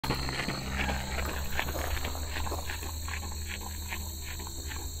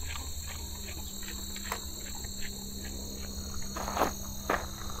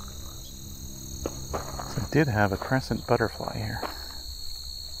did have a crescent butterfly here,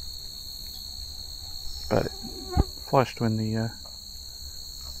 but it flushed when the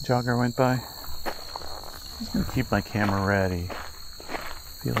jogger went by. I'm just going to keep my camera ready.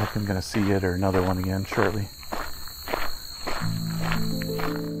 Feel like I'm going to see it or another one again shortly.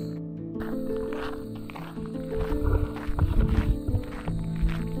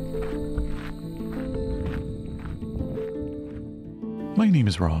 My name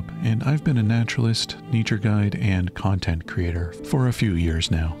is Rob, and I've been a naturalist, nature guide, and content creator for a few years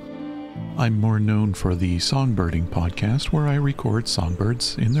now. I'm more known for the Songbirding Podcast, where I record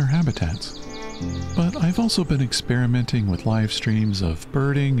songbirds in their habitats. But I've also been experimenting with live streams of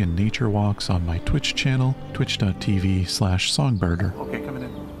birding and nature walks on my Twitch channel, twitch.tv/songbirder. Okay, coming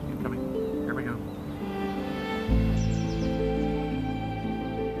in. Incoming. Here we go.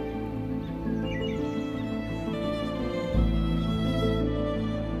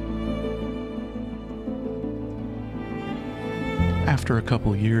 After a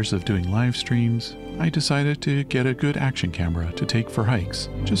couple years of doing live streams, I decided to get a good action camera to take for hikes,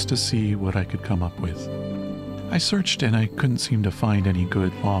 just to see what I could come up with. I searched and I couldn't seem to find any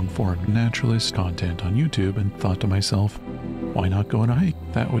good long-form naturalist content on YouTube and thought to myself, why not go on a hike?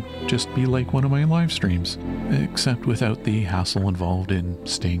 That would just be like one of my live streams, except without the hassle involved in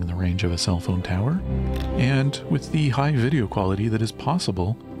staying in the range of a cell phone tower, and with the high video quality that is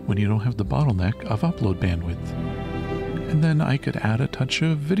possible when you don't have the bottleneck of upload bandwidth. And then I could add a touch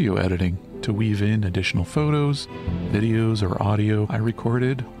of video editing to weave in additional photos, videos, or audio I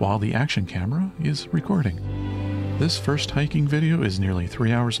recorded while the action camera is recording. This first hiking video is nearly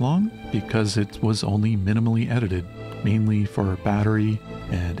 3 hours long because it was only minimally edited, mainly for battery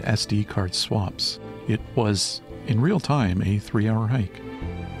and SD card swaps. It was, in real time, a 3-hour hike.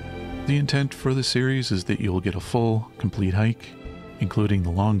 The intent for the series is that you'll get a full, complete hike, including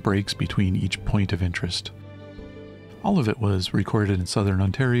the long breaks between each point of interest. All of it was recorded in southern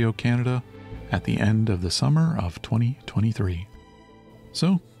Ontario, Canada, at the end of the summer of 2023.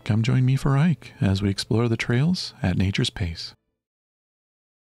 So, come join me for a hike as we explore the trails at nature's pace.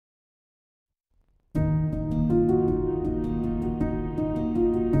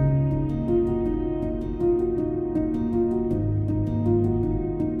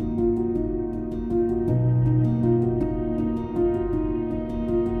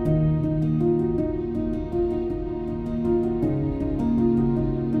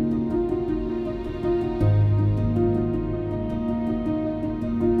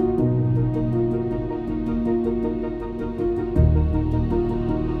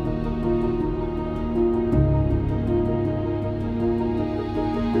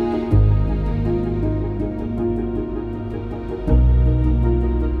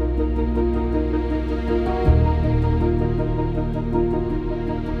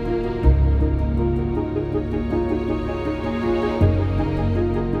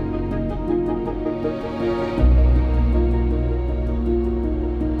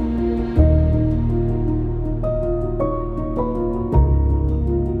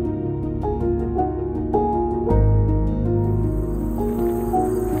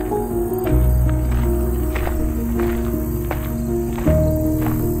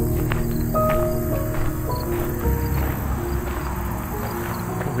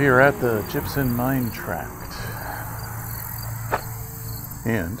 We are at the Gypsum Mine Tract,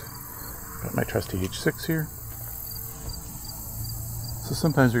 and got my trusty H6 here. So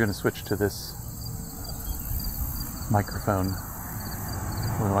sometimes we're going to switch to this microphone.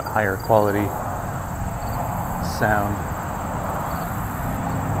 We want higher quality sound.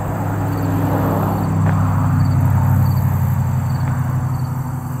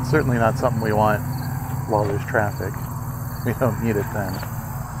 Certainly not something we want while there's traffic. We don't need it then.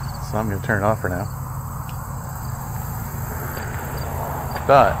 So I'm going to turn it off for now.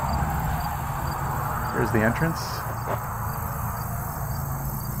 But here's the entrance.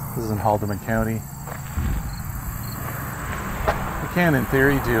 This is in Haldimand County. We can, in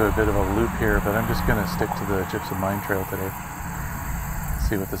theory, do a bit of a loop here, but I'm just going to stick to the Gypsum Mine Trail today.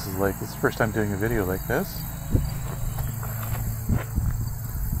 See what this is like. This is the first time doing a video like this.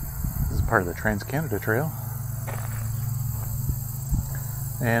 This is part of the Trans-Canada Trail.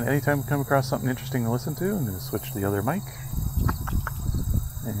 And anytime we come across something interesting to listen to, I'm going to switch to the other mic.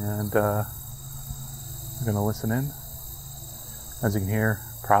 And I'm going to listen in. As you can hear,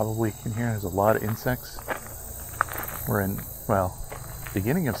 probably can hear, there's a lot of insects. We're in, well,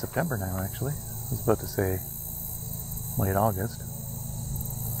 beginning of September now, actually. I was about to say late August.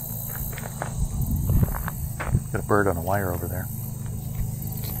 Got a bird on a wire over there.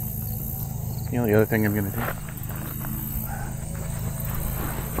 You know, the other thing I'm going to do,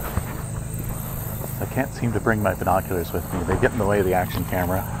 I can't seem to bring my binoculars with me. They get in the way of the action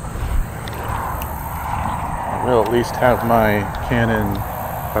camera. I will at least have my Canon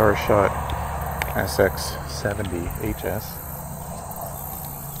PowerShot SX70HS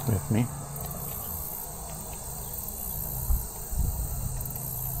with me.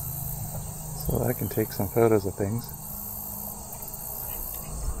 So I can take some photos of things.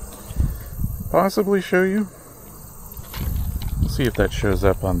 Possibly show you. See if that shows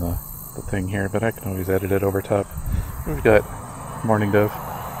up on the thing here, but I can always edit it over top. We've got Mourning Dove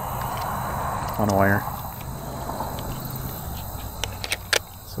on a wire.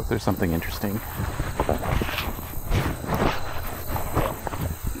 So if there's something interesting,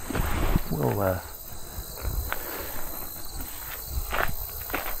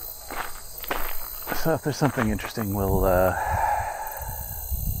 we'll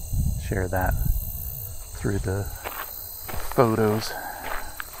share that through the photos.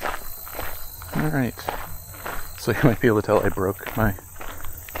 Alright, so you might be able to tell I broke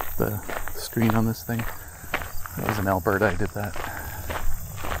the screen on this thing. It was an Alberta, I did that.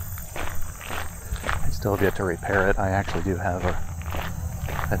 I still have yet to repair it. I actually do have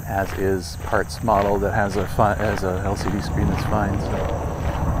an as-is parts model that has a LCD screen that's fine, so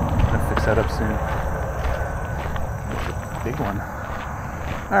I'm going to fix that up soon. It's a big one.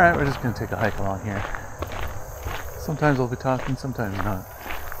 Alright, we're just going to take a hike along here. Sometimes I'll be talking, sometimes not.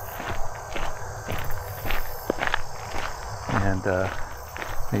 And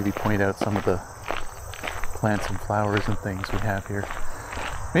maybe point out some of the plants and flowers and things we have here.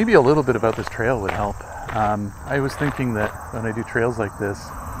 Maybe a little bit about this trail would help. I was thinking that when I do trails like this,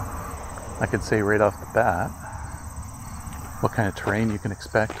 I could say right off the bat what kind of terrain you can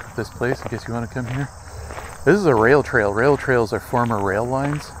expect at this place in case you want to come here. This is a rail trail. Rail trails are former rail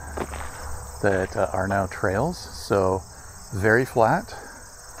lines that are now trails, so very flat,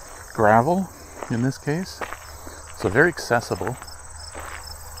 gravel in this case, so very accessible.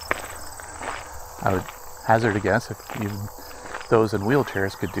 I would hazard a guess if even those in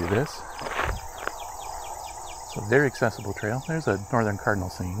wheelchairs could do this. So very accessible trail. There's a northern cardinal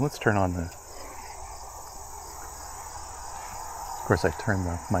singing. Let's turn on the... Of course I turned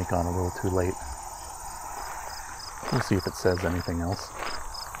the mic on a little too late. We'll see if it says anything else.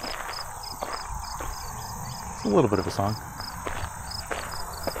 It's a little bit of a song.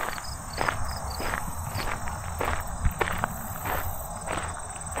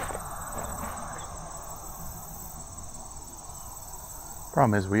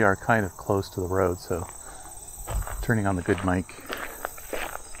 Problem is we are kind of close to the road, so turning on the good mic,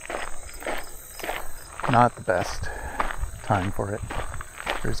 not the best time for it.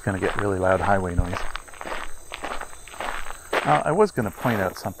 You're just going to get really loud highway noise. I was going to point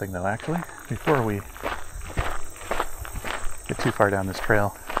out something though, actually, before we get too far down this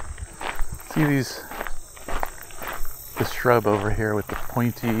trail. See this shrub over here with the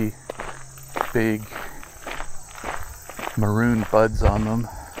pointy, big, maroon buds on them.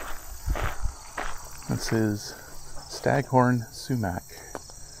 This is Staghorn Sumac,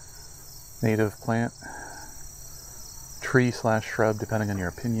 native plant, tree/shrub, depending on your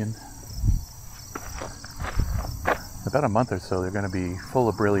opinion. About a month or so, they're going to be full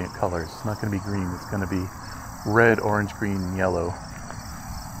of brilliant colors. It's not going to be green, it's going to be red, orange, green, and yellow.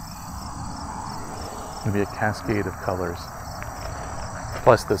 It's going to be a cascade of colors.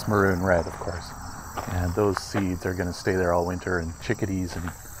 Plus this maroon red, of course. And those seeds are going to stay there all winter, and chickadees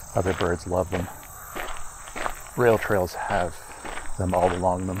and other birds love them. Rail trails have them all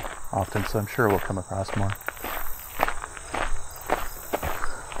along them often, so I'm sure we'll come across more.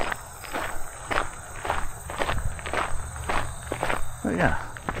 But yeah,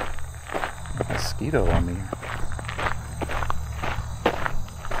 a mosquito on me.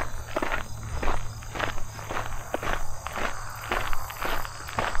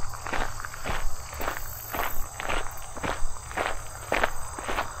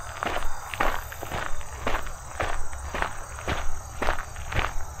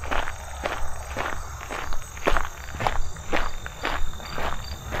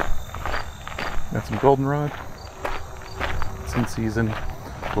 Got some goldenrod. It's in season,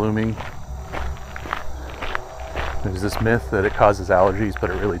 blooming. There's this myth that it causes allergies, but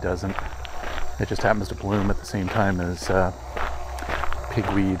it really doesn't. It just happens to bloom at the same time as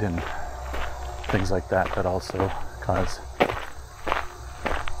pigweed and things like that that also cause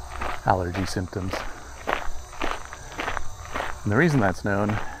allergy symptoms. And the reason that's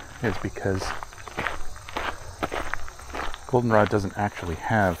known is because goldenrod doesn't actually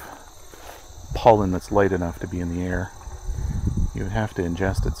have pollen that's light enough to be in the air. You would have to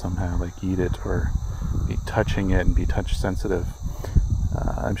ingest it somehow, like eat it or be touching it and be touch sensitive.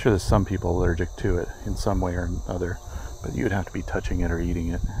 I'm sure there's some people allergic to it in some way or another, but you would have to be touching it or eating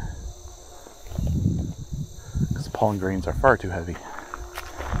it, because pollen grains are far too heavy.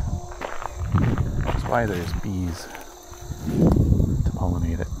 That's why there's bees to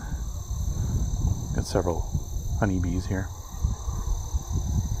pollinate it. Got several honeybees here.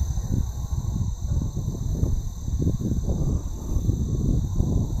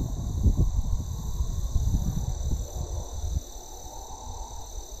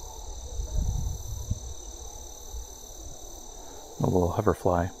 A little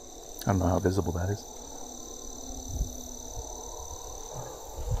hoverfly. I don't know how visible that is.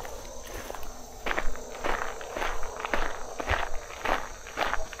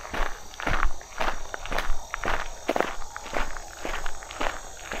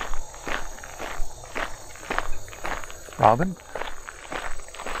 Robin?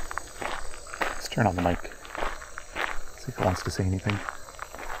 Let's turn on the mic. See if it wants to say anything.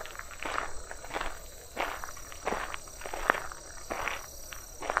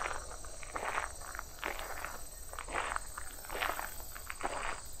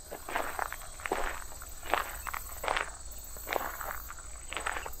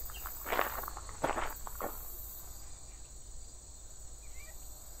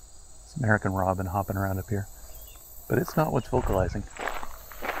 It's American robin hopping around up here. But it's not what's vocalizing.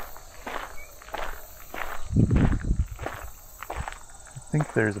 I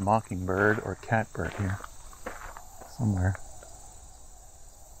think there's a mockingbird or catbird here somewhere.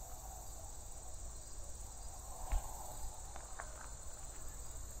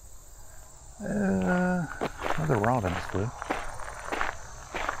 Another robin flew.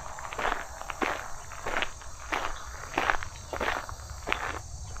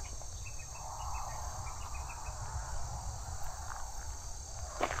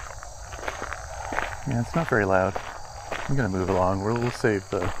 Yeah, it's not very loud. I'm gonna move along. We'll save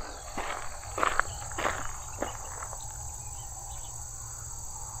the...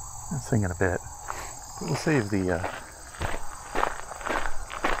 I'll sing in a bit. But we'll save the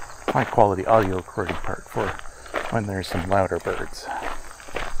high quality audio recording part for when there's some louder birds.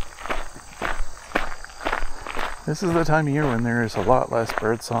 This is the time of year when there is a lot less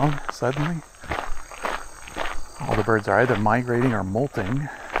bird song suddenly. All the birds are either migrating or molting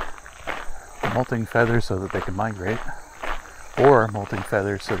feathers so that they can migrate, or molting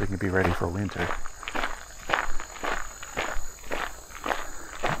feathers so they can be ready for winter.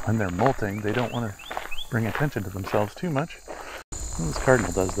 When they're molting, they don't want to bring attention to themselves too much. Well, this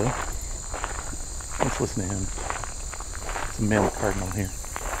cardinal does, though. Let's listen to him. It's a male cardinal here.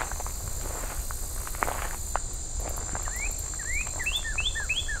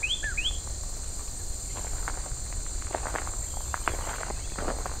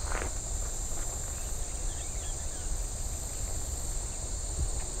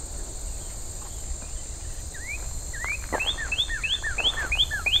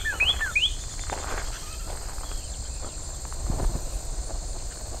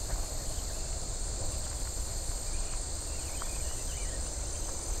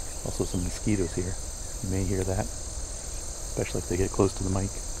 Also some mosquitoes here. You may hear that, especially if they get close to the mic.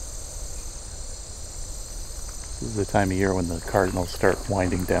 This is the time of year when the cardinals start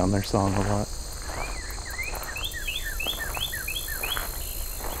winding down their song a lot.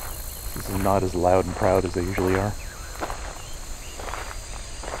 This is not as loud and proud as they usually are.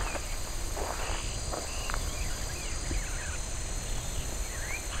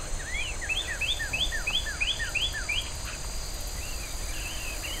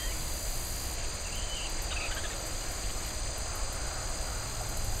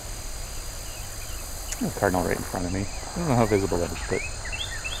 There's a cardinal right in front of me. I don't know how visible that is, but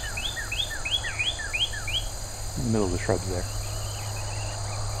in the middle of the shrubs there.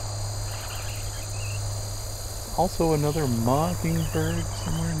 Also another mockingbird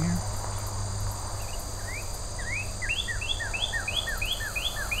somewhere in here.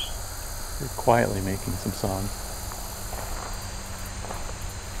 They're quietly making some songs.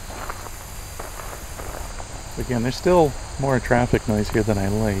 Again, there's still more traffic noise here than I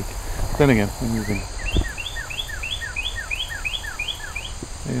like. Then again, I'm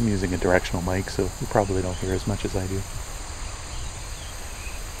using a directional mic, so you probably don't hear as much as I do.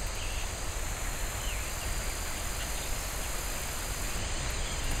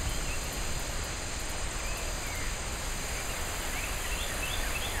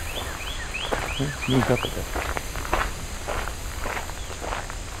 It's moved up a bit.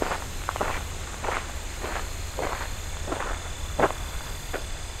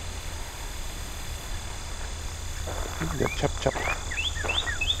 Chop chop.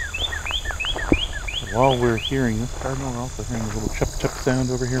 while we're hearing this cardinal, we're also hearing a little chup chup sound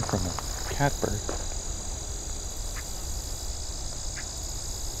over here from a catbird.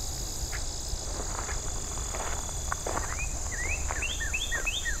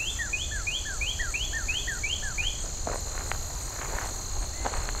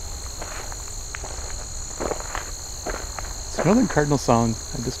 So Northern Cardinal song,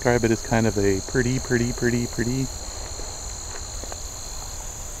 I describe it as kind of a pretty.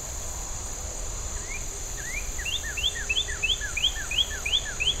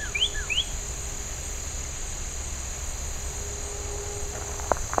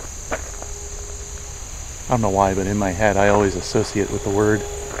 I don't know why, but in my head I always associate with the word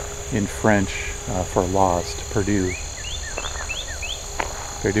in French for lost, perdu.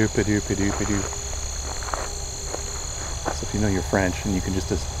 Perdu, perdu, perdu, perdu. So if you know your French, and you can just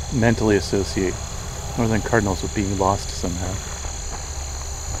mentally associate Northern Cardinals with being lost somehow.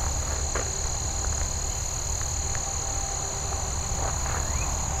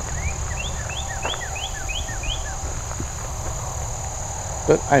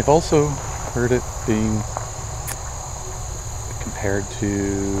 But I've also heard it being compared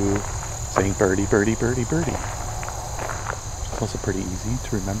to saying birdie, birdie, birdie, birdie. It's also pretty easy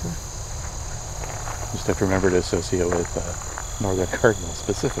to remember. You just have to remember to associate with Northern Cardinal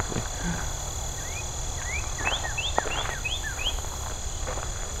specifically.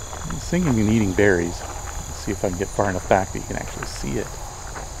 I'm singing and eating berries. Let's see if I can get far enough back that you can actually see it.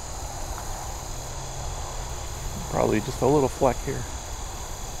 Probably just a little fleck here.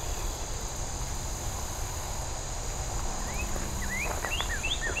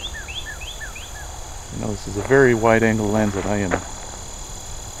 Now, this is a very wide angle lens that I am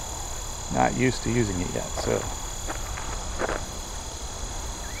not used to using it yet, so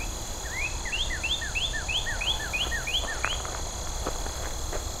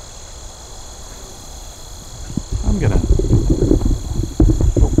I'm gonna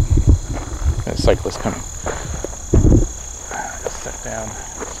got a cyclist coming. Set down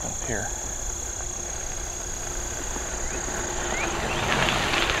up here.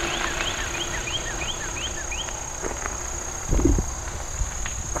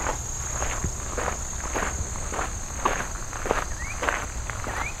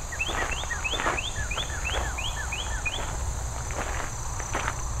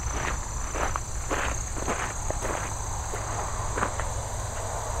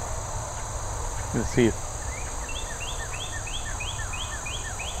 Let's see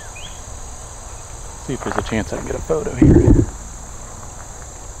if there's a chance I can get a photo here.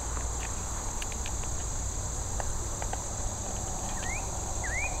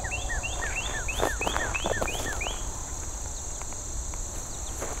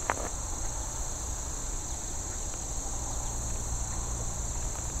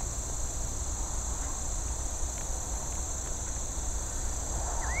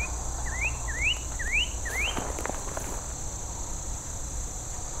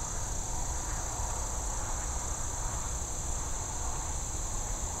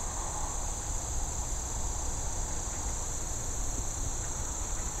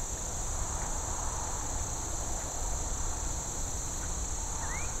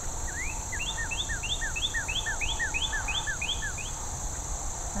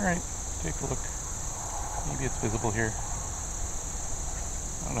 Alright, take a look. Maybe it's visible here.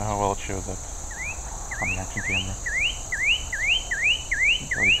 I don't know how well it shows up on the action camera. You can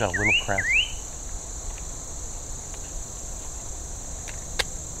tell he's got a little crest.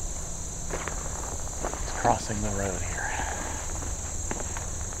 He's crossing the road here.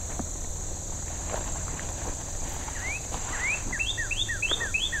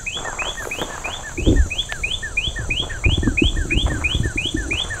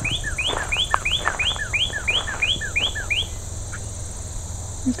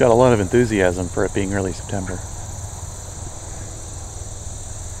 He's got a lot of enthusiasm for it being early September.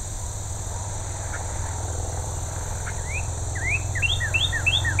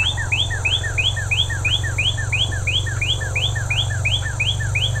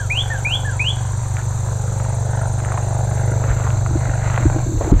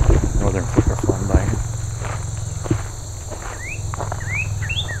 Northern flicker flying by.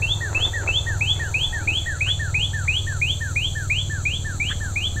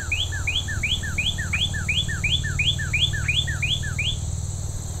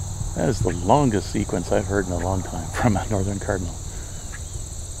 That is the longest sequence I've heard in a long time from a Northern Cardinal.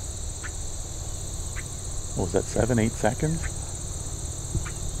 What was that, 7-8 seconds?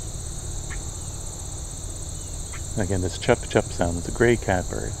 And again, this chup chup sound, it's a gray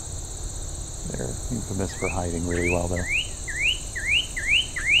catbird. They're infamous for hiding really well though.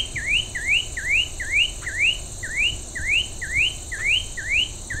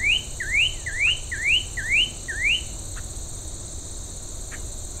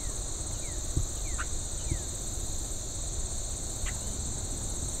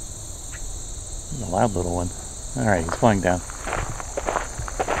 A loud little one. Alright, he's flying down.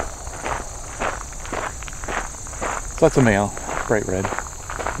 So that's a male, bright red,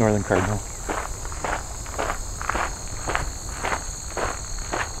 northern cardinal.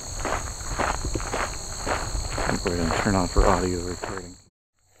 I think we're going to turn on for audio recording.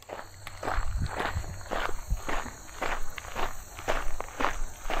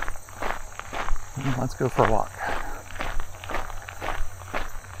 Let's go for a walk.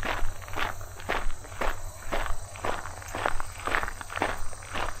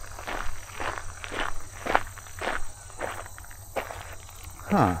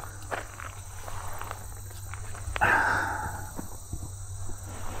 Huh.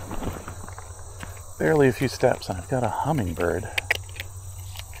 Barely a few steps and I've got a hummingbird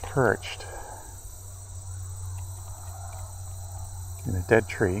perched in a dead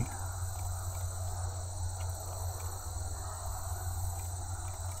tree.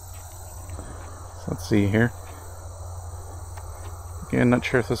 So let's see here. Again, not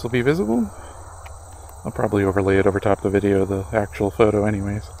sure if this will be visible. I'll probably overlay it over top of the video, the actual photo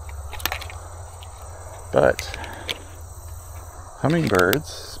anyways. But hummingbirds,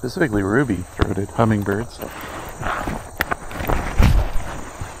 specifically ruby-throated hummingbirds,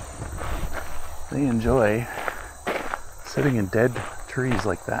 they enjoy sitting in dead trees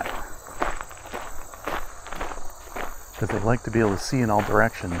like that. Because they like to be able to see in all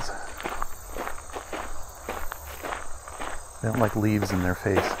directions. They don't like leaves in their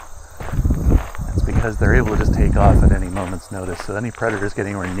face. Because they're able to just take off at any moment's notice. So any predators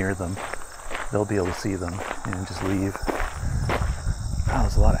getting anywhere near them, they'll be able to see them and just leave. Oh,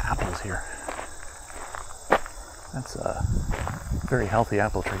 there's a lot of apples here. That's a very healthy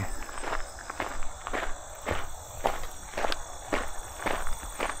apple tree.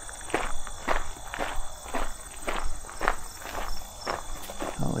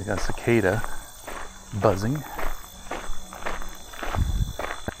 Oh, we got a cicada buzzing.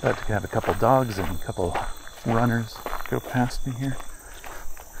 About to have a couple dogs and a couple runners go past me here.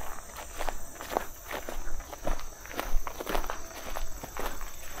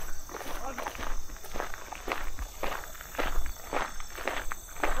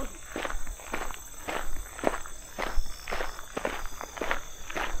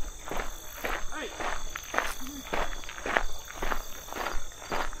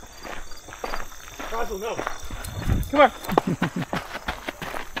 Cardinal, no. Come on.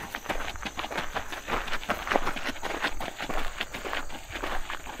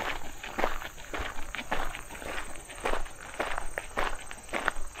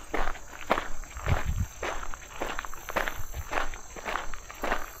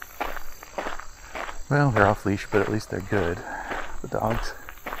 Well, they're off leash, but at least they're good, the dogs.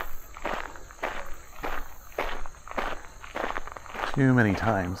 Too many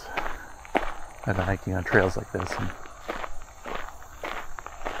times I've been hiking on trails like this, and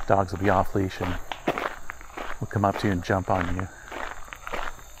dogs will be off leash and will come up to you and jump on you.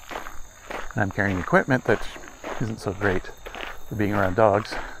 And I'm carrying equipment that isn't so great for being around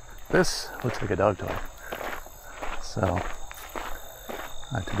dogs. This looks like a dog toy, so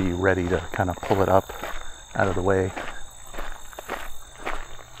I have to be ready to kind of pull it up out of the way.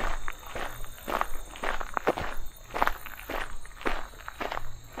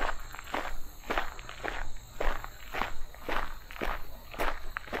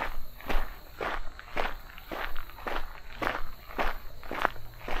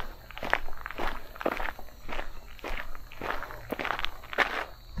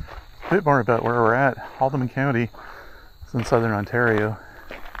 A bit more about where we're at. Haldimand County is in southern Ontario.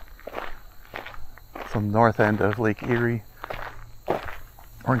 From the north end of Lake Erie.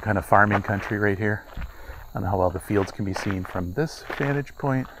 We're in kind of farming country right here. I don't know how well the fields can be seen from this vantage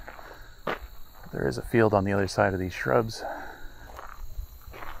point. There is a field on the other side of these shrubs.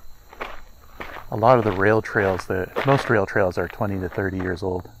 A lot of the rail trails, most rail trails are 20 to 30 years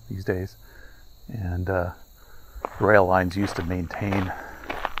old these days. And rail lines used to maintain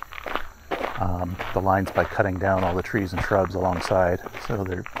the lines by cutting down all the trees and shrubs alongside, so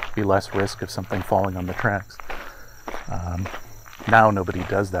there'd be less risk of something falling on the tracks. Now nobody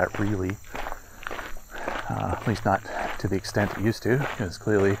does that really, at least not to the extent it used to, because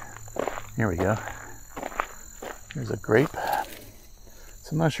clearly, here we go, there's a grape.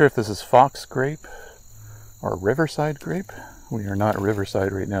 So I'm not sure if this is fox grape or riverside grape. We are not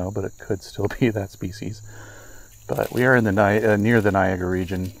riverside right now, but it could still be that species. But we are in the near the Niagara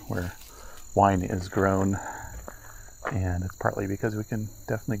region where wine is grown, and it's partly because we can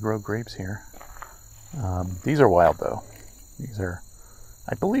definitely grow grapes here. These are wild though. These are,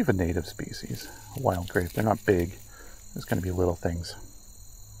 I believe, a native species, a wild grape. They're not big. There's going to be little things.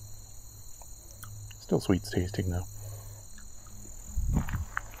 Still sweet tasting though.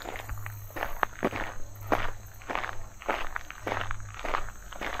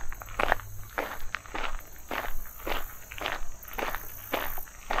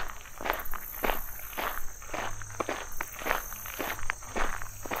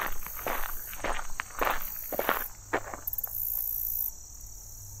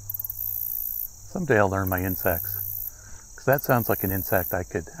 Someday I'll learn my insects, because that sounds like an insect I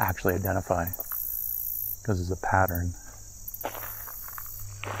could actually identify, because there's a pattern.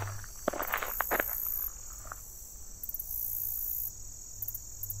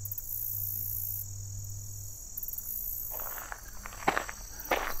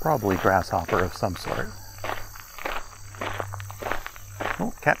 It's probably grasshopper of some sort.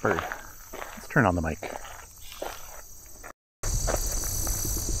 Oh, catbird. Let's turn on the mic.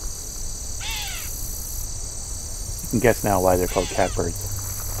 You can guess now why they're called catbirds.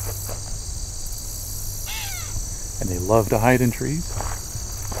 And they love to hide in trees.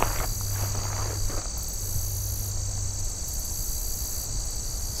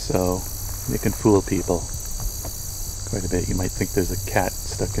 So they can fool people quite a bit. You might think there's a cat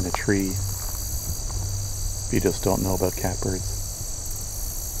stuck in a tree if you just don't know about catbirds.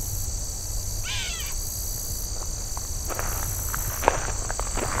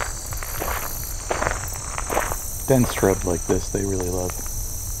 Dense shrub like this they really love.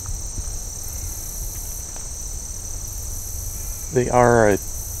 They are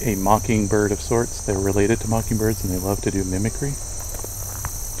a mockingbird of sorts. They're related to mockingbirds and they love to do mimicry.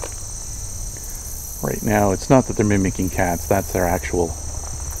 Right now it's not that they're mimicking cats, that's their actual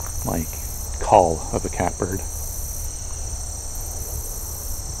call of a catbird.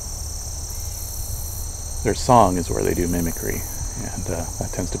 Their song is where they do mimicry, and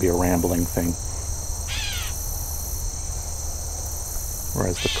that tends to be a rambling thing.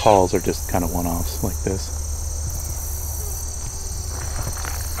 Whereas the calls are just kind of one-offs like this.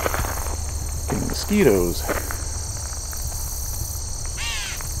 Getting mosquitoes.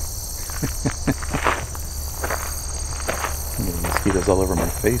 I'm getting mosquitoes all over my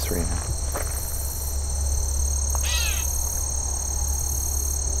face right now.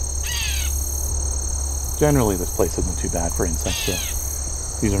 Generally this place isn't too bad for insects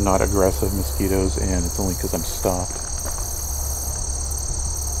though. These are not aggressive mosquitoes, and it's only because I'm stopped.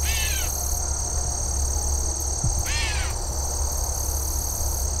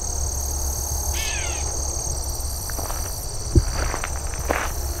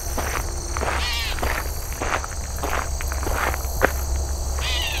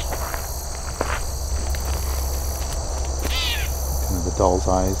 Doll's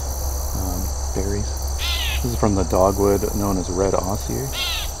eyes berries. This is from the dogwood known as red osier,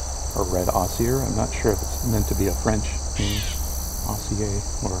 or red osier. I'm not sure if it's meant to be a French name, osier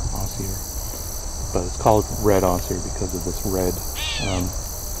or osier, but it's called red osier because of this red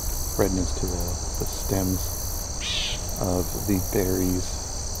redness to the stems of the berries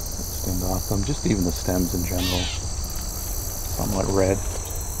that extend off them. Just even the stems in general, somewhat red,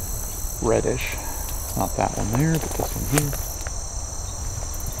 reddish. Not that one there, but this one here.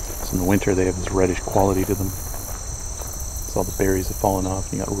 In the winter they have this reddish quality to them. So all the berries have fallen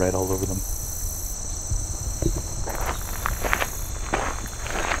off and you got red all over them.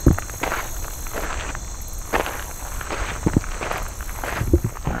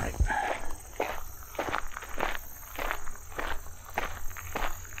 Alright.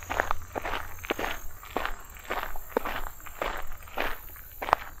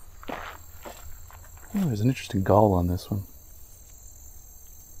 Oh, there's an interesting gull on this one.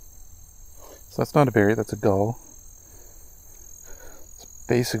 So that's not a berry, that's a gull. It's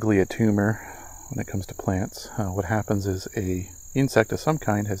basically a tumor when it comes to plants. What happens is a insect of some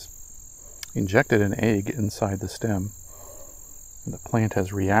kind has injected an egg inside the stem. And the plant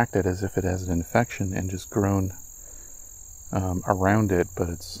has reacted as if it has an infection and just grown around it, but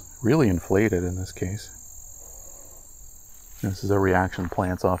it's really inflated in this case. This is a reaction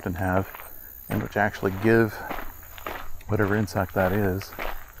plants often have, and which actually give whatever insect that is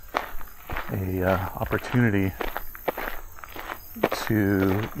a opportunity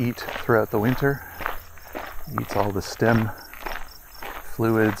to eat throughout the winter. It eats all the stem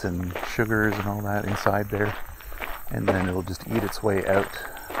fluids and sugars and all that inside there, and then it'll just eat its way out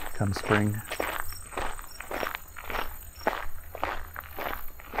come spring.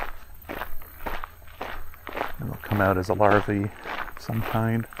 It'll come out as a larvae of some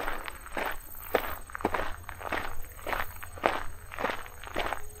kind.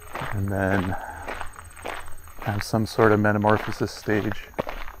 And then have some sort of metamorphosis stage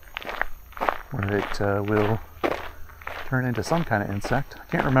where it will turn into some kind of insect. I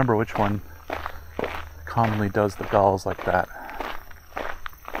can't remember which one commonly does the galls like that.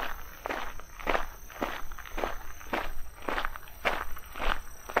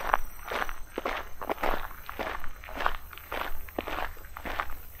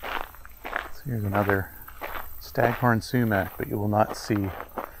 So here's another Staghorn Sumac, but you will not see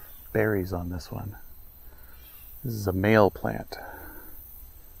berries on this one. This is a male plant.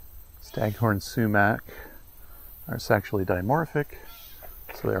 Staghorn Sumac are sexually dimorphic,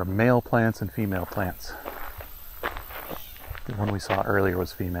 so there are male plants and female plants. The one we saw earlier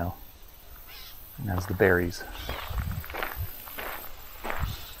was female, and has the berries.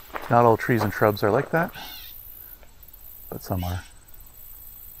 Not all trees and shrubs are like that, but some are.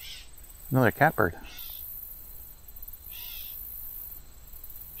 Another catbird.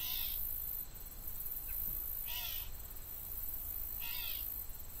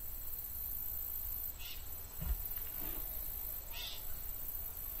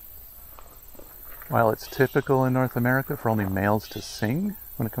 While it's typical in North America for only males to sing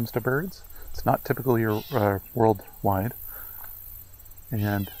when it comes to birds, it's not typical worldwide.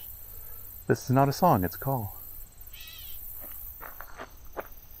 And this is not a song, it's a call. It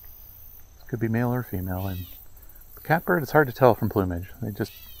could be male or female. And the catbird, it's hard to tell from plumage. They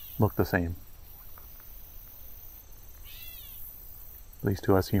just look the same. At least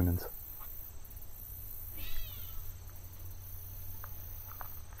to us humans.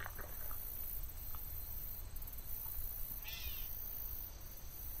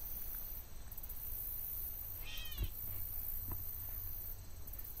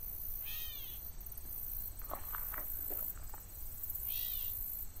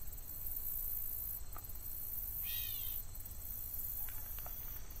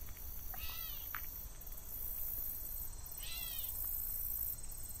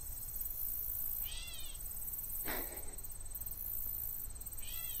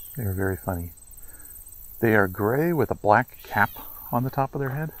 They are very funny. They are gray with a black cap on the top of their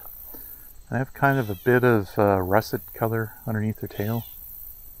head. And they have kind of a bit of russet color underneath their tail.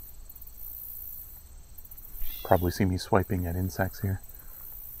 Probably see me swiping at insects here.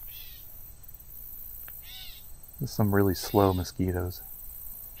 There's some really slow mosquitoes.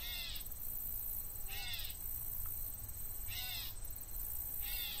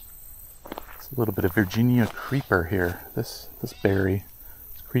 It's a little bit of Virginia creeper here. This berry.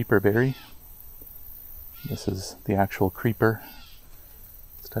 Creeper berry. This is the actual creeper.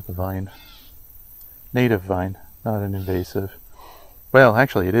 This type of vine. Native vine, not an invasive. Well,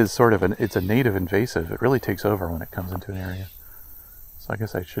 actually it is sort of it's a native invasive. It really takes over when it comes into an area. So I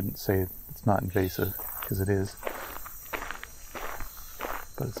guess I shouldn't say it's not invasive, because it is.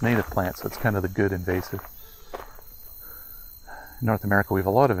 But it's native plant, so it's kind of the good invasive. In North America we have a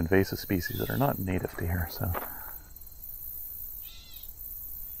lot of invasive species that are not native to here, so.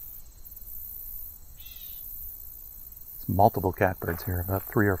 Multiple catbirds here, about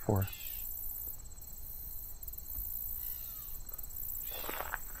 3 or 4.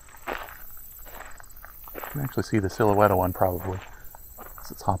 You can actually see the silhouette of one probably,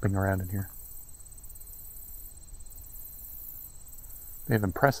 as it's hopping around in here. They have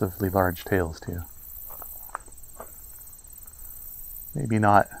impressively large tails too. Maybe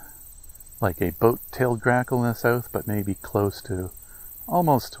not like a boat-tailed grackle in the south, but maybe close to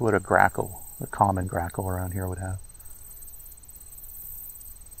almost what a grackle, a common grackle around here would have.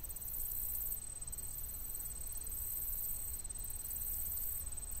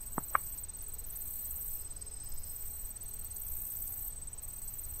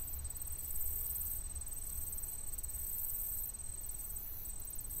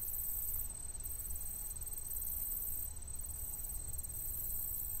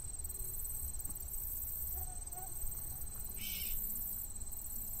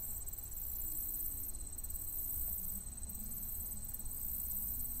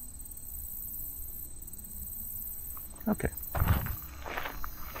 Okay.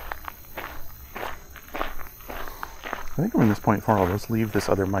 I think from this point forward, I'll just leave this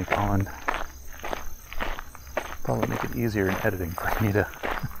other mic on. Probably make it easier in editing for me to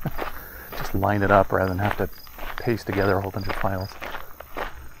just line it up rather than have to paste together a whole bunch of files.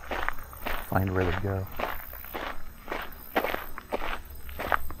 Find where they go.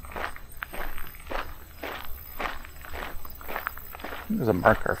 There's a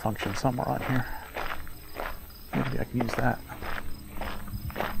marker function somewhere on here. Maybe I can use that.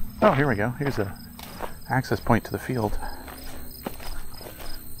 Oh, here we go. Here's a access point to the field.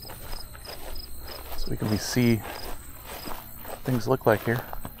 So we can at least see what things look like here.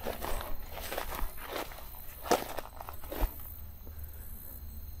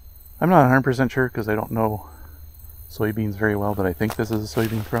 I'm not 100% sure because I don't know soybeans very well, but I think this is a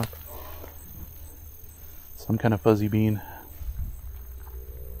soybean crop. Some kind of fuzzy bean.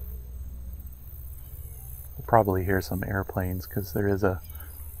 We'll probably hear some airplanes because there is a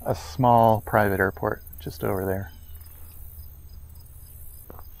small private airport just over there.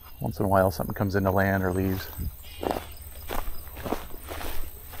 Once in a while something comes into land or leaves.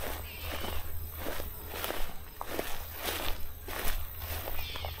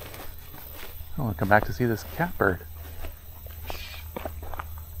 I want to come back to see this catbird.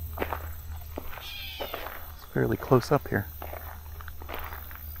 It's fairly close up here.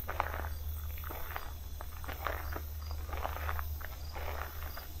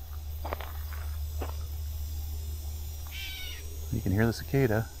 You can hear the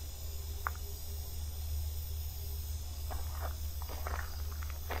cicada.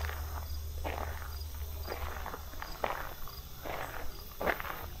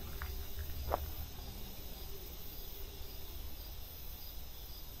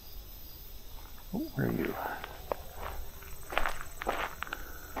 Oh, where are you?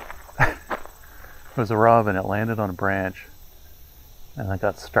 It was a robin. It landed on a branch and it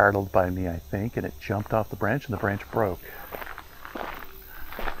got startled by me, I think, and it jumped off the branch and the branch broke.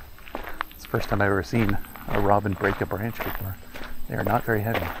 It's the first time I've ever seen a robin break a branch before. They are not very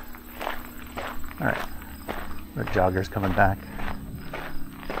heavy. Alright, our jogger's coming back.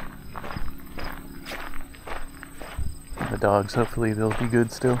 And the dogs, hopefully they'll be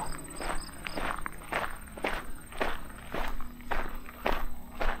good still.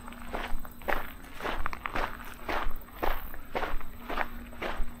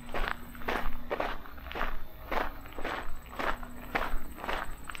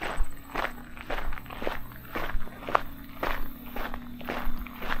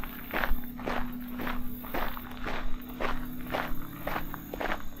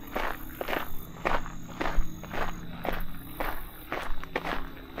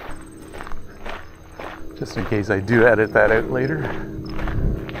 Just in case I do edit that out later.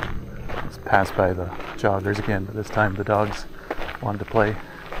 Let's pass by the joggers again, but this time the dogs wanted to play.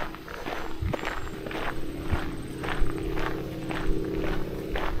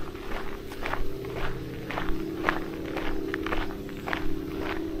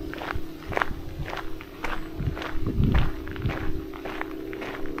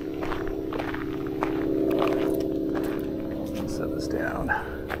 Let's set this down.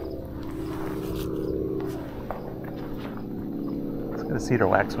 A Cedar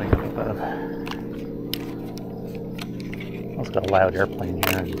Waxwing up above. Also got a loud airplane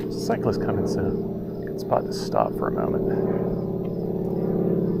here, and cyclists coming soon. Good spot to stop for a moment.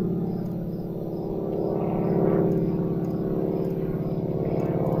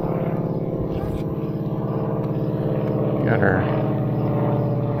 Got our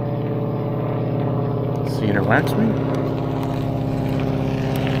Cedar Waxwing.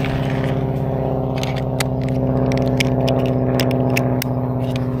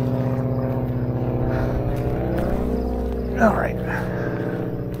 All right.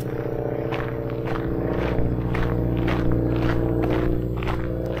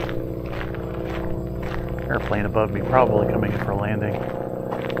 Airplane above me, probably coming in for a landing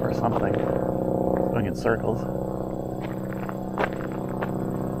or something. Going in circles.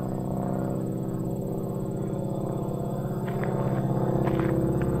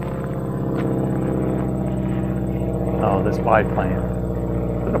 Oh, this biplane.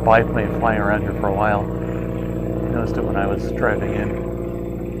 There's been a biplane flying around here for a while. Noticed it when I was driving in.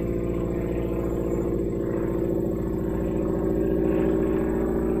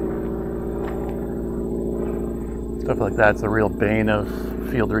 Stuff like that's the real bane of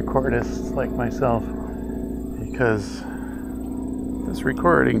field recordists like myself, because this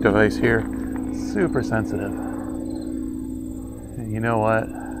recording device here is super sensitive. And you know what?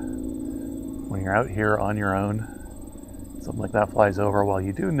 When you're out here on your own, something like that flies over, while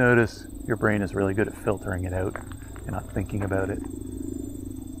you do notice, your brain is really good at filtering it out. You're not thinking about it.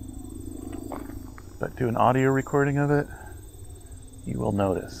 But do an audio recording of it, you will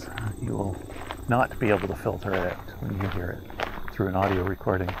notice. You will not be able to filter it out when you hear it through an audio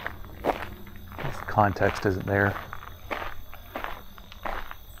recording. Because the context isn't there.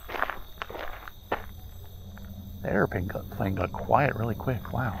 The airplane got quiet really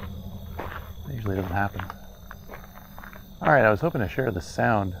quick. Wow. That usually doesn't happen. Alright, I was hoping to share the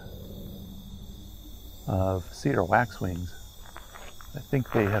sound of Cedar Waxwings. I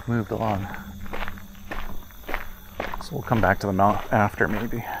think they have moved along. So we'll come back to them after,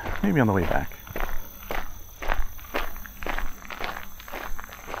 maybe on the way back.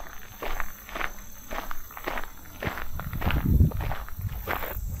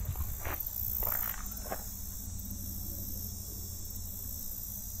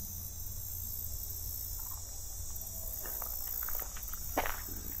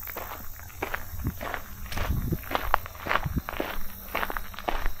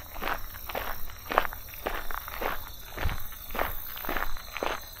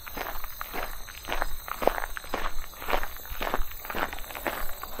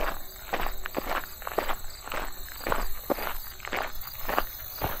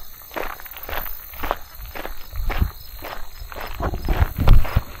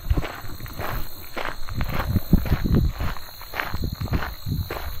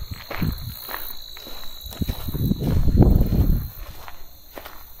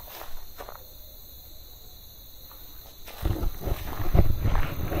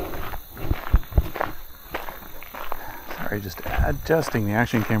 Sorry, just adjusting the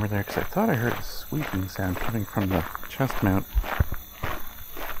action camera there because I thought I heard a squeaking sound coming from the chest mount.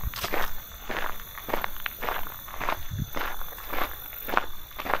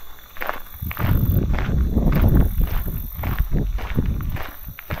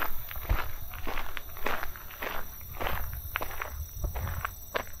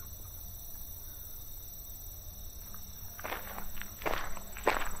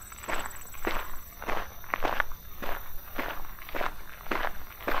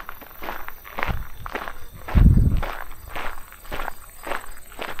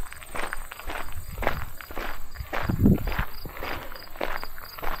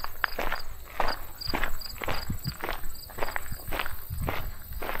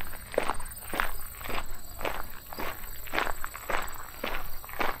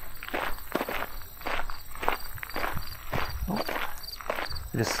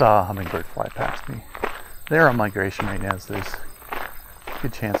 I just saw a hummingbird fly past me. They're on migration right now, so there's a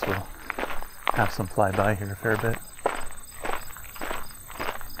good chance we'll have some fly by here a fair bit.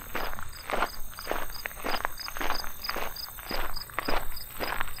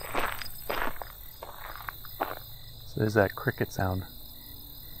 So there's that cricket sound.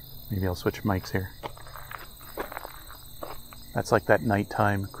 Maybe I'll switch mics here. That's like that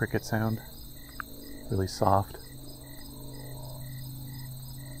nighttime cricket sound. Really soft.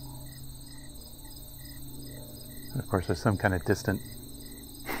 And of course there's some kind of distant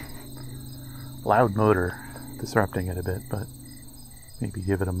loud motor disrupting it a bit, but maybe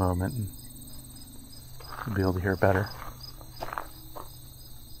give it a moment and you'll be able to hear it better.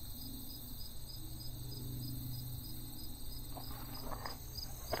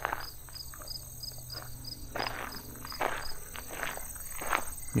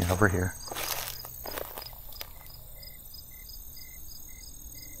 Yeah, over here.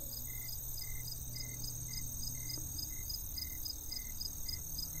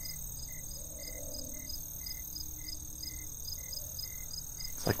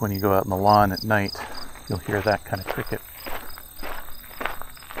 It's like when you go out on the lawn at night, you'll hear that kind of cricket.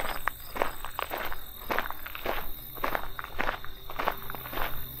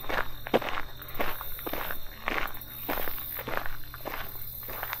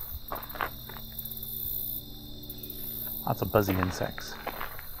 Lots of buzzy insects,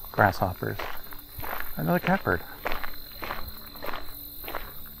 grasshoppers, another catbird.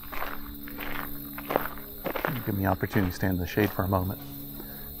 Give me the opportunity to stand in the shade for a moment.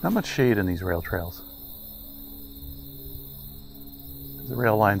 Not much shade in these rail trails. The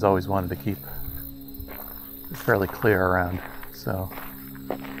rail lines always wanted to keep it fairly clear around, so.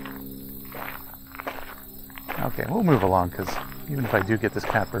 Okay, we'll move along because even if I do get this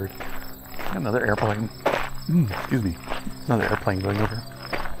catbird, another airplane. Excuse me. Another airplane going over.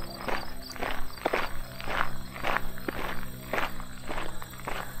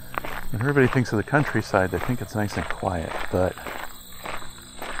 When everybody thinks of the countryside, they think it's nice and quiet, but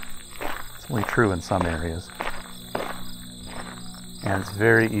it's only true in some areas. And it's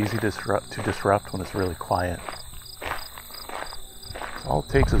very easy to disrupt when it's really quiet. All it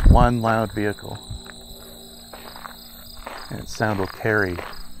takes is one loud vehicle, and its sound will carry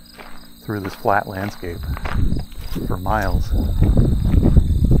through this flat landscape for miles.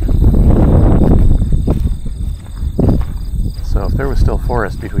 So if there was still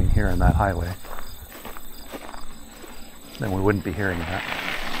forest between here and that highway, then we wouldn't be hearing that.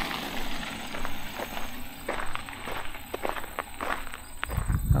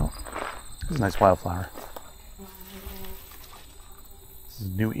 Oh, this is a nice wildflower. This is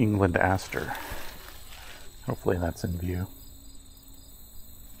New England Aster. Hopefully that's in view.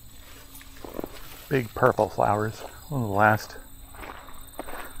 Big purple flowers. One of the last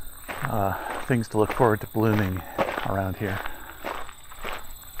things to look forward to blooming around here.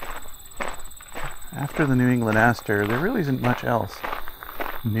 After the New England Aster, there really isn't much else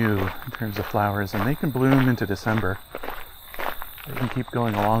new in terms of flowers, and they can bloom into December. They can keep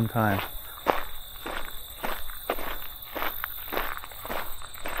going a long time.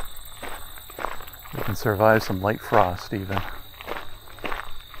 They can survive some light frost even.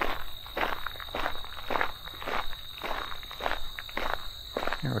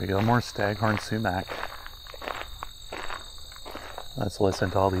 Here we go, more Staghorn Sumac. Let's listen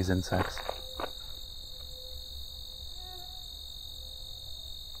to all these insects.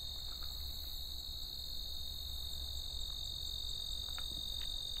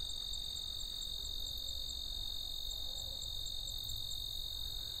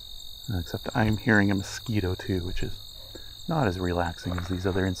 Except I'm hearing a mosquito too, which is not as relaxing as these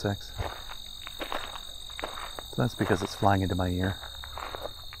other insects. So that's because it's flying into my ear.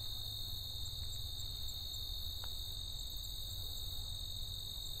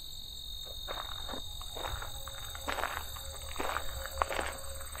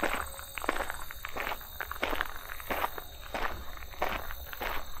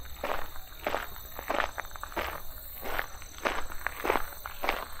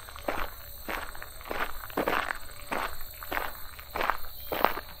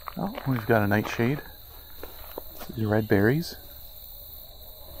 Oh, we've got a nightshade. These red berries.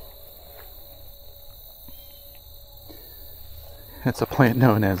 It's a plant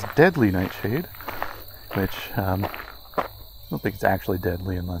known as deadly nightshade, which I don't think it's actually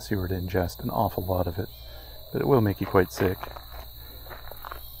deadly unless you were to ingest an awful lot of it, but it will make you quite sick.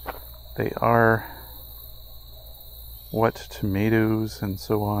 They are what tomatoes and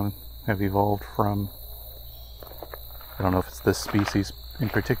so on have evolved from. I don't know if it's this species in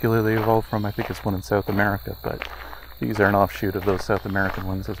particular they evolved from. I think it's one in South America, but these are an offshoot of those South American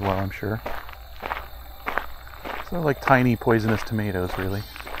ones as well, I'm sure. So like tiny poisonous tomatoes, really.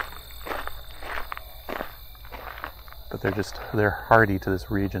 But they're hardy to this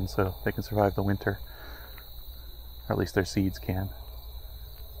region, so they can survive the winter. Or at least their seeds can.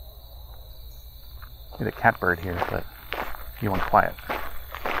 Get a catbird here, but you want quiet.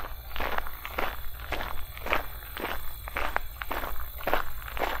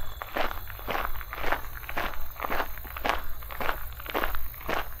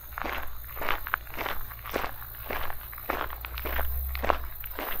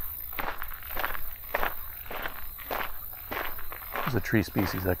 There's a tree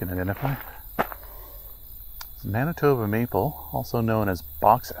species I can identify. It's Manitoba maple, also known as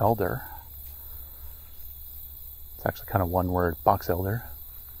box elder. It's actually kind of one word, box elder.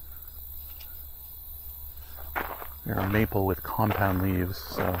 They're a maple with compound leaves,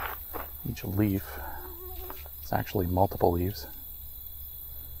 so each leaf is actually multiple leaves.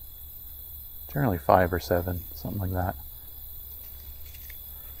 Generally 5 or 7, something like that.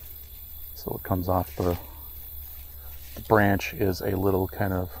 So what comes off the branch is a little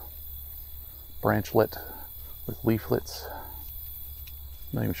kind of branchlet with leaflets.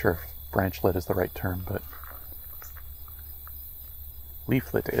 I'm not even sure if branchlet is the right term, but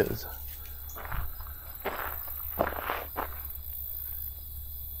leaflet is.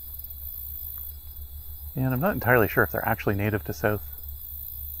 And I'm not entirely sure if they're actually native to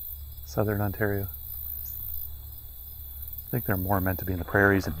southern Ontario. I think they're more meant to be in the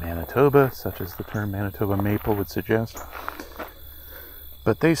prairies in Manitoba, such as the term Manitoba maple would suggest.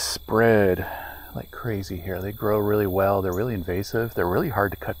 But they spread like crazy here. They grow really well. They're really invasive. They're really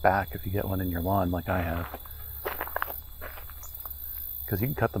hard to cut back if you get one in your lawn like I have. Because you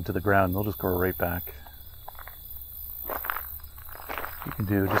can cut them to the ground and they'll just grow right back. You can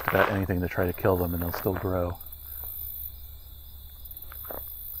do just about anything to try to kill them and they'll still grow.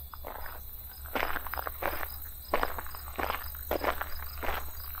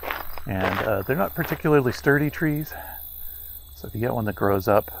 And they're not particularly sturdy trees. So if you get one that grows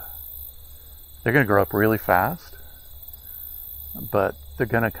up, they're going to grow up really fast. But they're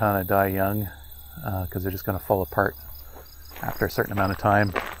going to kind of die young because they're just going to fall apart after a certain amount of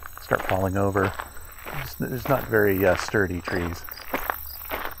time, start falling over. There's not very sturdy trees.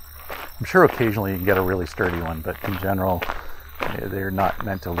 I'm sure occasionally you can get a really sturdy one, but in general, they're not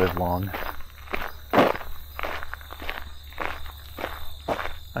meant to live long.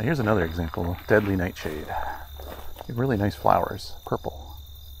 Here's another example, deadly nightshade. Really nice flowers, purple.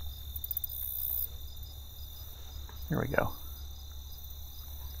 Here we go.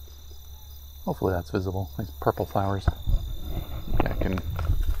 Hopefully that's visible. Nice purple flowers. I can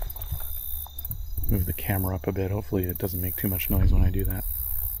move the camera up a bit. Hopefully it doesn't make too much noise when I do that.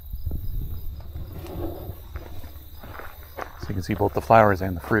 So you can see both the flowers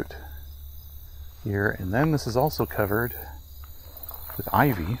and the fruit here. And then this is also covered with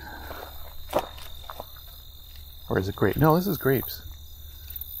ivy. Or is it grape? No, this is grapes.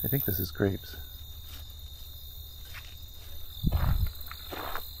 I think this is grapes.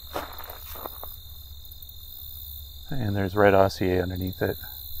 And there's red osier underneath it,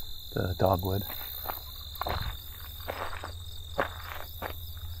 the dogwood.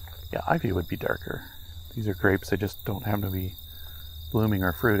 Yeah, ivy would be darker. These are grapes, they just don't happen to be blooming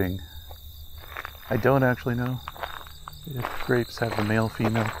or fruiting. I don't actually know if grapes have the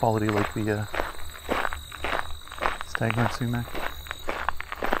male-female quality like the Staghorn Sumac.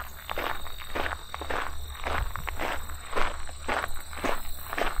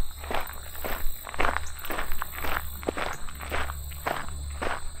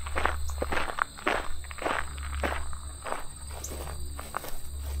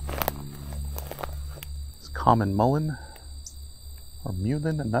 It's common mullein or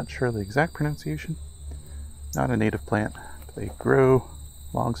mullein, I'm not sure the exact pronunciation. Not a native plant. They grow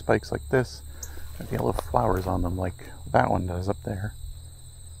long spikes like this. Have yellow flowers on them like that one does up there.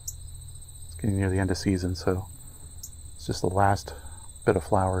 It's getting near the end of season, so it's just the last bit of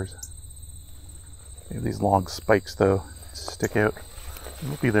flowers. They have these long spikes though, stick out.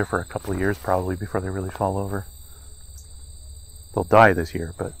 They'll be there for a couple of years probably before they really fall over. They'll die this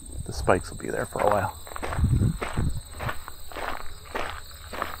year, but the spikes will be there for a while.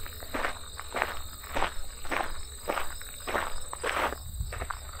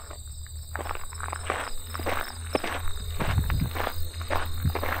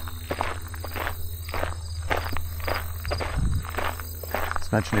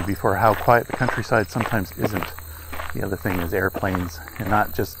 I mentioned it before how quiet the countryside sometimes isn't. The other thing is airplanes, and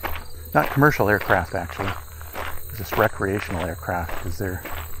not commercial aircraft actually, just recreational aircraft, because they're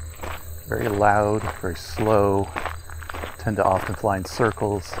very loud, very slow, tend to often fly in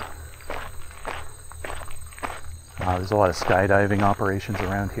circles. There's a lot of skydiving operations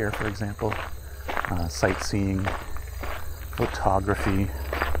around here, for example, sightseeing, photography.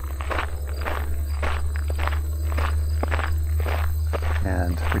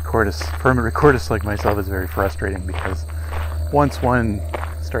 And permanent recordists like myself is very frustrating, because once one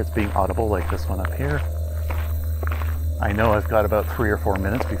starts being audible, like this one up here, I know I've got about 3 or 4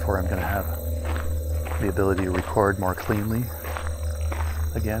 minutes before I'm going to have the ability to record more cleanly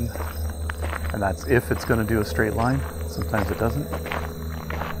again. And that's if it's going to do a straight line. Sometimes it doesn't.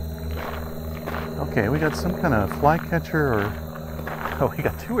 Okay, we got some kind of flycatcher, or... Oh, we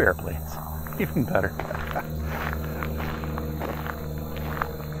got 2 airplanes. Even better.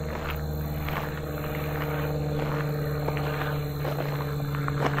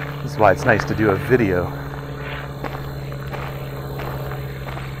 This is why it's nice to do a video.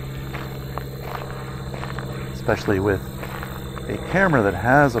 Especially with a camera that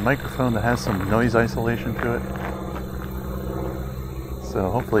has a microphone that has some noise isolation to it. So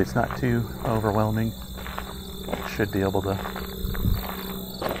hopefully it's not too overwhelming. Should be able to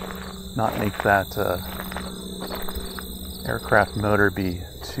not make that aircraft motor be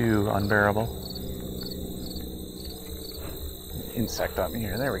too unbearable. Insect on me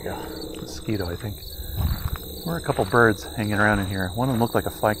here. There we go. Mosquito, I think. There were a couple birds hanging around in here. One of them looked like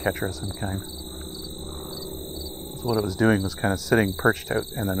a flycatcher of some kind. So what it was doing was kind of sitting perched out,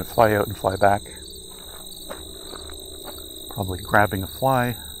 and then it'd fly out and fly back. Probably grabbing a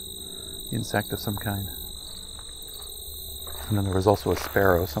fly, insect of some kind. And then there was also a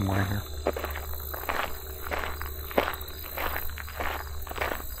sparrow somewhere here.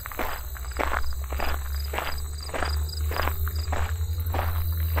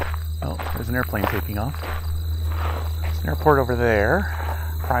 An airplane taking off. There's an airport over there,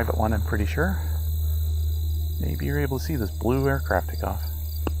 private one, I'm pretty sure. Maybe you're able to see this blue aircraft take off.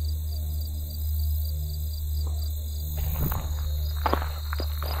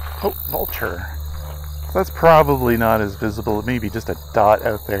 Oh, Vulture. So that's probably not as visible. Maybe just a dot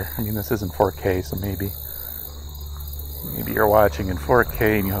out there. I mean, this isn't 4K, so maybe you're watching in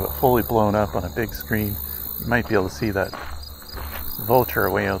 4K and you have it fully blown up on a big screen. You might be able to see that Vulture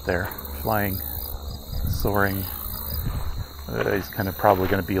way out there, flying, soaring. He's kind of probably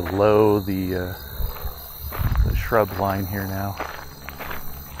going to be below the shrub line here now.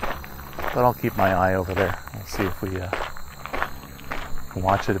 But I'll keep my eye over there. We'll see if we can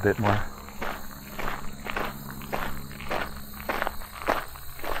watch it a bit more.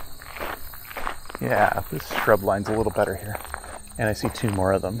 Yeah, this shrub line's a little better here. And I see 2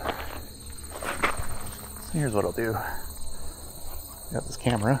 more of them. So here's what I'll do. Got this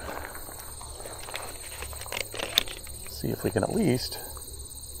camera. See if we can at least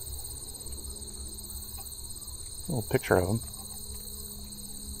a little picture of him.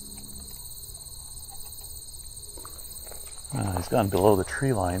 He's gone below the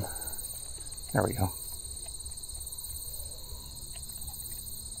tree line. There we go.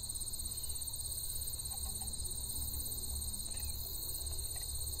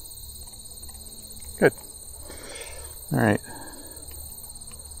 Good. All right.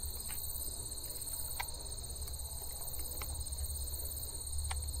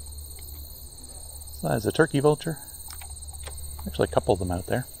 There's a turkey vulture. Actually, a couple of them out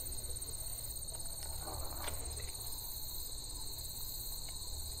there.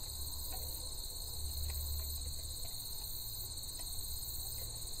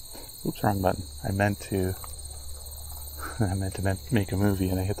 Oops, wrong button. I meant to make a movie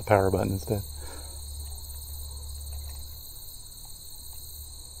and I hit the power button instead.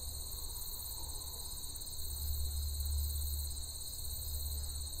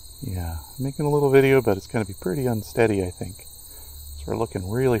 Yeah, I'm making a little video, but it's going to be pretty unsteady, I think. So we're looking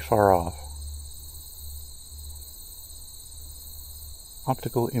really far off.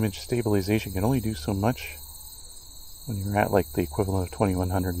 Optical image stabilization can only do so much when you're at like the equivalent of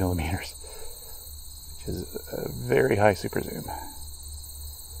 2100 millimeters, which is a very high super zoom.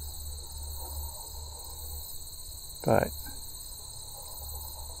 But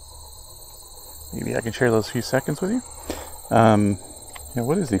maybe I can share those few seconds with you. Yeah,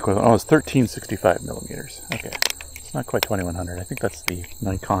 what is the equivalent? Oh, it's 1365 millimeters. Okay, it's not quite 2100. I think that's the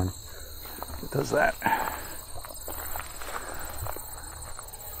Nikon that does that.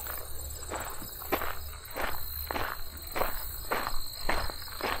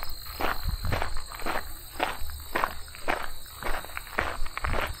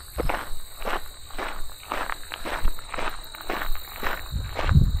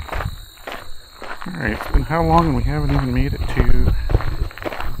 Alright, it's been how long and we haven't even made it to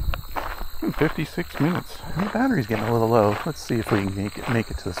 56 minutes. The battery's getting a little low. Let's see if we can make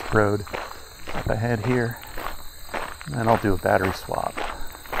it to this road up ahead here. And then I'll do a battery swap.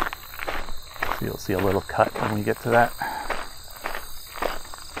 So you'll see a little cut when we get to that.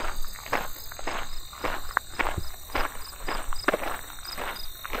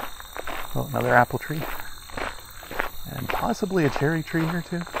 Oh, another apple tree. And possibly a cherry tree here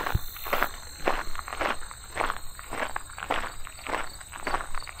too.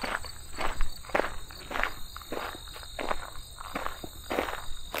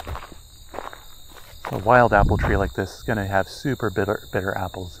 A wild apple tree like this is going to have super bitter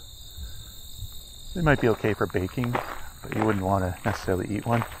apples. They might be okay for baking, but you wouldn't want to necessarily eat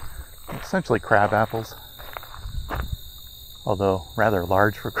one. Essentially crab apples, although rather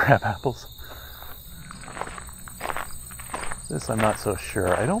large for crab apples. This I'm not so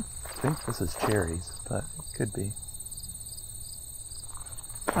sure. I don't think this is cherries, but it could be.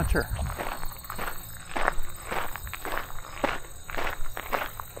 Not sure.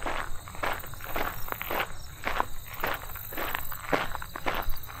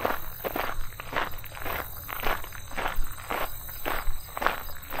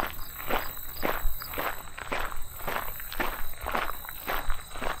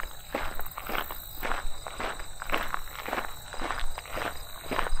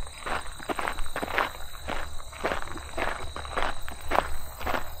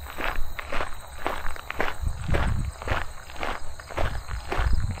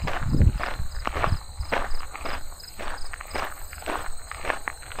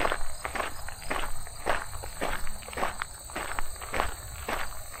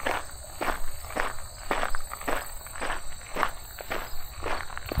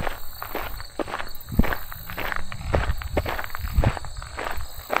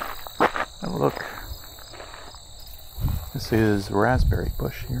 Look, this is raspberry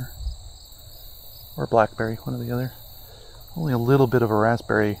bush here, or blackberry, one or the other. Only a little bit of a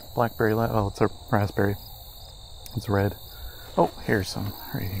raspberry, blackberry, oh, it's a raspberry. It's red. Oh, here's some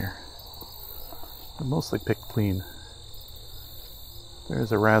right here. They're mostly picked clean.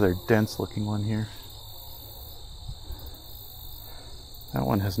 There's a rather dense looking one here. That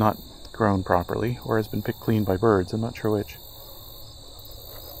one has not grown properly, or has been picked clean by birds, I'm not sure which.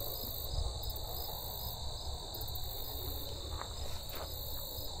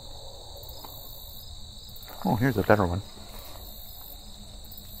 Oh, here's a better one.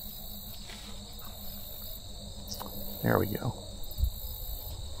 There we go.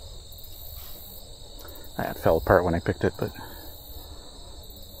 That fell apart when I picked it, but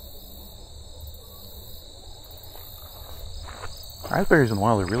raspberries in the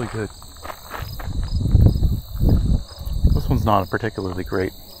wild are really good. This one's not a particularly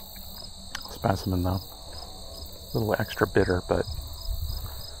great specimen though. A little extra bitter, but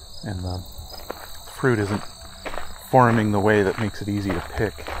and the fruit isn't forming the way that makes it easy to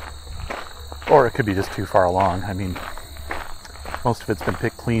pick. Or it could be just too far along. I mean, most of it's been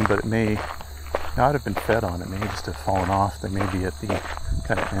picked clean, but it may not have been fed on. It may just have fallen off. They may be at the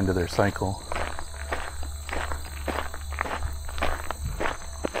kind of end of their cycle.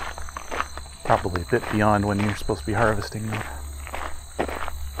 Probably a bit beyond when you're supposed to be harvesting them.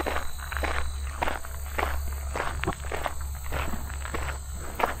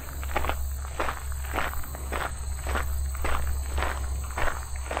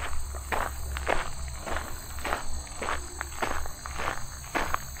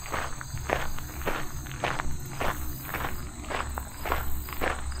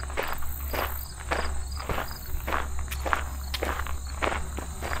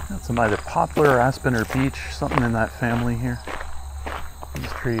 Some either poplar or aspen or beech, something in that family here.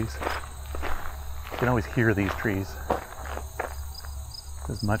 These trees. You can always hear these trees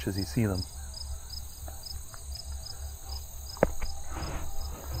as much as you see them.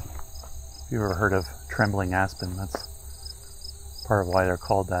 If you've ever heard of trembling aspen, that's part of why they're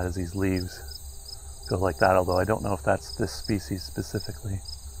called that, is these leaves go like that, although I don't know if that's this species specifically.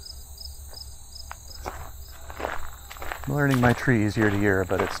 I'm learning my trees year to year,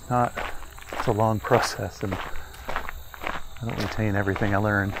 but it's a long process, and I don't retain everything I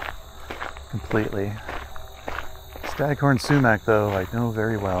learned completely. Staghorn Sumac, though, I know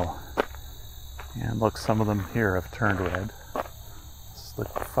very well. And look, some of them here have turned red. It's the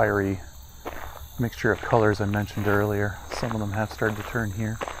fiery mixture of colors I mentioned earlier. Some of them have started to turn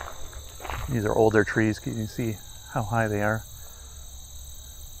here. These are older trees. Can you see how high they are?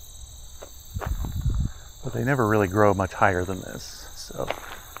 But they never really grow much higher than this. So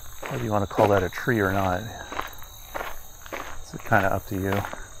whether you want to call that a tree or not, it's kind of up to you.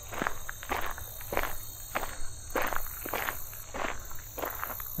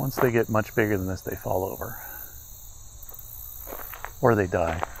 Once they get much bigger than this, they fall over. Or they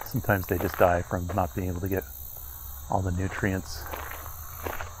die. Sometimes they just die from not being able to get all the nutrients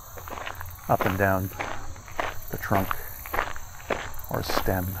up and down the trunk or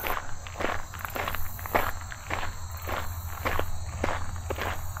stem.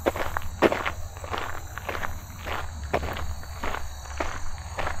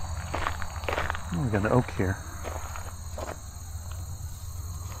 Oh, we got an oak here.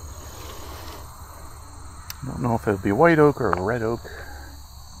 I don't know if it would be white oak or a red oak.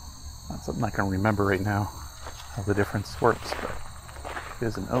 That's something I can remember right now, how the difference works, but it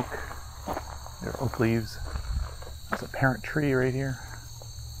is an oak. There are oak leaves. There's a parent tree right here.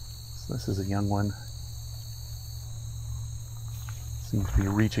 So this is a young one. Seems to be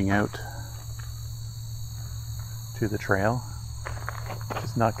reaching out to the trail.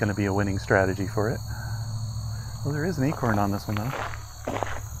 It's not going to be a winning strategy for it. Well, there is an acorn on this one though.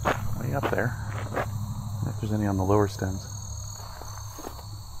 Way up there. If there's any on the lower stems.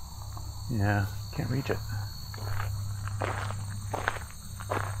 Yeah, can't reach it.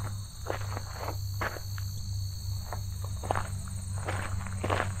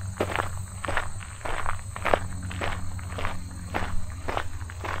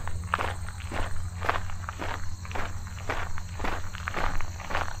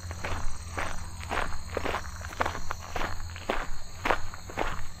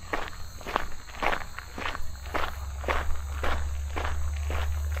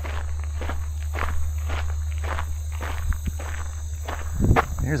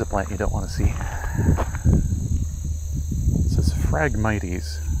 Here's a plant you don't want to see. This is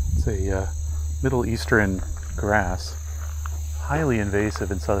Phragmites. It's a Middle Eastern grass, highly invasive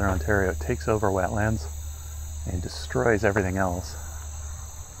in southern Ontario. It takes over wetlands and destroys everything else.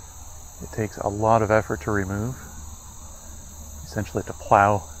 It takes a lot of effort to remove. You essentially have to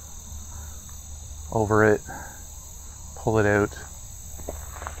plow over it, pull it out,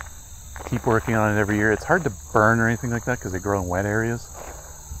 keep working on it every year. It's hard to burn or anything like that because they grow in wet areas.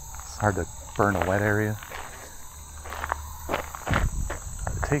 Hard to burn a wet area.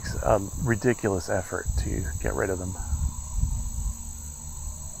 It takes a ridiculous effort to get rid of them.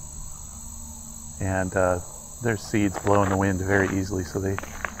 And their seeds blow in the wind very easily, so they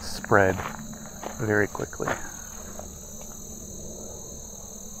spread very quickly.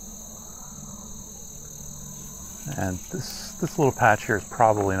 And this little patch here is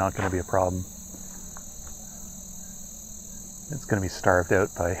probably not going to be a problem. It's going to be starved out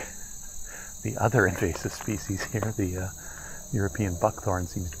by the other invasive species here. The European buckthorn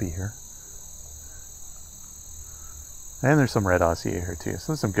seems to be here. And there's some red ossia here too,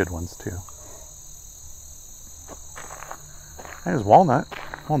 so there's some good ones too. There's walnut.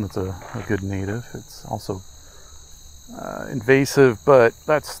 Walnut's a good native. It's also invasive, but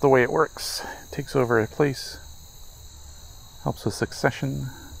that's the way it works. It takes over a place, helps with succession.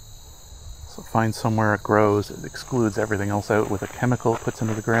 So finds somewhere it grows, it excludes everything else out with a chemical it puts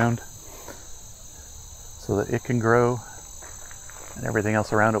into the ground so that it can grow and everything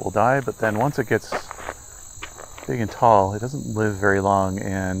else around it will die. But then once it gets big and tall, it doesn't live very long,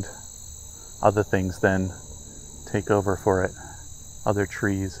 and other things then take over for it, other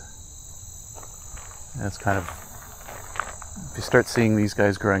trees. And it's kind of, if you start seeing these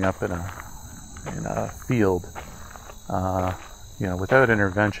guys growing up in a field, without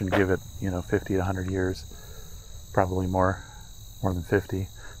intervention, give it 50 to 100 years, probably more than 50,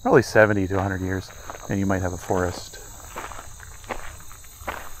 probably 70 to 100 years, and you might have a forest.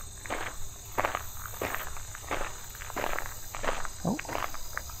 Oh,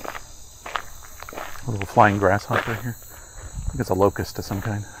 a little flying grasshopper here. I think it's a locust of some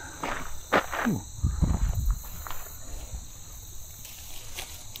kind. Ooh.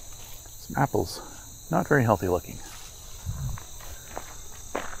 Some apples, not very healthy looking.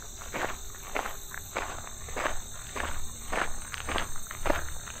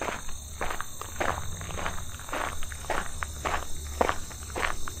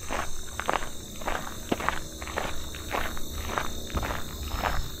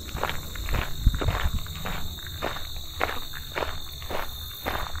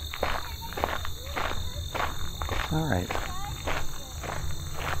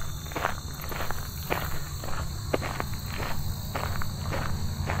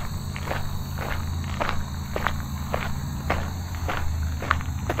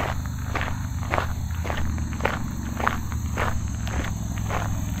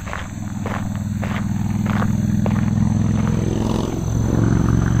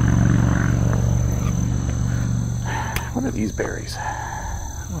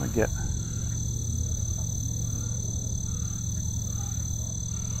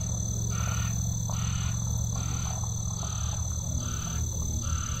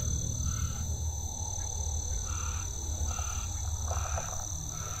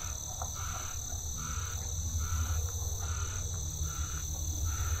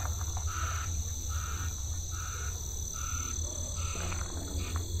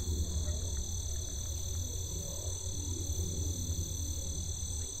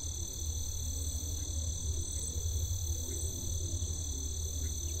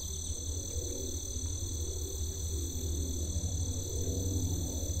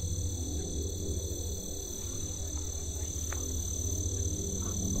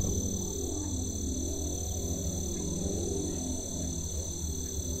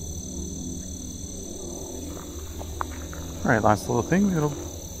 Alright, last little thing, little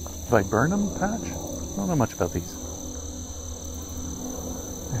viburnum patch. I don't know much about these.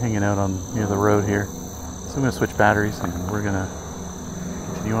 They're hanging out on near the road here. So I'm going to switch batteries and we're going to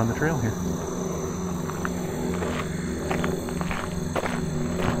continue on the trail here.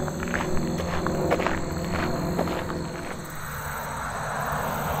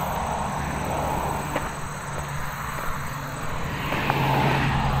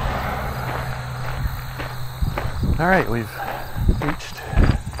 Alright, we've reached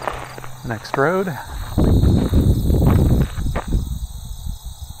the next road.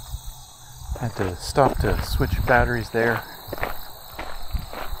 Had to stop to switch batteries there.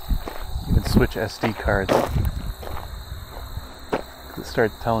 Even switch SD cards. It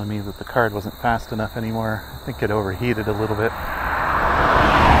started telling me that the card wasn't fast enough anymore. I think it overheated a little bit.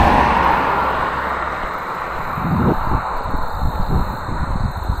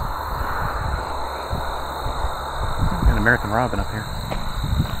 American robin up here.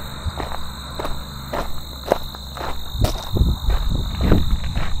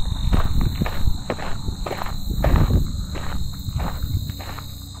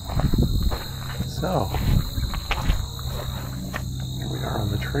 So, here we are on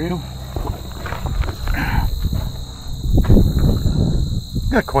the trail.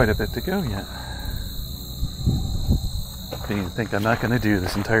 Got quite a bit to go yet. Do you think I'm not going to do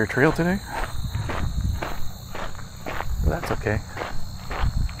this entire trail today? That's okay.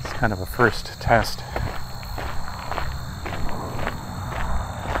 It's kind of a first test.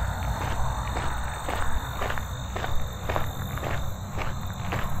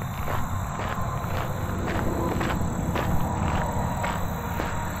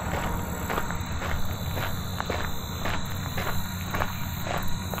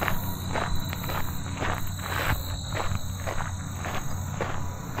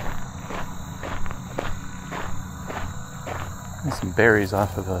 Some berries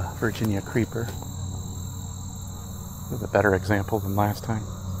off of a Virginia creeper. With a better example than last time.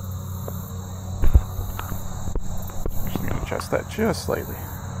 I'm just going to adjust that just slightly.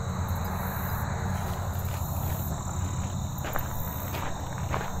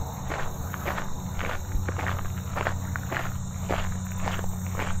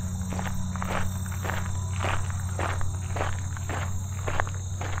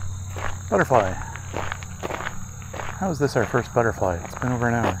 Butterfly. How is this our first butterfly? It's been over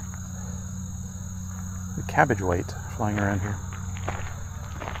an hour. The cabbage white flying around here.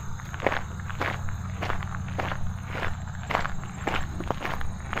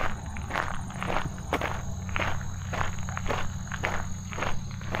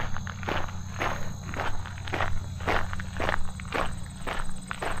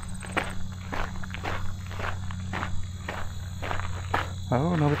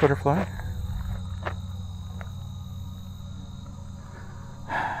 Oh, another butterfly.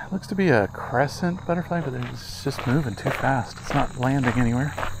 Looks to be a crescent butterfly, but it's just moving too fast. It's not landing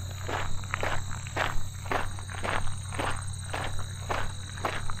anywhere.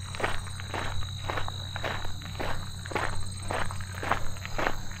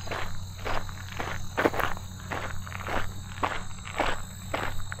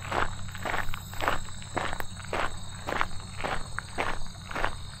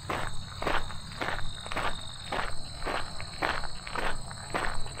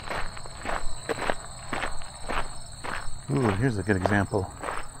 Ooh, here's a good example.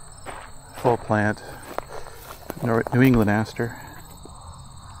 Full plant. New England Aster.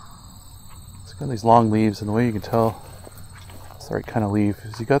 It's got these long leaves, and the way you can tell it's the right kind of leaf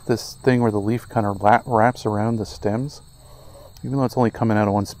is you got this thing where the leaf kind of wraps around the stems. Even though it's only coming out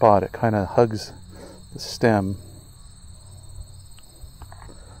of one spot, it kind of hugs the stem.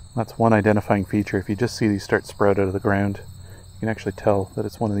 That's one identifying feature. If you just see these start sprout out of the ground, you can actually tell that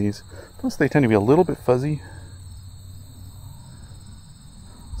it's one of these. Plus they tend to be a little bit fuzzy.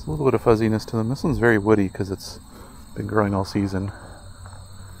 There's a little bit of fuzziness to them. This one's very woody because it's been growing all season.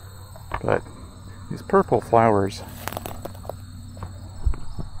 But these purple flowers,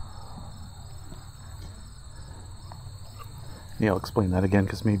 yeah, I'll explain that again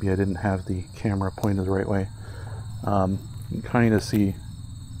because maybe I didn't have the camera pointed the right way. You can kind of see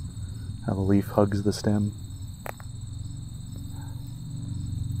how the leaf hugs the stem.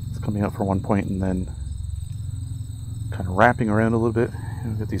 It's coming out from one point and then kind of wrapping around a little bit.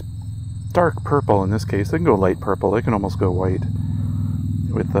 We've got these dark purple in this case. They can go light purple. They can almost go white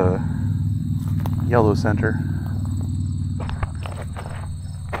with the yellow center.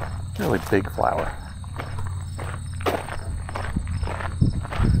 Really big flower.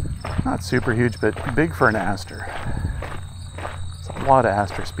 Not super huge, but big for an aster. There's a lot of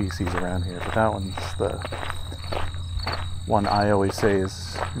aster species around here, but that one's one I always say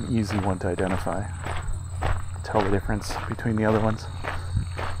is an easy one to identify. Tell the difference between the other ones,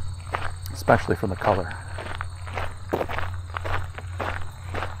 especially from the color.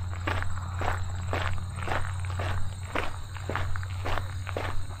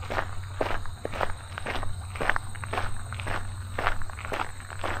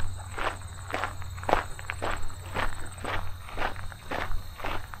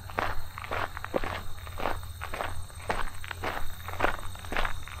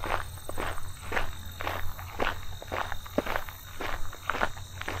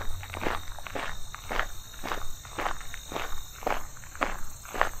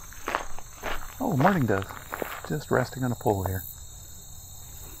 Oh, Mourning Dove, just resting on a pole here.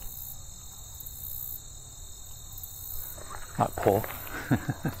 Not pole,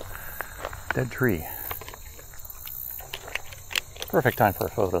 dead tree. Perfect time for a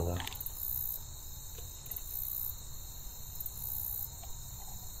photo though.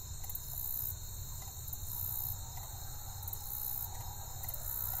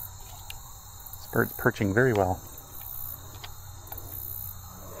 This bird's perching very well.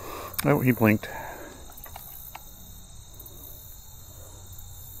 Oh, he blinked.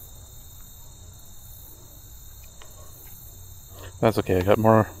 That's okay, I got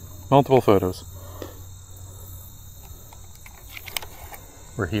multiple photos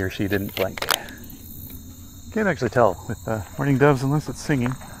where he or she didn't blink. Can't actually tell with mourning doves unless it's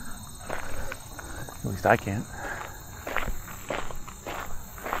singing. At least I can't.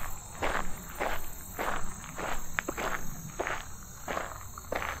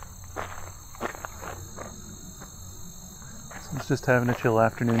 Someone's just having a chill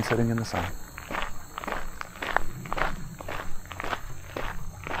afternoon sitting in the sun.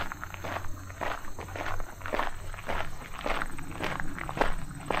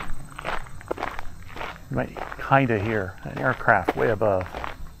 You might kind of hear an aircraft way above.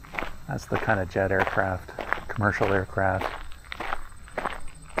 That's the kind of jet aircraft, commercial aircraft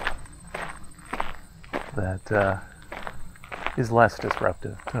that is less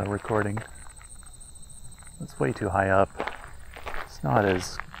disruptive to recording. It's way too high up. It's not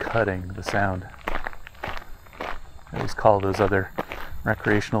as cutting, the sound. I always call those other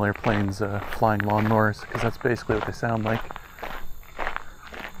recreational airplanes flying lawnmowers, because that's basically what they sound like.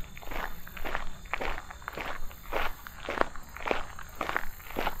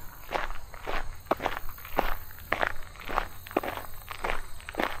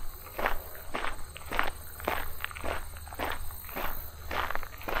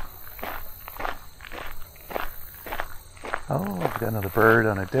 Oh, I've got another bird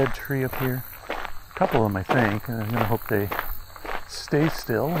on a dead tree up here. A couple of them, I think. And I'm going to hope they stay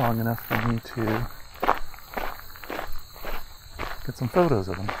still long enough for me to get some photos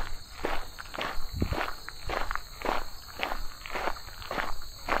of them.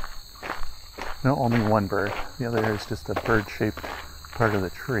 No, only one bird. The other is just a bird-shaped part of the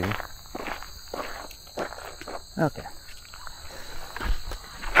tree. Okay.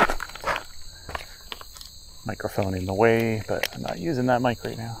 Microphone in the way, but I'm not using that mic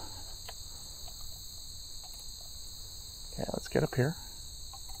right now. Okay, let's get up here.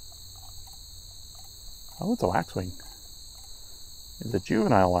 Oh, it's a waxwing. It's a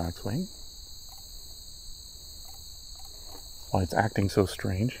juvenile waxwing. That's why it's acting so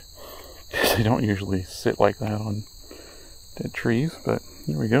strange. They don't usually sit like that on dead trees, but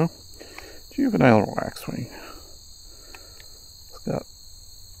here we go. Juvenile waxwing. It's got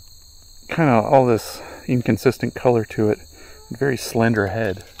kind of all this inconsistent color to it. Very slender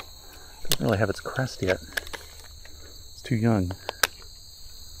head. Doesn't really have its crest yet. It's too young.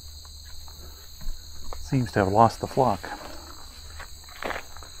 Seems to have lost the flock.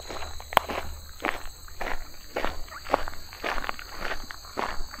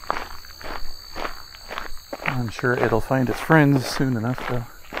 I'm sure it'll find its friends soon enough though.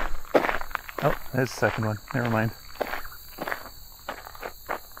 Oh, there's the second one. Never mind.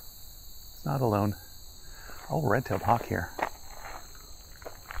 It's not alone. Oh, red-tailed hawk here.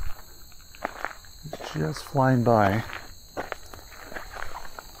 It's just flying by.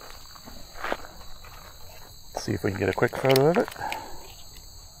 Let's see if we can get a quick photo of it.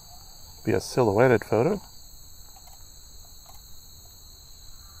 Be a silhouetted photo.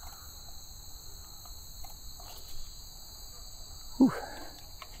 Whew.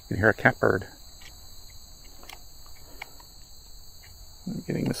 You can hear a catbird. I'm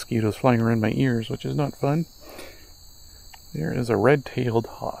getting mosquitoes flying around my ears, which is not fun. There is a red-tailed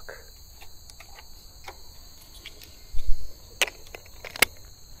hawk.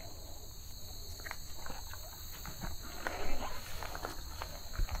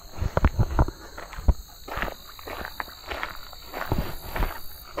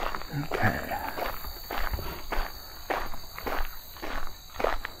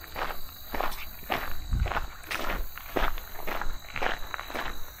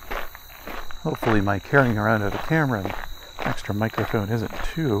 Hopefully my carrying around of the camera and extra microphone isn't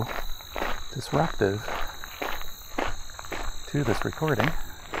too disruptive to this recording.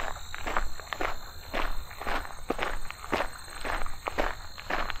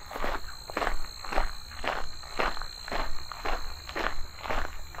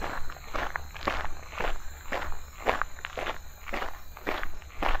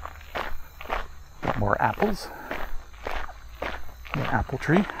 More apples. An apple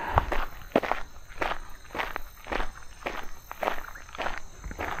tree.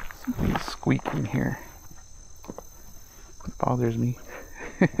 Something's squeaking here. It bothers me.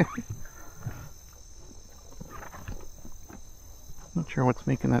 Not sure what's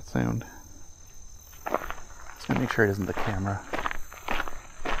making that sound. Just gonna make sure it isn't the camera.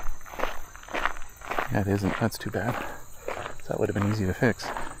 Yeah, it isn't. That's too bad. That would have been easy to fix.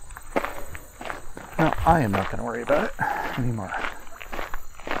 Well, I am not going to worry about it anymore.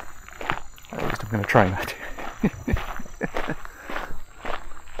 At least I'm going to try not to.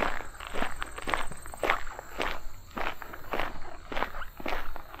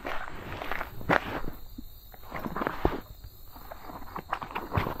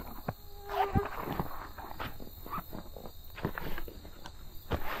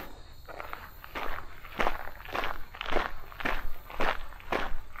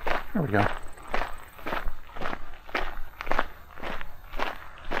 There we go.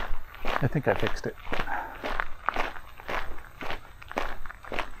 I think I fixed it.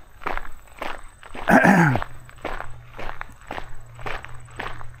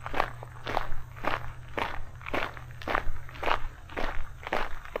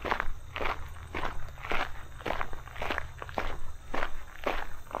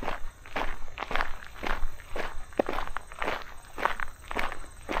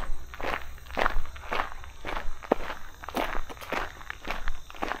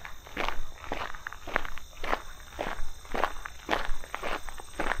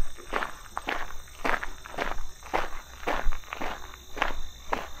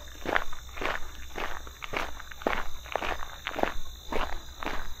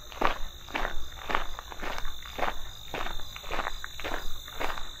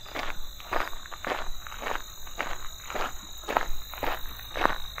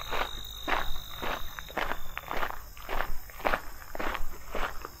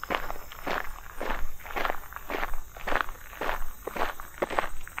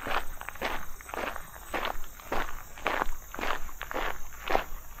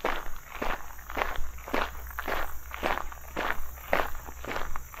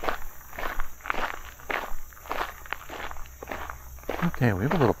 Okay, we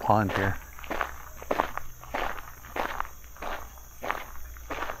have a little pond here.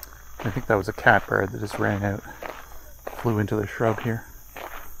 I think that was a catbird that just ran out, flew into the shrub here.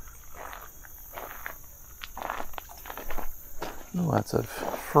 Lots of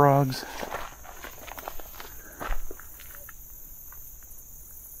frogs.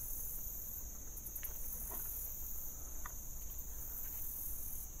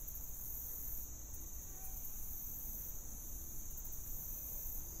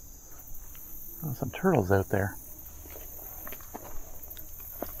 Some turtles out there.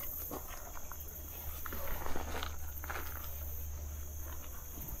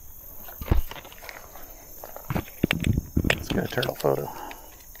 Let's get a turtle photo.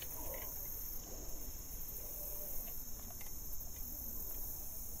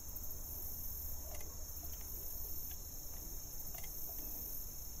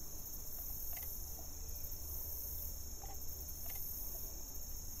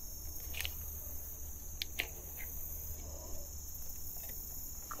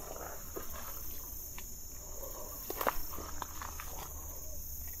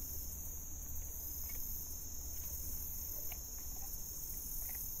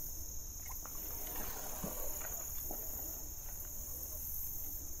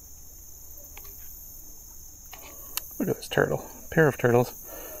 Look at this turtle. A pair of turtles.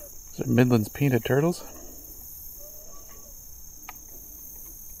 These are Midland's painted turtles.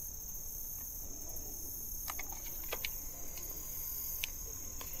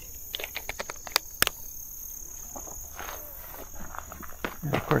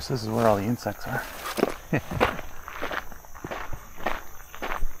 And of course, this is where all the insects are.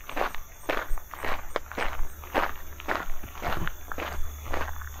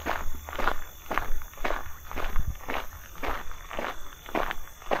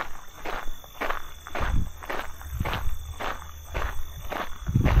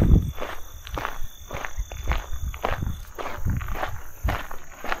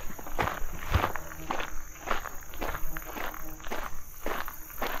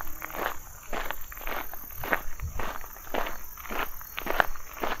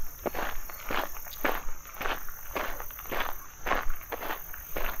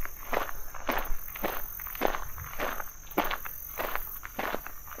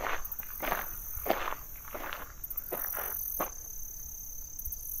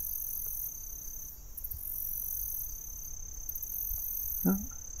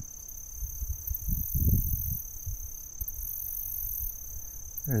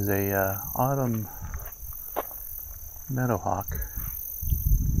 There's a autumn meadowhawk.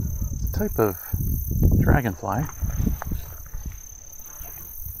 It's a type of dragonfly.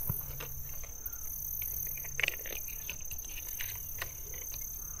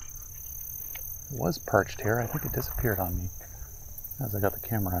 It was perched here. I think it disappeared on me as I got the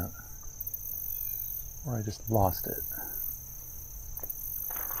camera out. Or I just lost it.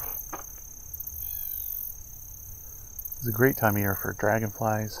 It's a great time of year for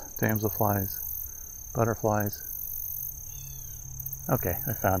dragonflies, damselflies, butterflies. Okay,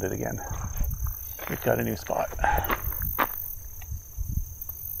 I found it again. We've got a new spot.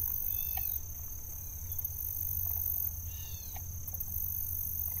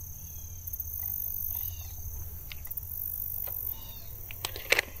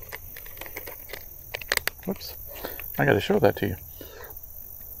 Whoops. I gotta show that to you.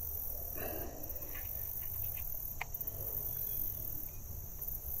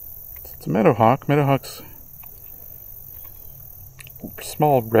 It's a meadowhawk. Meadowhawks,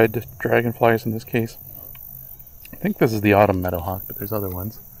 small red dragonflies in this case. I think this is the autumn meadowhawk, but there's other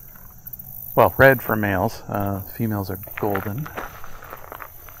ones. Well, red for males. Females are golden.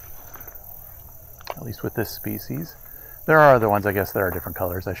 At least with this species. There are other ones, I guess there are different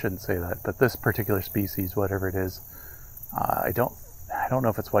colors. I shouldn't say that, but this particular species, whatever it is, I don't know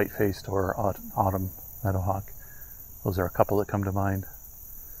if it's white-faced or autumn meadowhawk. Those are a couple that come to mind.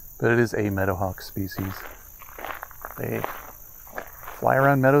 But it is a meadowhawk species. They fly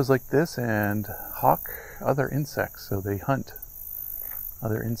around meadows like this and hawk other insects. So they hunt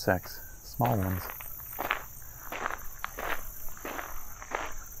other insects, small ones.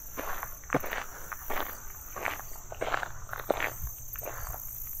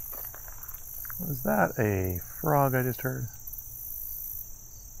 Was that a frog I just heard?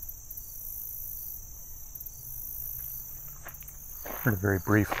 Heard it very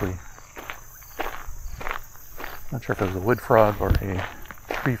briefly. Not sure if it was a wood frog or a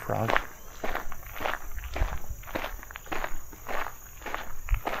tree frog.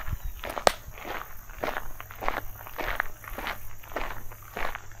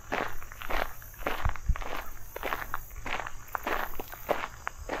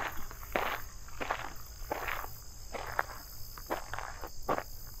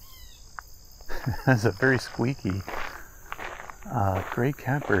 That's a very squeaky gray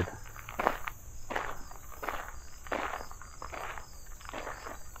catbird.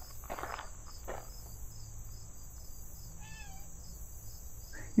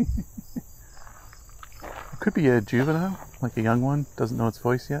 It could be a juvenile, like a young one, doesn't know its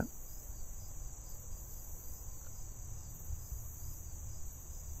voice yet.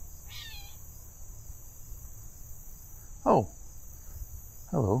 Oh,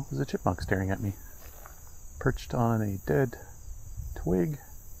 hello, there's a chipmunk staring at me. Perched on a dead twig.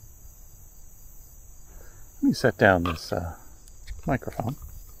 Let me set down this microphone.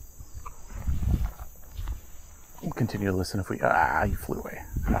 We'll continue to listen if we... you flew away.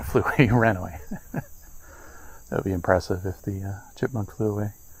 Not flew away, you ran away. That would be impressive if the chipmunk flew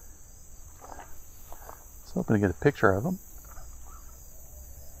away. I was hoping to get a picture of them.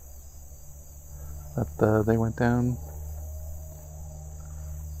 But they went down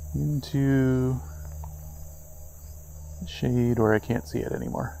into shade where I can't see it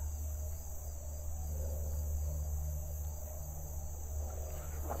anymore.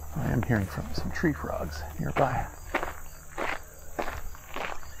 I am hearing from some tree frogs nearby.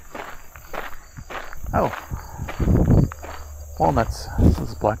 Oh, walnuts. This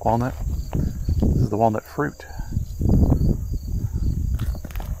is black walnut. This is the walnut fruit.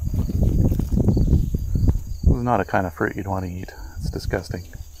 This is not a kind of fruit you'd want to eat. It's disgusting.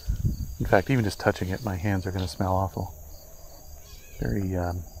 In fact, even just touching it, my hands are going to smell awful. Very,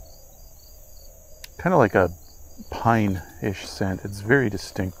 kind of like a pine-ish scent. It's very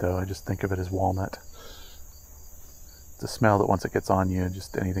distinct, though. I just think of it as walnut. It's a smell that once it gets on you,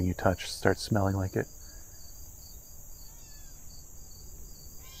 just anything you touch starts smelling like it.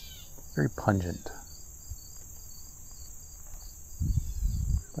 Very pungent.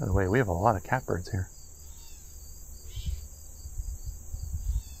 By the way, we have a lot of catbirds here.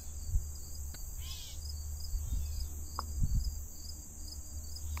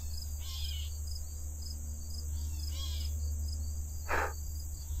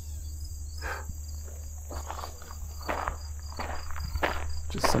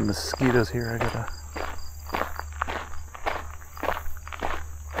 Just some mosquitoes here. I gotta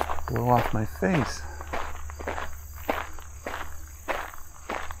blow off my face.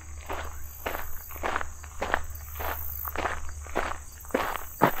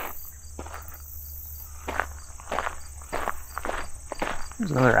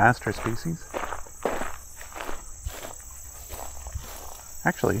 There's another Aster species.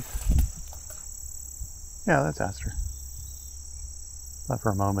 Actually, yeah, that's Aster. Thought for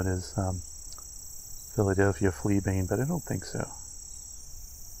a moment is Philadelphia fleabane, but I don't think so. I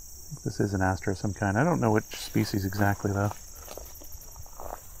think this is an Aster of some kind. I don't know which species exactly, though.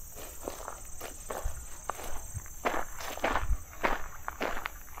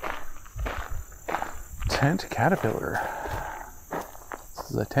 Tent caterpillar.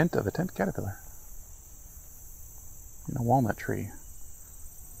 This is a tent of a tent caterpillar in a walnut tree.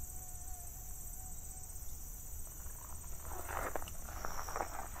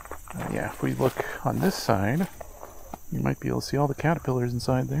 Yeah, if we look on this side, you might be able to see all the caterpillars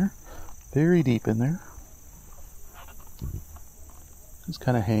inside there. Very deep in there. Just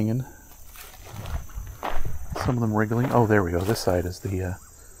kind of hanging. Some of them wriggling. Oh, there we go. This side is the...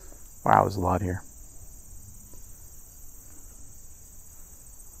 wow, there's a lot here.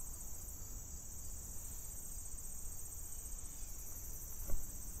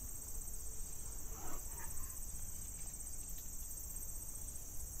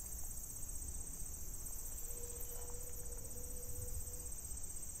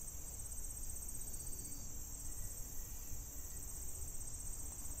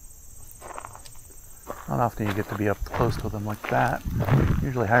 Not often you get to be up close to them like that.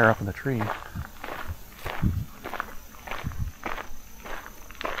 Usually higher up in the tree.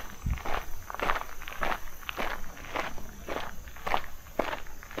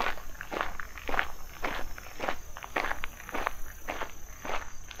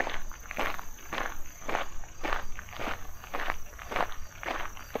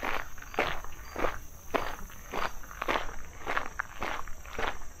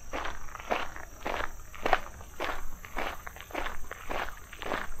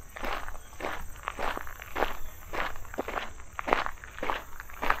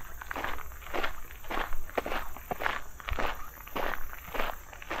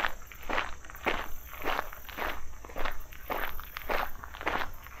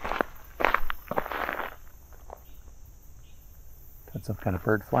 Some kind of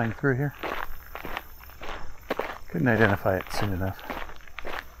bird flying through here. Couldn't identify it soon enough.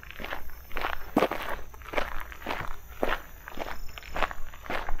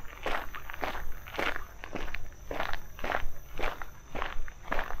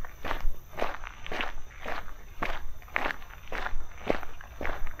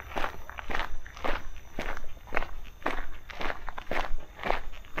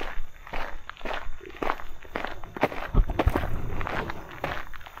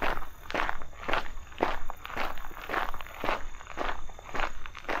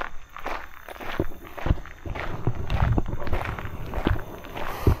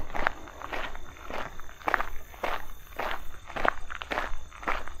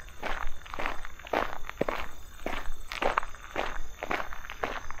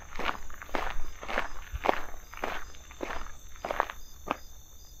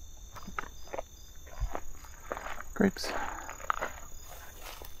 Grapes.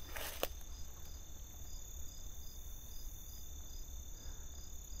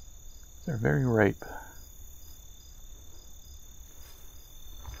 They're very ripe.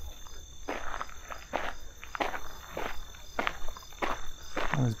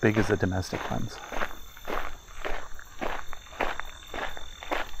 Not as big as the domestic ones.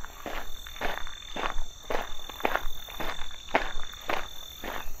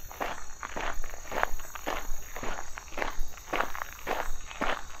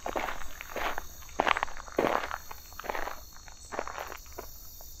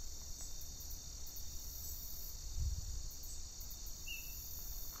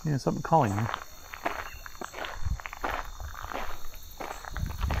 Yeah, something calling me. I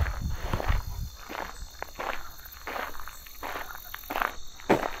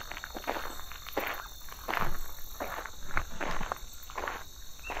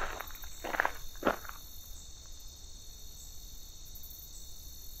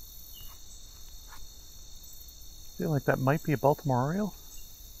feel like that might be a Baltimore Oriole.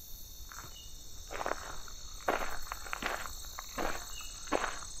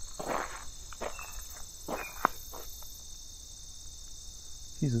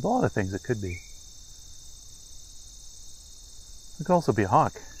 There's a lot of things it could be. It could also be a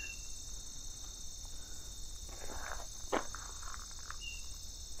hawk.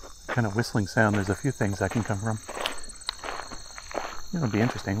 Kind of whistling sound, there's a few things that can come from. It'll be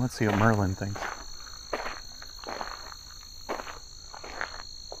interesting. Let's see what Merlin thinks.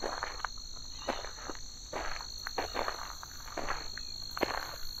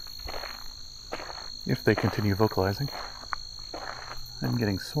 If they continue vocalizing. I'm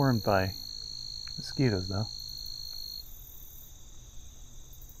getting swarmed by mosquitoes though.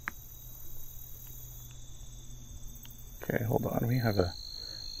 Okay, hold on. We have a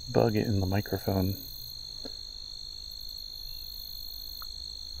bug in the microphone.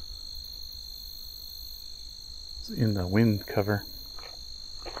 It's in the wind cover.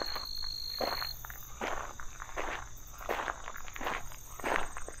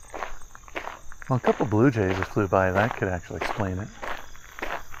 Well, a couple blue jays just flew by. That could actually explain it.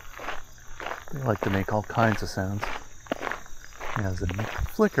 They like to make all kinds of sounds. Yeah, there's a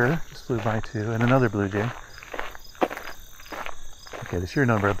flicker just flew by too, and another blue jay. Okay, the sheer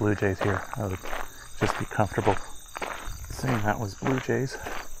number of blue jays here, I would just be comfortable saying that was blue jays.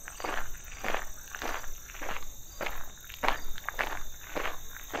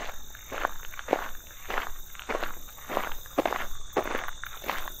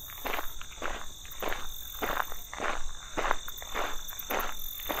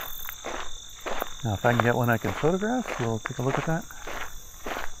 Now, if I can get one I can photograph, we'll take a look at that.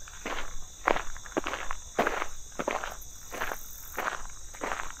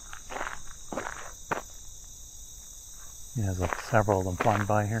 Yeah, there's like several of them flying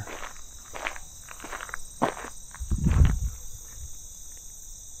by here.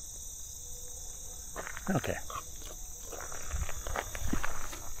 Okay.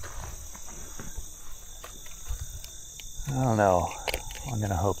 I don't know. I'm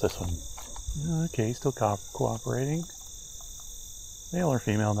gonna hope this one. Okay, he's still cooperating. Male or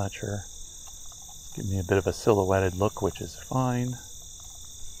female, not sure. Give me a bit of a silhouetted look, which is fine.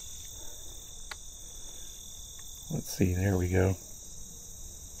 Let's see, there we go.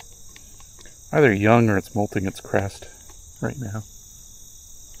 Either young or it's molting its crest right now.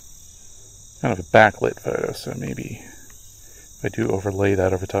 Kind of a backlit photo, so maybe if I do overlay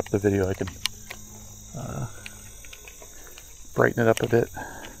that over top of the video, I can brighten it up a bit.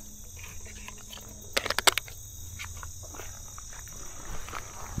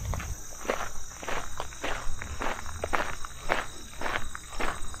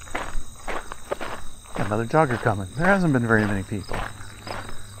 Another jogger coming. There hasn't been very many people.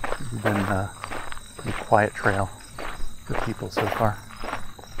 It's been a pretty quiet trail for people so far.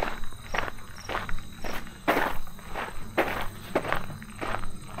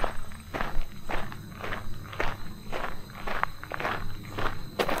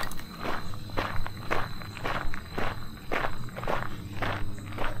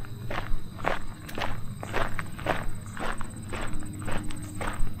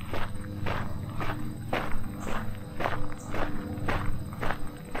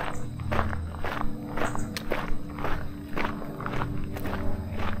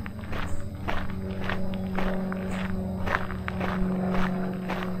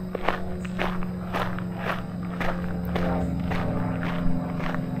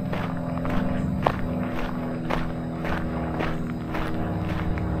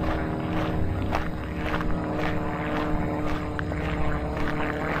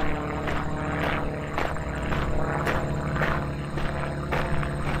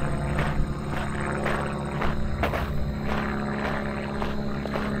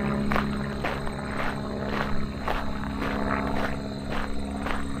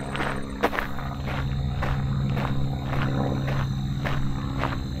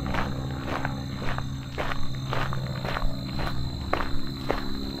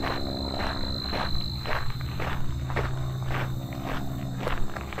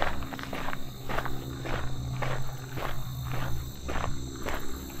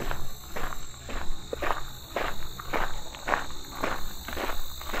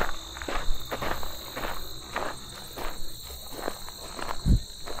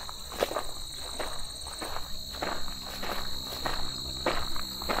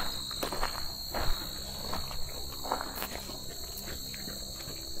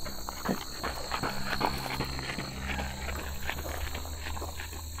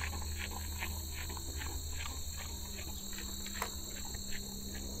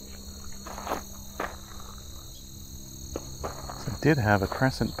 Did have a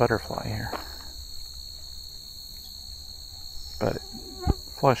crescent butterfly here, but it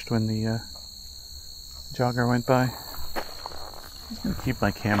flushed when the jogger went by. I'm just going to keep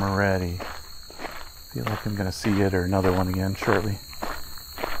my camera ready. Feel like I'm going to see it or another one again shortly.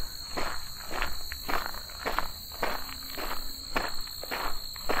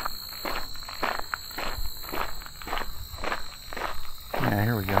 Yeah,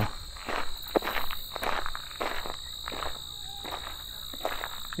 here we go.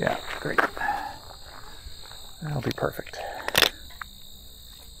 Yeah, great. That'll be perfect.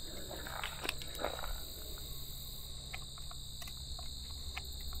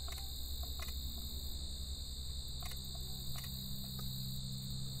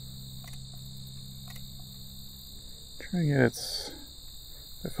 Trying to get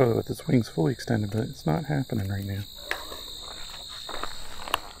a photo with its wings fully extended, but it's not happening right now.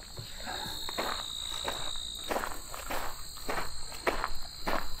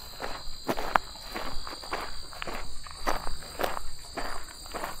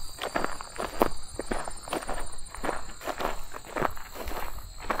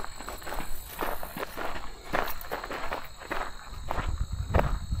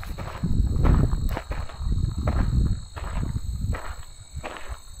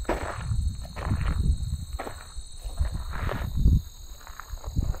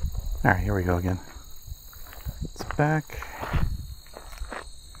 Alright, here we go again. It's back.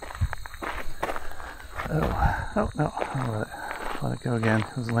 Oh no, I'll let it go again.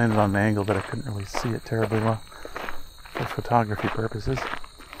 It was landed on an angle that I couldn't really see it terribly well for photography purposes.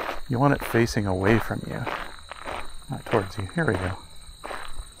 You want it facing away from you, not towards you. Here we go.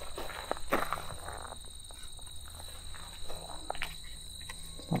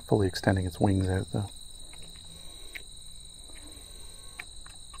 It's not fully extending its wings out though.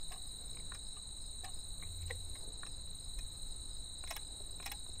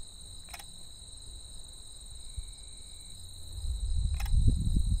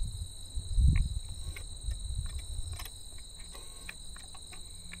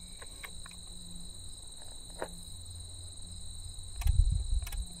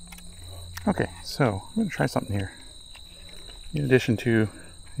 Okay, so I'm going to try something here. In addition to,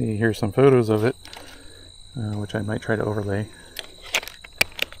 here's some photos of it, which I might try to overlay.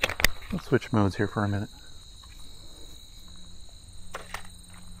 Let's switch modes here for a minute.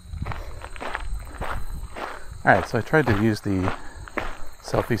 Alright, so I tried to use the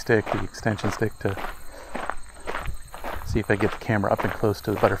selfie stick, the extension stick, to see if I get the camera up and close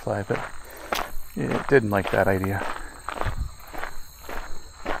to the butterfly, but it didn't like that idea.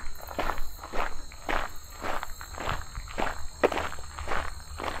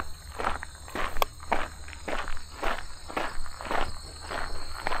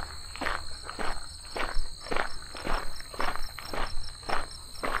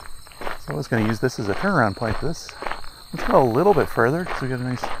 I was going to use this as a turnaround point for this. Let's go a little bit further because we got a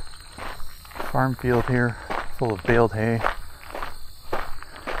nice farm field here full of baled hay.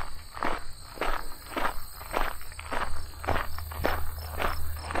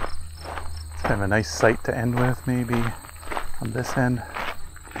 It's kind of a nice site to end with, maybe on this end.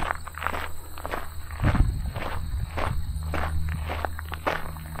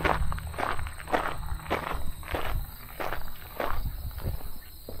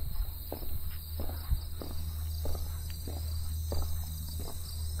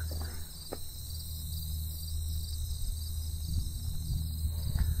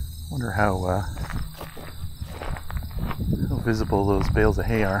 Wonder how visible those bales of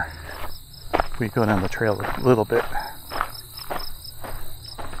hay are if we go down the trail a little bit.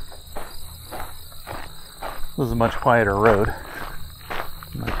 This is a much quieter road.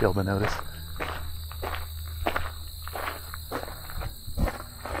 You might be able to notice.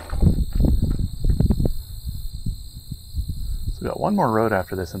 So we got one more road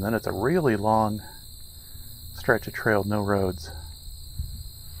after this, and then it's a really long stretch of trail, no roads,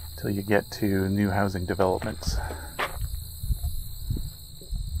 till you get to new housing developments.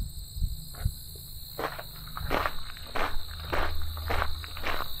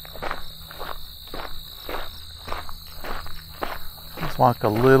 Let's walk a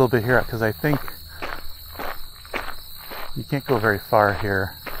little bit here because I think you can't go very far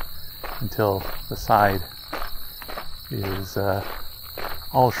here until the side is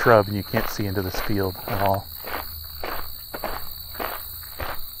all shrub and you can't see into this field at all.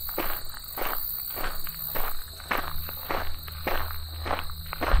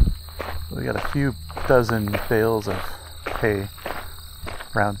 We got a few dozen bales of hay,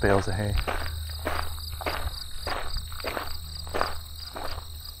 round bales of hay.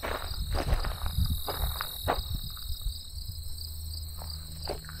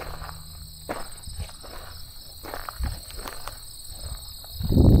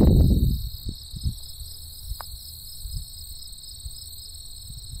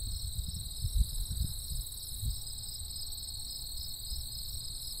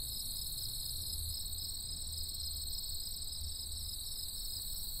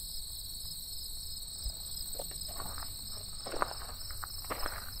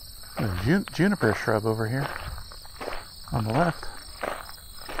 There's juniper shrub over here on the left.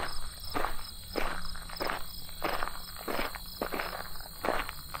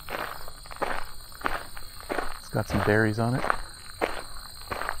 It's got some berries on it.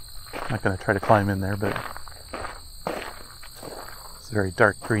 I'm not going to try to climb in there, but it's a very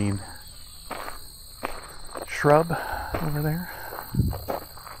dark green shrub. over there.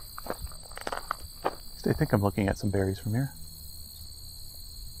 I think I'm looking at some berries from here.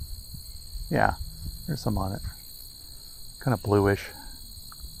 Yeah, there's some on it. Kind of bluish.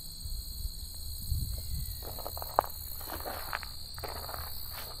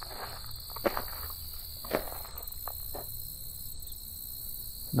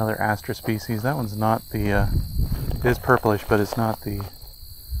 Another Aster species. That one's not the, it is purplish, but it's not the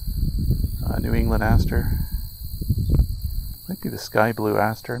New England Aster. Might be the sky blue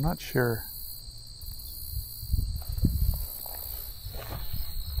Aster, I'm not sure.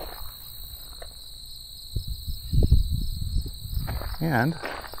 And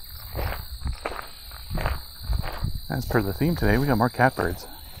as per the theme today, we got more catbirds.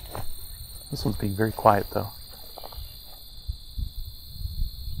 This one's being very quiet though.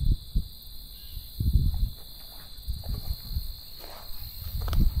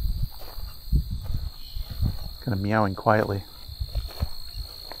 Kind of meowing quietly.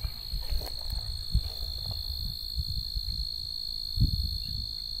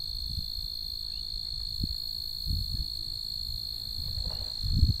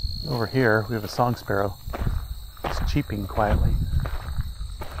 Over here, we have a song sparrow just cheeping quietly.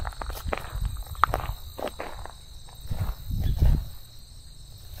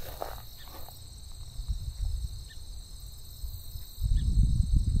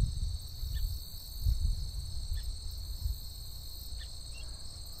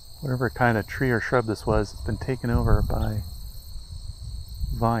 Whatever kind of tree or shrub this was, it's been taken over by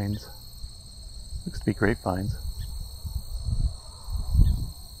vines. Looks to be grapevines.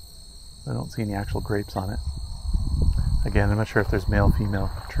 I don't see any actual grapes on it. Again, I'm not sure if there's male,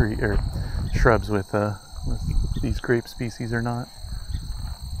 female tree or shrubs with these grape species or not.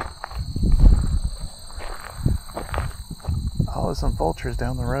 Oh, there's some vultures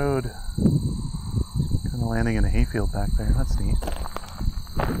down the road. Kind of landing in a hayfield back there. That's neat.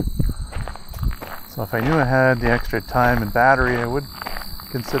 So if I knew I had the extra time and battery, I would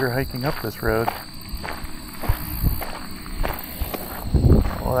consider hiking up this road.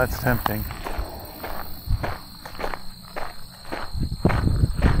 Well, that's tempting.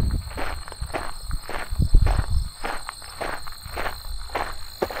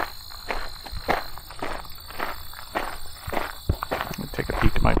 Let me take a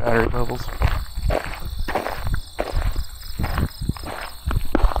peek at my battery levels.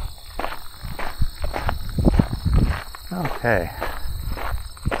 Okay.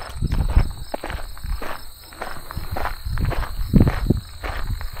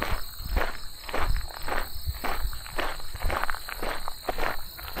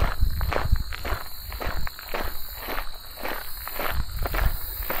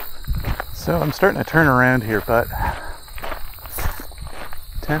 So I'm starting to turn around here, but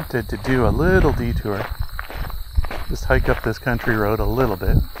tempted to do a little detour. Just hike up this country road a little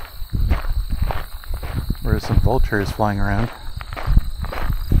bit. There's some vultures flying around.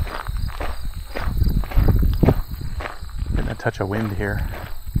 Getting a touch of wind here.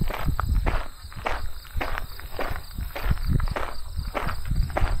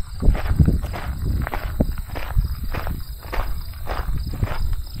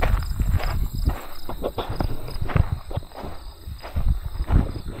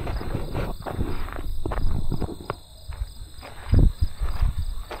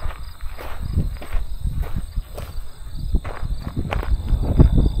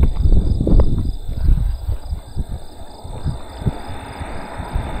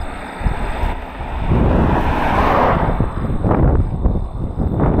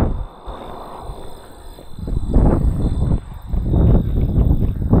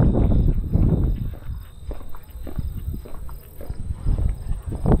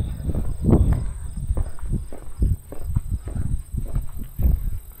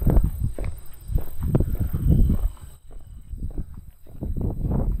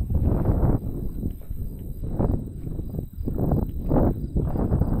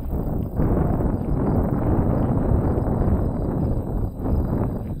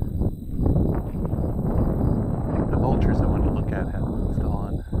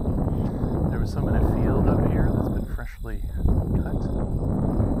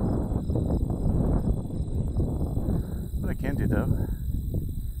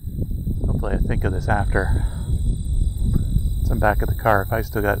 Think of this after. Once I'm back at the car, if I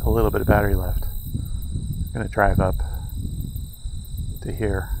still got a little bit of battery left, I'm going to drive up to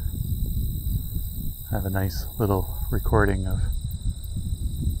here. Have a nice little recording of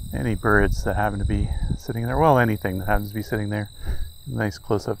any birds that happen to be sitting there. Well, anything that happens to be sitting there. Nice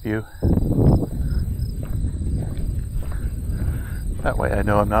close-up view. That way I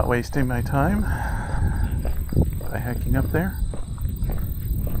know I'm not wasting my time. by hiking up there.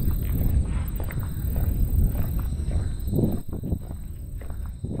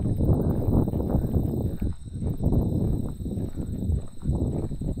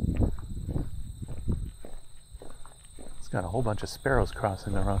 It's got a whole bunch of sparrows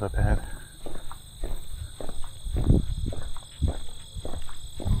crossing the road up ahead.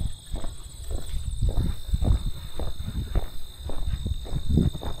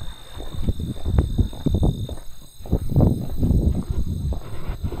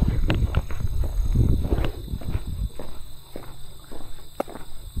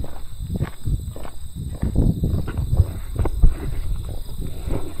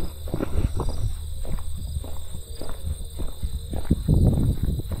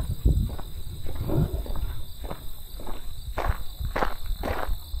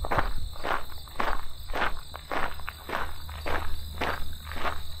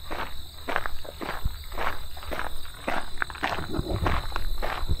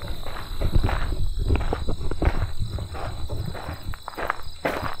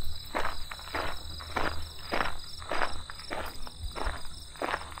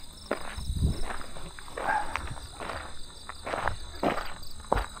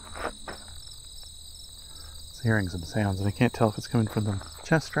 Hearing some sounds, and I can't tell if it's coming from the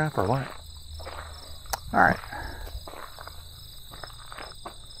chest strap or what. Alright.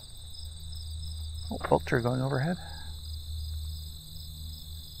 Oh, Vulture going overhead.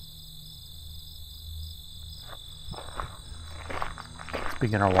 Let's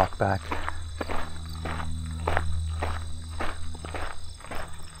begin our walk back.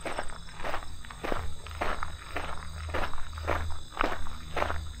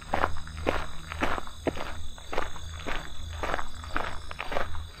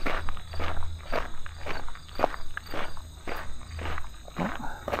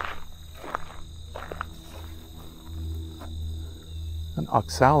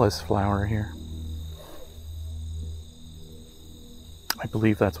 Australis flower here. I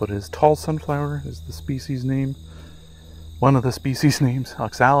believe that's what it is. Tall sunflower is the species name. One of the species names.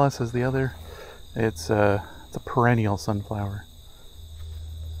 Australis is the other. It's a perennial sunflower.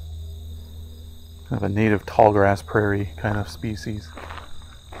 Kind of a native tall grass prairie kind of species.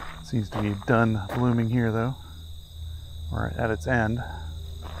 Seems to be done blooming here though, or at its end.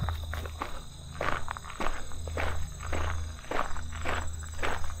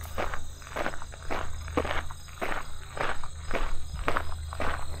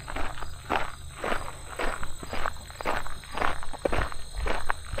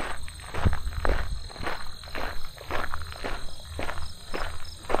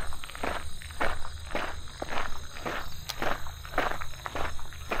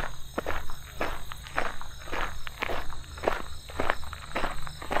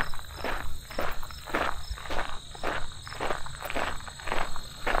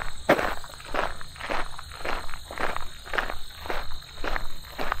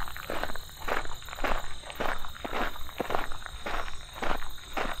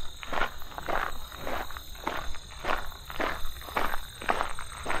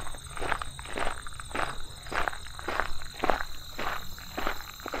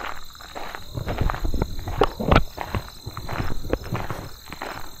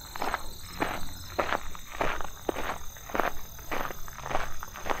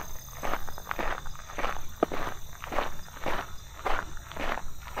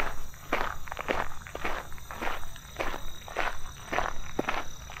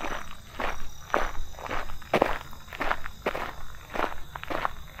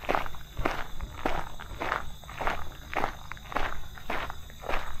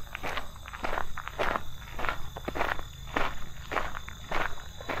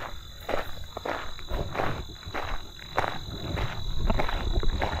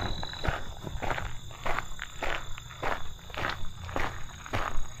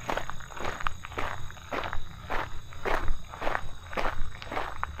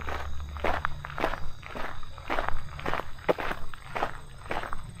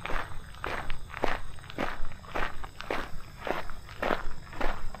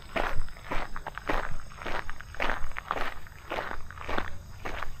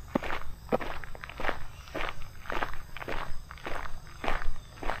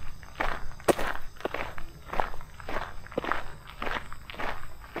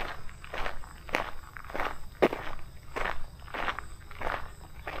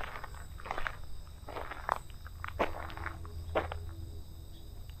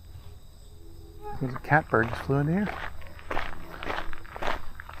 There's a catbird just flew into here.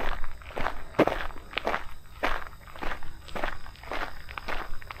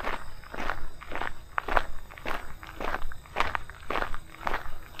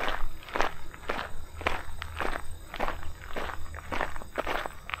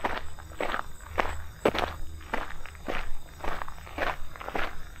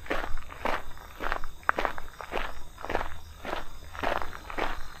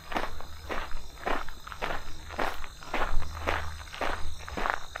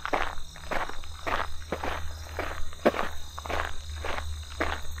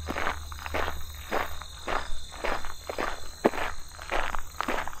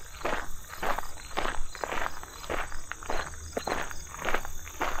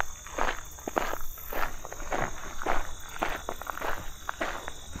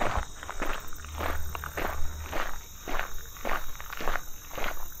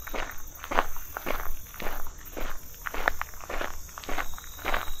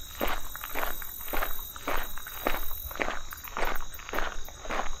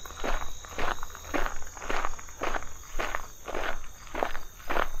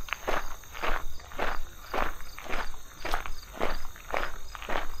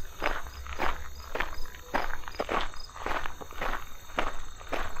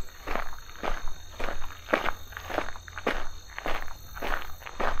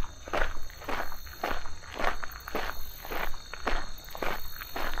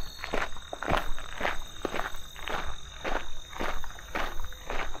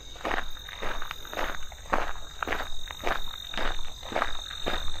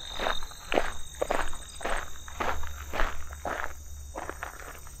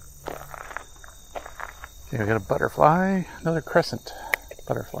 Okay, we got a butterfly, another crescent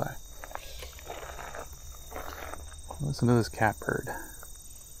butterfly. Listen to this catbird.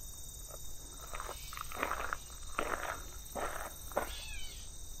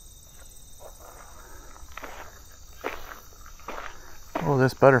 Oh,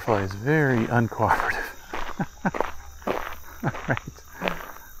 this butterfly is very uncooperative. Alright.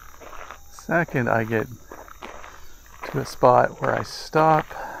 Second, I get to a spot where I stop.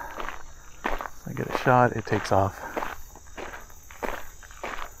 I get a shot, it takes off.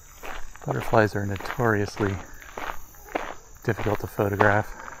 Butterflies are notoriously difficult to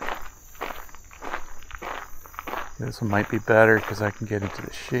photograph. This one might be better because I can get into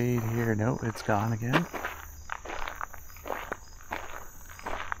the shade here. Nope, it's gone again.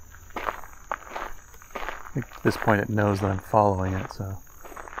 I think at this point it knows that I'm following it, so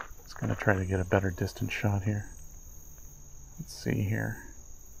it's going to try to get a better distance shot here. Let's see here.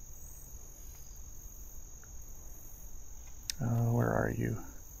 Where are you?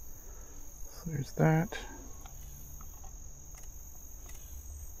 So there's that.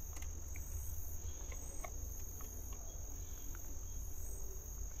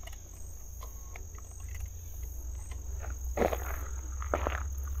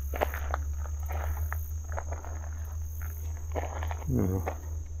 Ooh.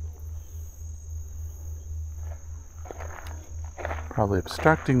 Probably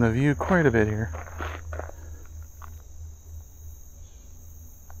obstructing the view quite a bit here.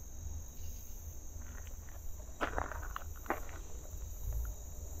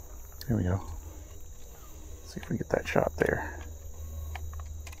 Here we go. Let's see if we get that shot there.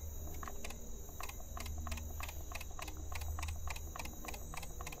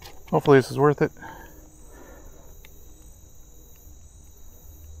 Hopefully this is worth it.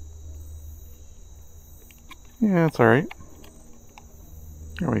 Yeah, it's alright.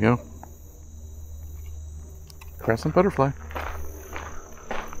 There we go. Crescent butterfly.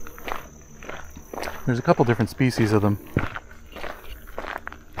 There's a couple different species of them.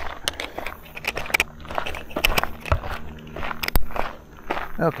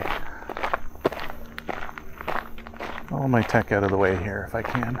 Okay. All my tech out of the way here if I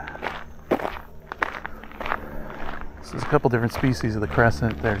can. So there's a couple different species of the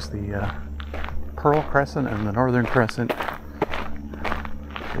crescent. There's the pearl crescent and the northern crescent.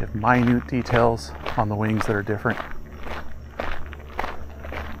 They have minute details on the wings that are different.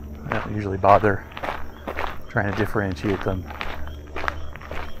 I don't usually bother trying to differentiate them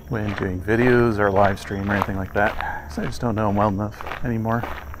when doing videos or live stream or anything like that. So I just don't know them well enough anymore.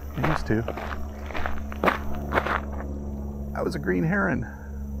 I used to. That was a green heron.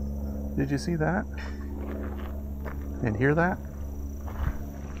 Did you see that? And hear that?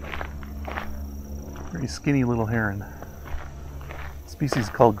 Very skinny little heron. Species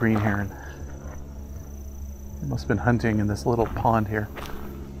called green heron. It must have been hunting in this little pond here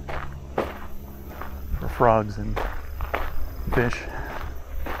for frogs and fish.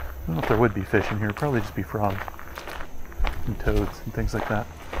 I don't know if there would be fish in here. It'd probably just be frogs and toads and things like that.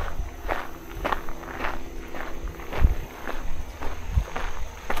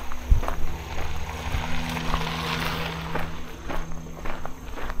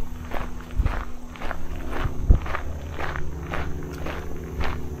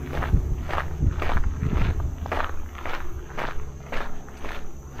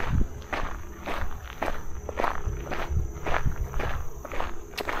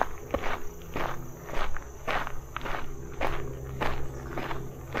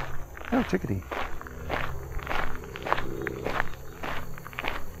 Oh, chickadee.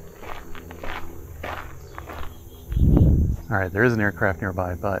 Alright, there is an aircraft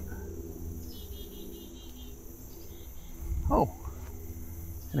nearby, but... Oh!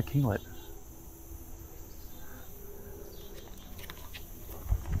 And a kinglet.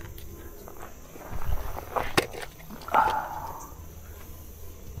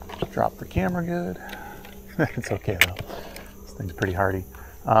 Drop the camera good. It's okay though. This thing's pretty hardy.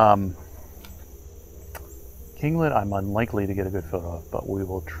 Kinglet, I'm unlikely to get a good photo of, but we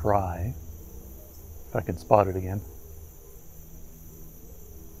will try if I can spot it again.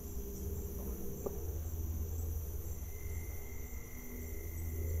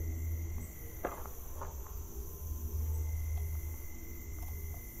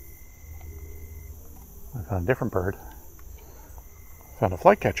 I found a different bird. Found a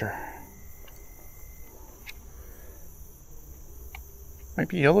flycatcher. Might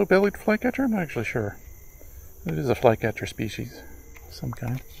be yellow-bellied flycatcher, I'm not actually sure. It is a flycatcher species of some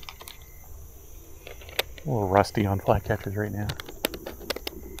kind. A little rusty on flycatchers right now.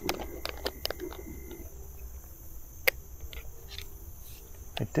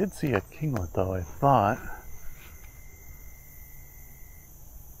 I did see a kinglet though, I thought.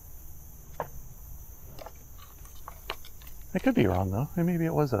 I could be wrong though. Maybe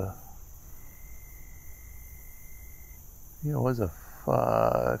it was a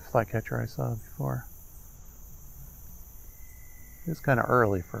flycatcher I saw before. It's kind of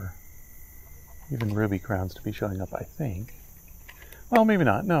early for even ruby crowns to be showing up, I think. Well, maybe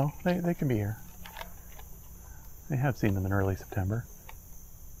not. No, they can be here. I have seen them in early September.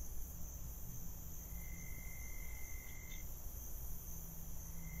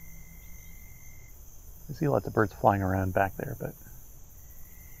 I see lots of birds flying around back there, but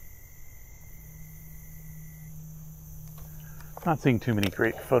not seeing too many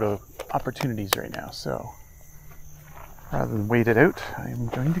great photo opportunities right now, so rather than wait it out, I'm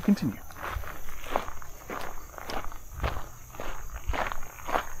going to continue.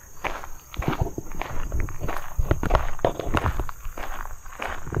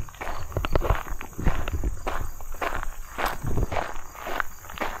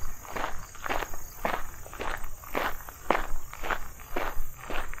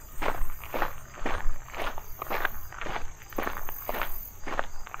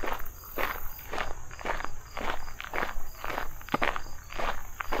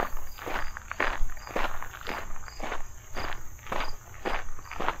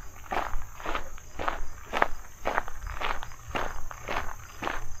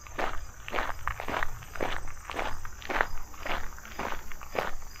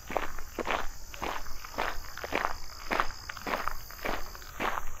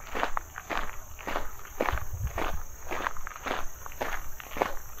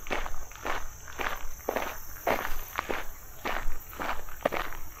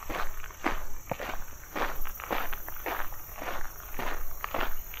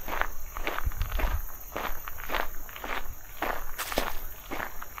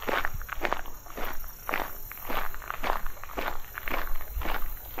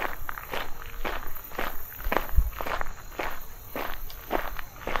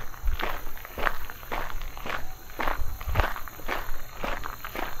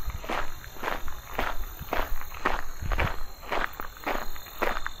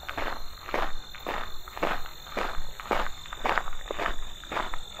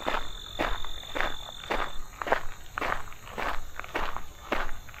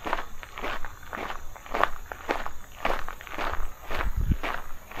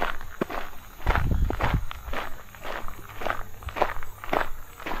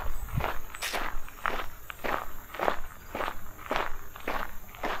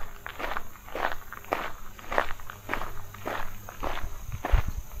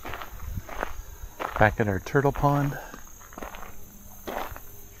 Back at our turtle pond.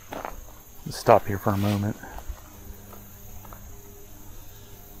 Let's stop here for a moment.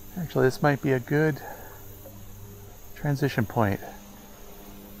 Actually, this might be a good transition point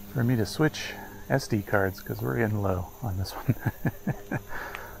for me to switch SD cards because we're getting low on this one.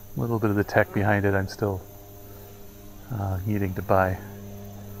 A little bit of the tech behind it, I'm still needing to buy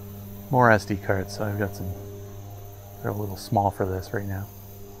more SD cards, so I've got some. They're a little small for this right now.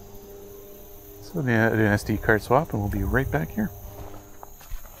 So we'll do an SD card swap and we'll be right back here.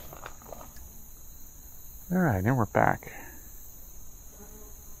 Alright, and we're back.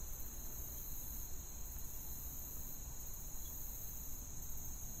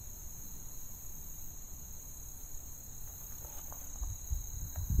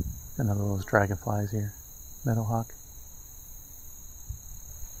 Another of those dragonflies here. Meadowhawk.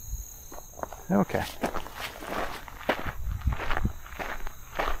 Okay.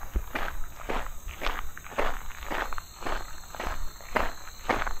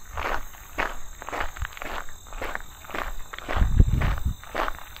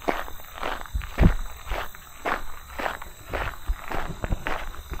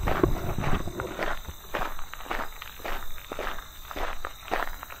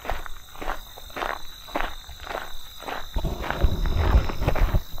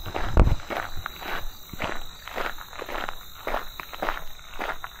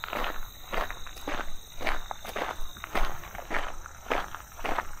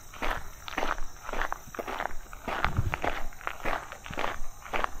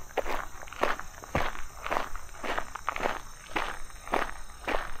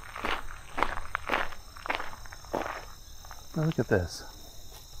 Now look at this.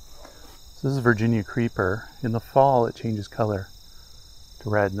 So this is Virginia Creeper. In the fall it changes color to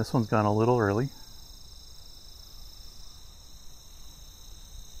red, and this one's gone a little early.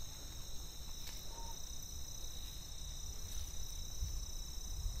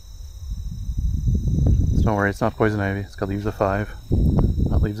 So don't worry, it's not poison ivy. It's got leaves of 5,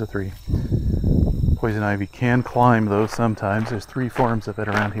 not leaves of 3. Poison ivy can climb though sometimes. There's 3 forms of it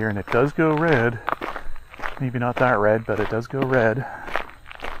around here, and it does go red Maybe not that red, but it does go red.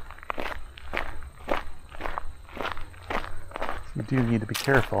 So you do need to be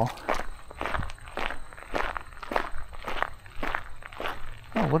careful.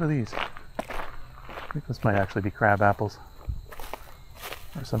 Oh, what are these? I think this might actually be crab apples.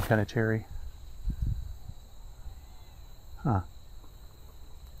 Or some kind of cherry. Huh.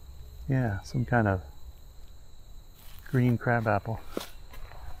 Yeah, some kind of green crab apple.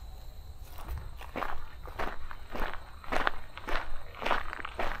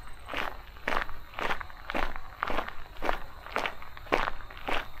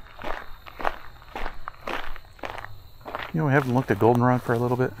 You know, I haven't looked at goldenrod for a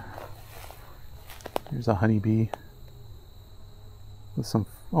little bit. Here's a honeybee with some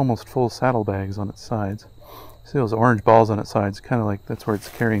almost full saddlebags on its sides. See those orange balls on its sides? Kind of like that's where it's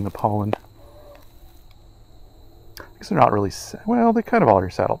carrying the pollen. I guess they're not really, well, they kind of are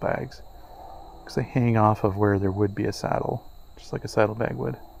saddlebags. Because they hang off of where there would be a saddle, just like a saddlebag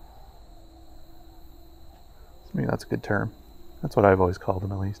would. So maybe that's a good term. That's what I've always called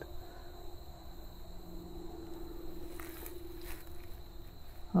them, at least.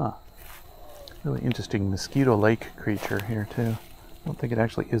 Huh. Really interesting mosquito-like creature here, too. I don't think it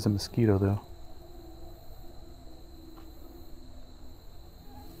actually is a mosquito, though.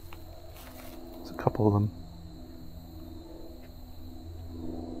 There's a couple of them.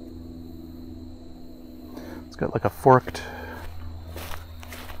 It's got like a forked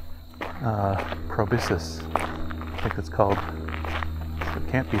proboscis, I think it's called. So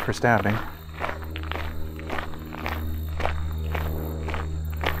it can't be for stabbing.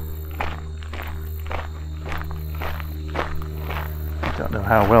 Don't know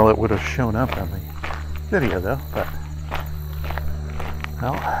how well it would have shown up on the video though, but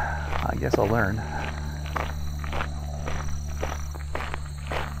well, I guess I'll learn.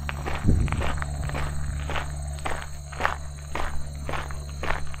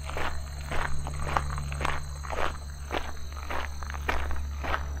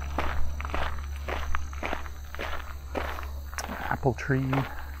 Apple tree.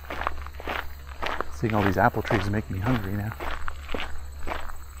 Seeing all these apple trees is making me hungry now.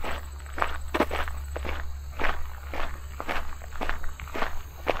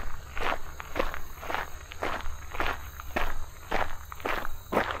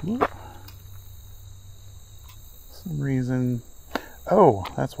 Some reason. Oh,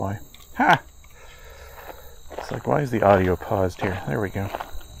 that's why. Ha! It's like, why is the audio paused here? There we go.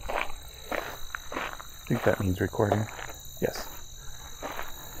 I think that means recording. Yes.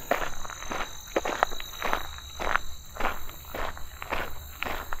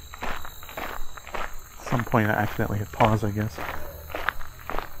 At some point I accidentally hit pause, I guess.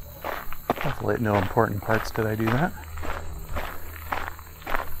 Hopefully at no important parts did I do that.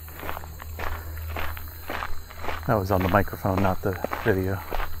 That was on the microphone, not the video.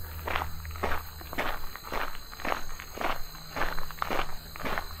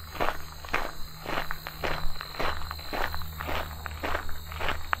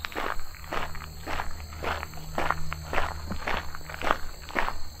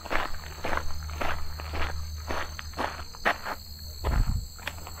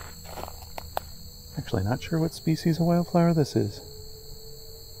 Actually, not sure what species of wildflower this is.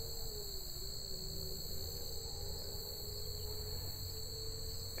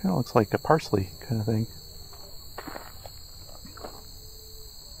 Kind of looks like a parsley kind of thing.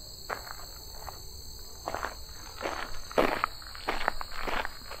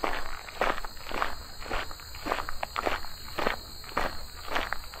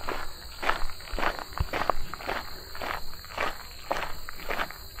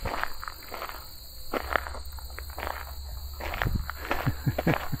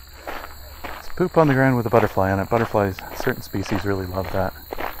 It's poop on the ground with a butterfly on it. Butterflies, certain species really love that.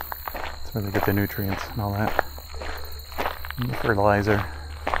 Where they get the nutrients and all that. And the fertilizer.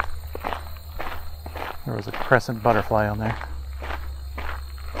 There was a crescent butterfly on there.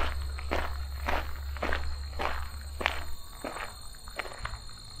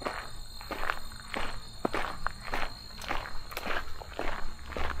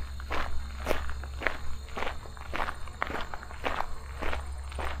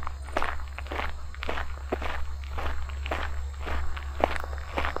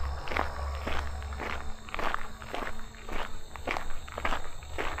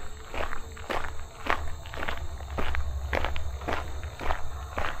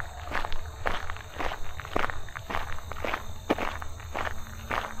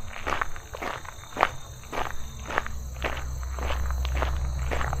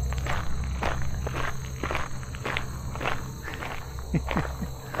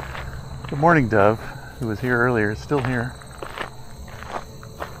 The Mourning Dove who was here earlier, is still here.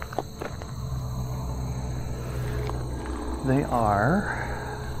 They are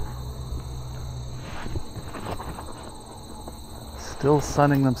still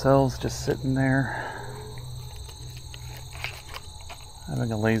sunning themselves, just sitting there,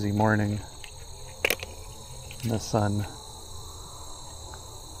 having a lazy morning in the sun.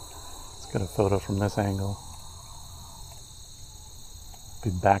 Let's get a photo from this angle.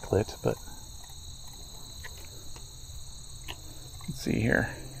 Be backlit, but let's see here.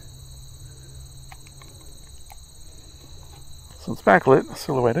 So it's backlit,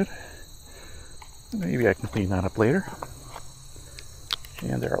 silhouetted. Maybe I can clean that up later.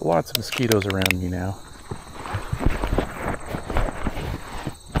 And there are lots of mosquitoes around me now.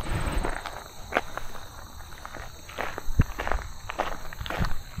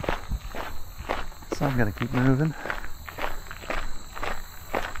 So I'm going to keep moving.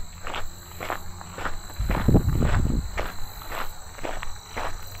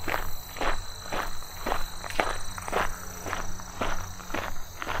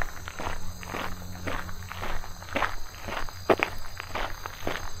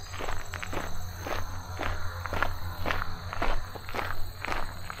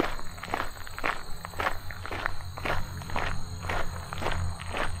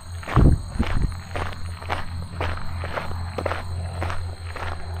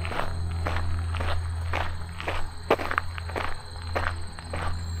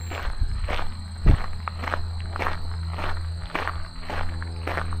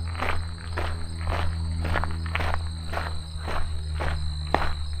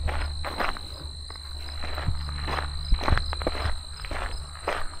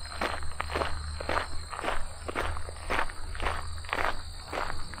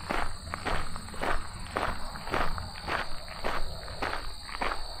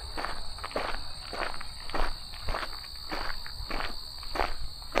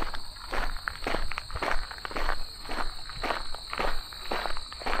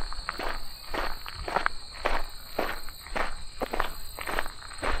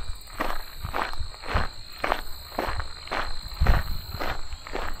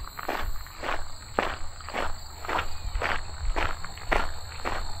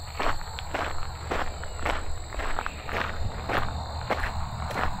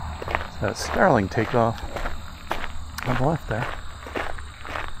 That starling takeoff on the left there.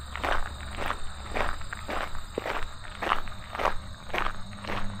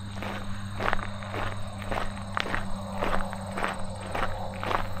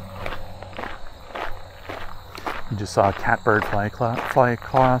 You just saw a catbird fly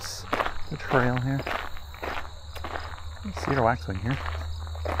across the trail here. Cedar Waxwing here.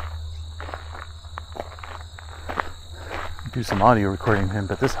 Do some audio recording of him,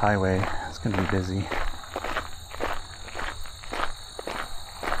 but this highway is going to be busy.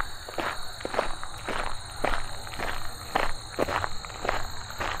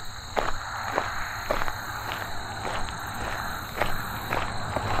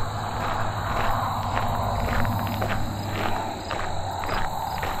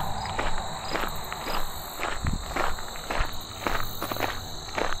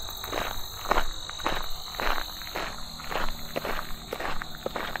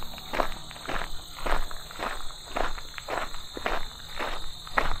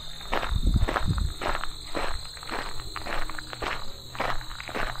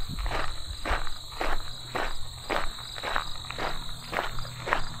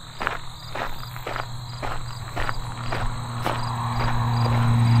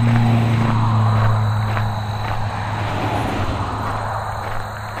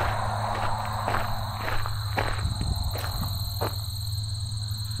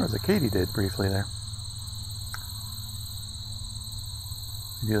 There's a katydid briefly there.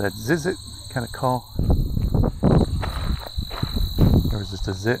 You do that zizzit kind of call. There was just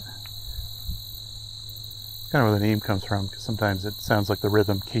a zit. It's kind of where the name comes from, because sometimes it sounds like the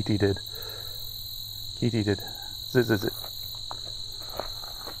rhythm katydid. Katydid. Zit, zit, zit.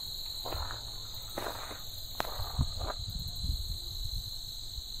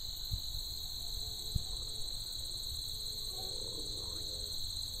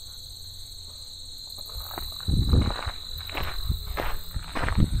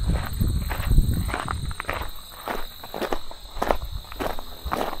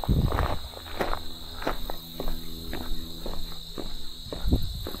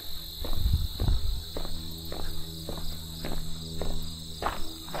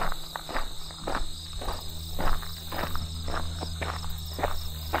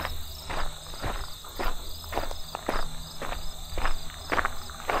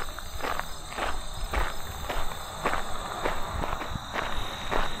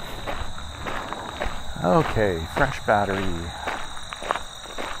 Okay, fresh battery.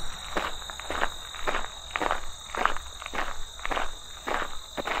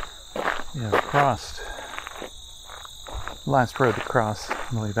 We have crossed last road to cross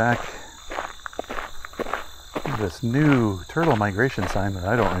on the way back. This new turtle migration sign that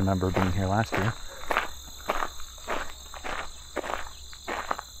I don't remember being here last year.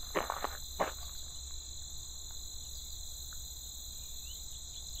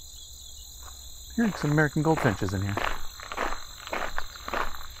 Hearing some American goldfinches in here.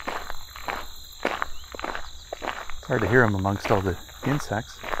 It's hard to hear them amongst all the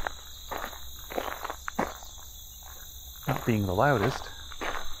insects. Not being the loudest.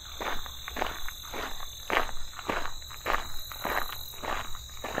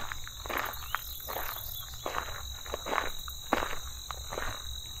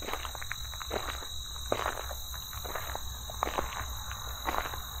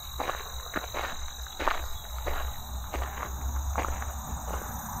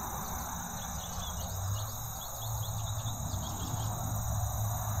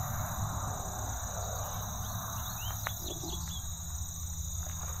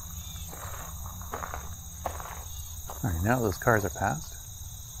 Alright, now those cars are past.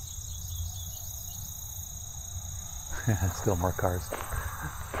 Still more cars.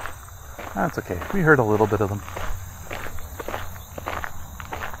 That's okay. We heard a little bit of them.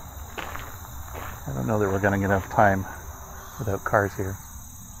 I don't know that we're going to get enough time without cars here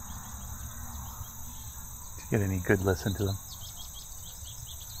to get any good listen to them.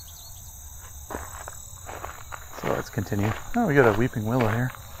 So let's continue. Oh, we got a weeping willow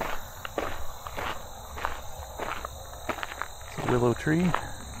here. It's a willow tree.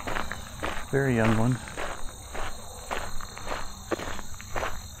 Very young one.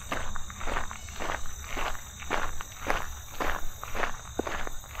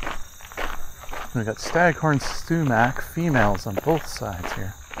 We got Staghorn Sumac females on both sides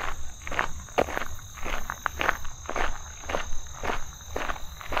here.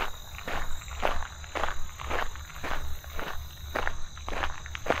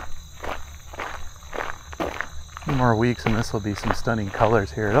 A few more weeks and this will be some stunning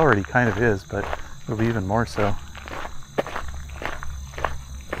colors here. It already kind of is, but it'll be even more so.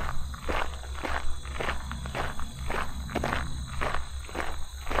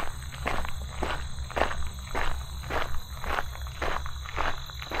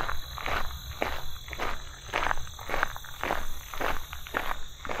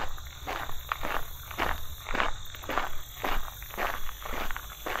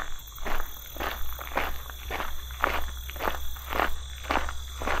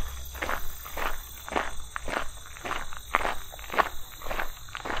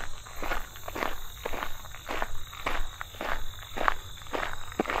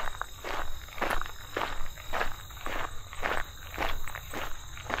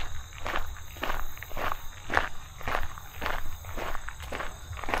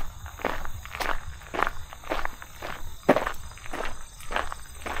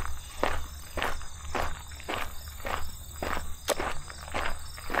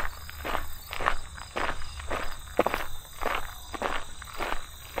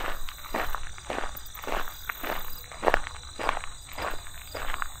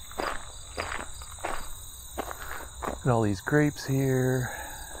 Look at all these grapes here.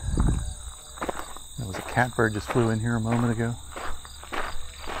 There was a catbird just flew in here a moment ago. They'll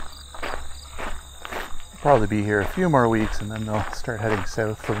probably be here a few more weeks and then they'll start heading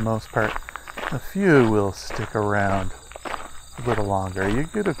south for the most part. A few will stick around a little longer. You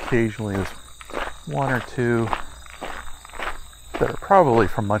get occasionally there's one or two that are probably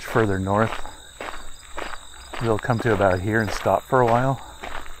from much further north. They'll come to about here and stop for a while.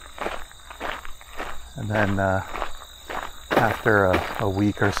 And then after a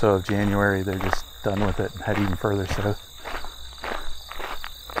week or so of January, they're just done with it and head even further south.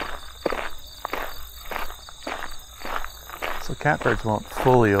 So catbirds won't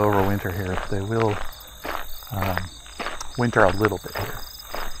fully overwinter here, but they will winter a little bit here.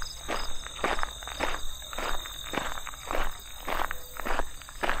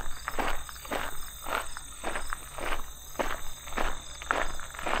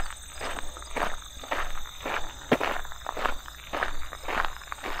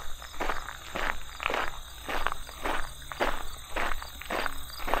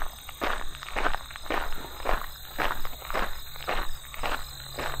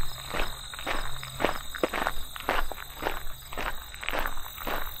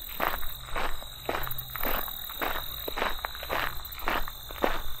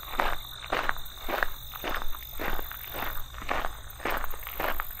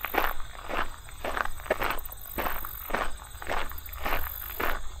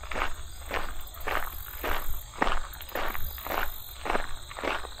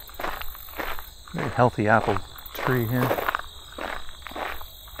 healthy apple tree here.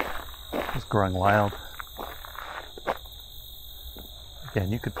 Just growing wild.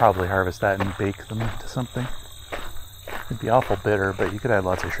 Again, you could probably harvest that and bake them into something. It'd be awful bitter, but you could add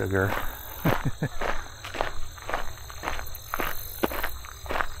lots of sugar.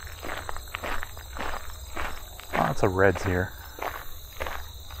 Lots of reds here.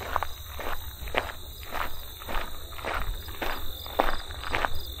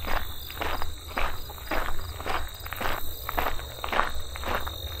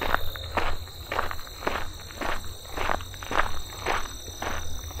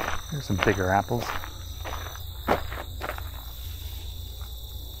 Here's some bigger apples.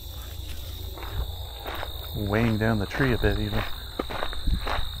 Weighing down the tree a bit even.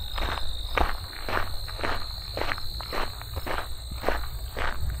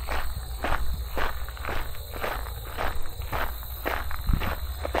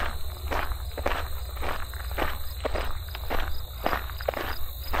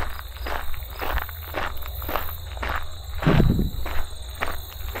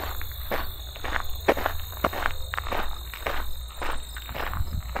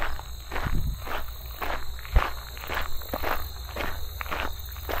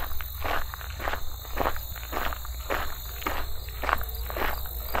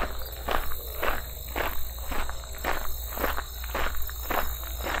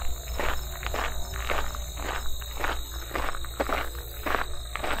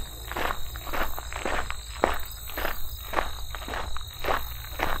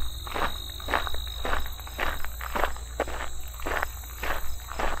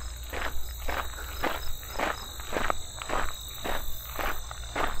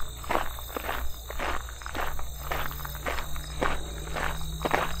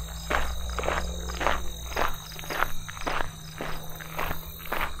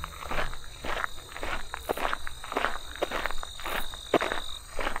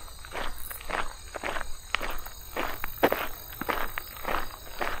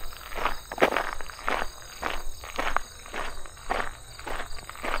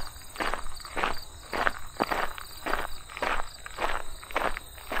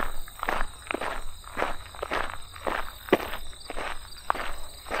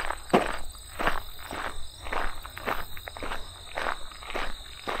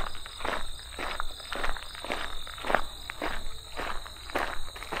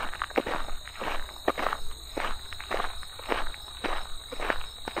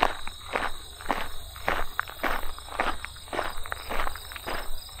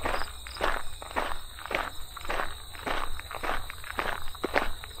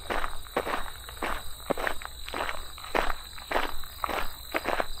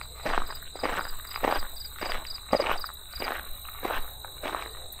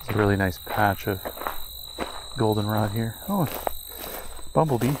 A really nice patch of goldenrod here. Oh,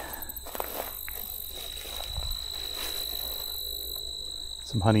 bumblebee.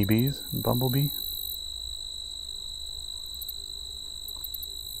 Some honeybees and bumblebee.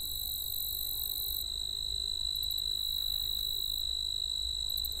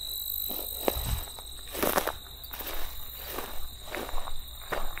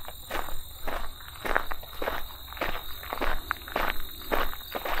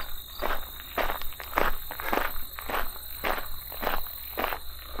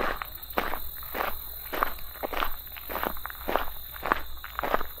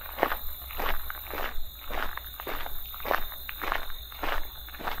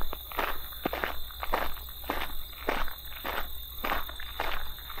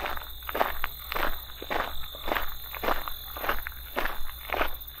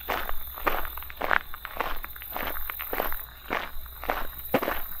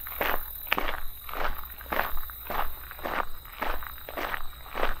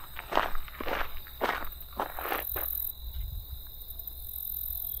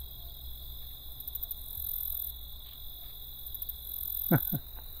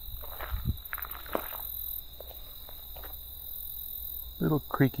 Little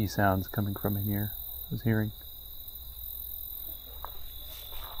creaky sounds coming from in here, I was hearing.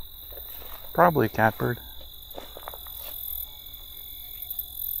 Probably a catbird.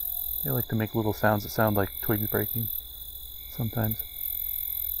 They like to make little sounds that sound like twigs breaking sometimes.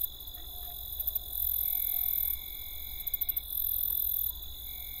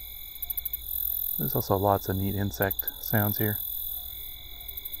 There's also lots of neat insect sounds here,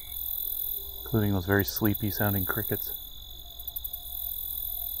 including those very sleepy sounding crickets.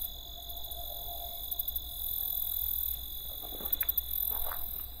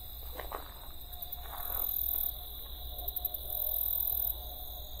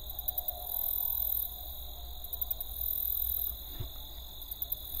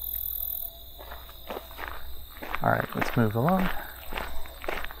 Alright, let's move along.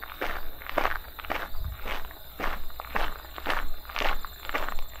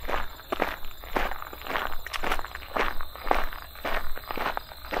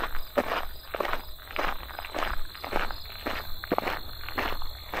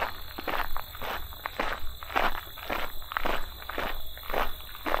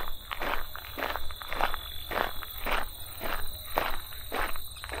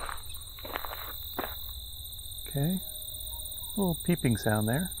 Okay, a little peeping sound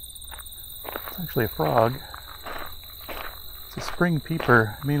there. It's actually a frog. It's a spring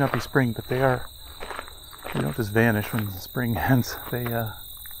peeper. It may not be spring, but they don't just vanish when the spring ends. They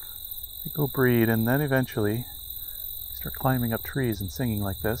go breed, and then eventually they start climbing up trees and singing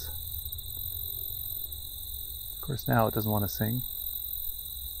like this. Of course, now it doesn't want to sing.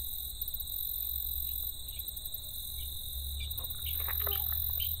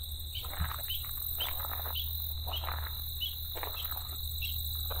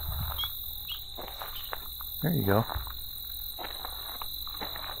 There you go.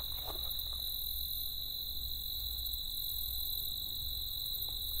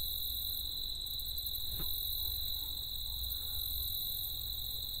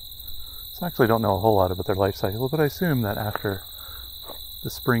 So I actually don't know a whole lot about their life cycle, but I assume that after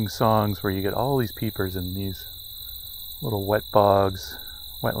the spring songs where you get all these peepers in these little wet bogs,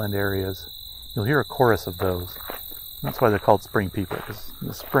 wetland areas, you'll hear a chorus of those. That's why they're called spring peeper, because in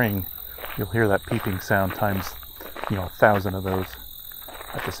the spring you'll hear that peeping sound times, 1,000 of those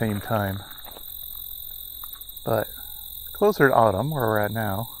at the same time. But closer to autumn, where we're at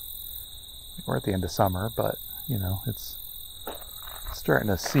now, we're at the end of summer, but, it's starting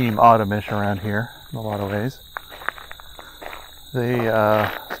to seem autumnish around here in a lot of ways. They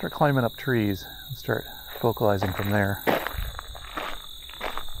start climbing up trees and start vocalizing from there.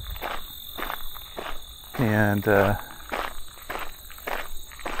 And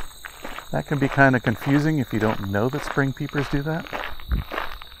that can be kind of confusing if you don't know that spring peepers do that.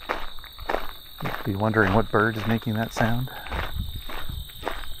 You'd be wondering what bird is making that sound.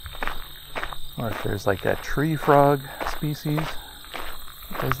 Or if there's like that tree frog species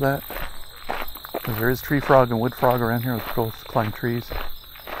that does that. Because there is tree frog and wood frog around here, which both climb trees.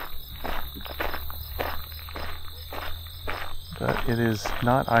 But it is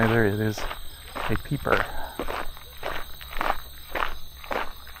not either, it is a peeper.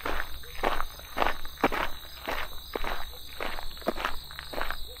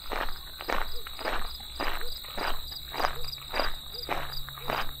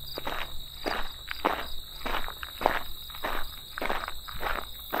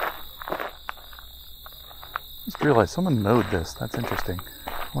 Just realized someone mowed this. That's interesting.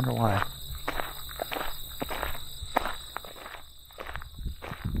 I wonder why.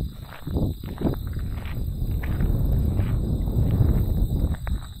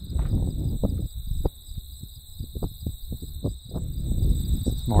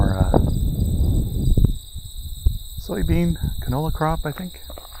 This is more soybean, canola crop, I think.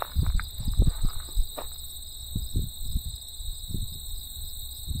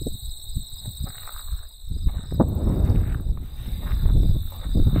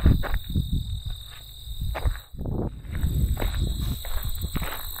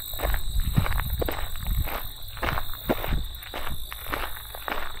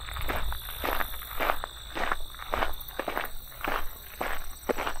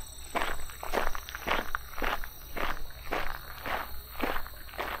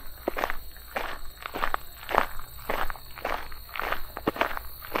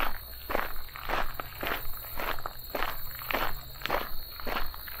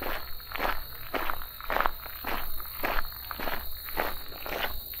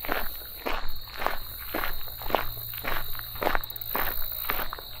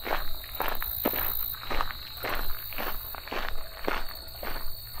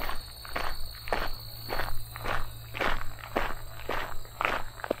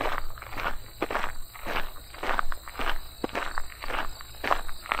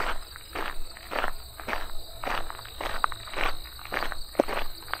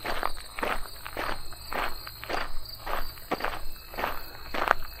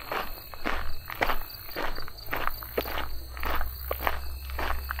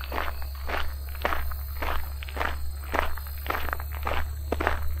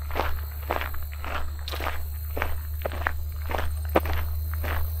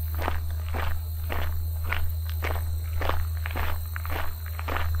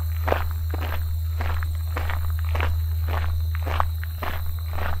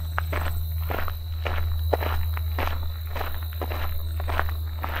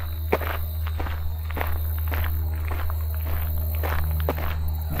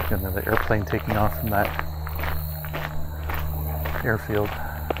 another airplane taking off from that airfield,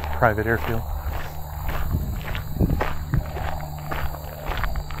 private airfield.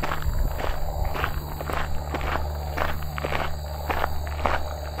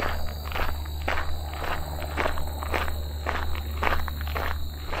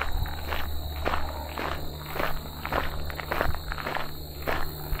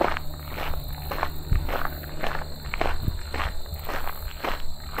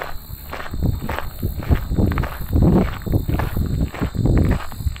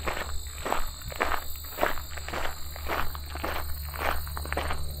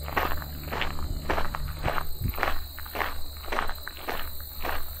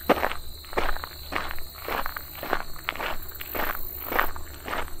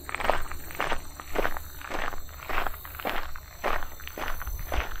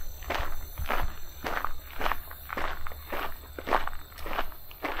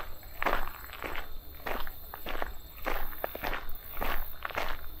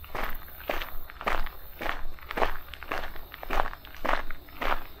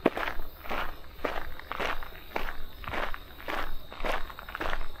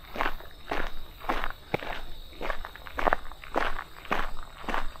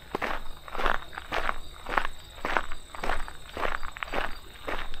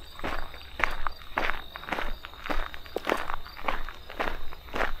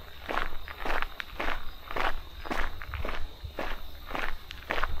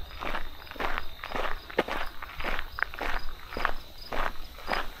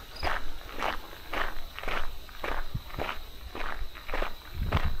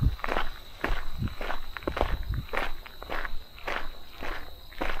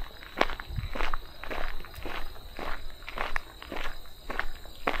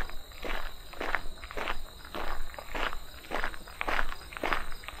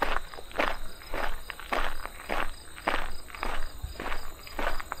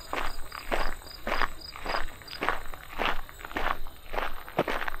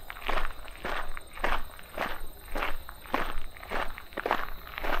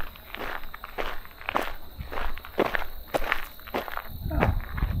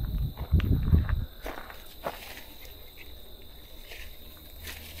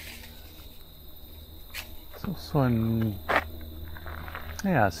 This one,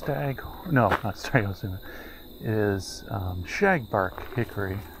 yeah, no, not Staghorn Sumac, is shagbark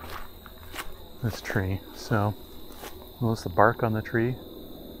hickory, this tree. So, notice the bark on the tree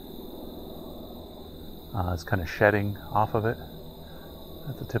is kind of shedding off of it.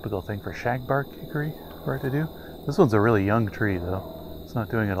 That's a typical thing for shagbark hickory for it to do. This one's a really young tree though, it's not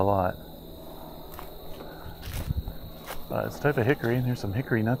doing it a lot. But it's a type of hickory, and there's some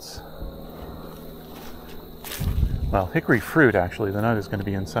hickory nuts. Well, hickory fruit, actually. The nut is going to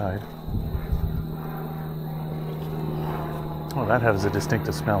be inside. Oh, that has a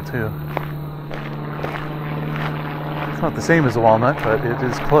distinctive smell, too. It's not the same as a walnut, but it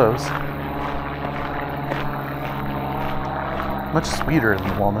is close. Much sweeter than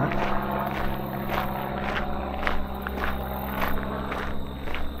the walnut.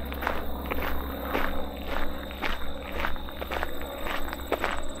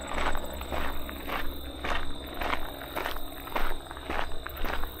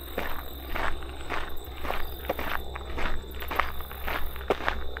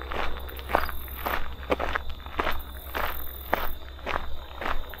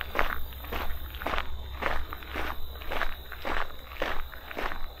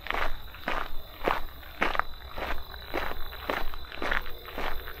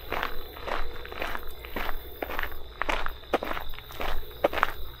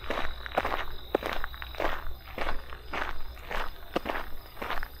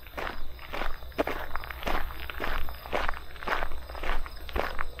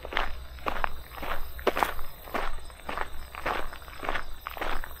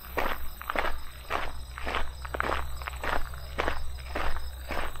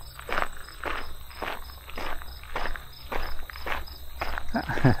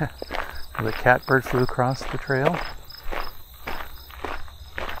 The catbird flew across the trail.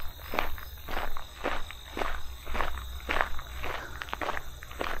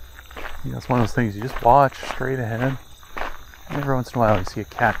 Yeah, it's one of those things you just watch straight ahead. And every once in a while you see a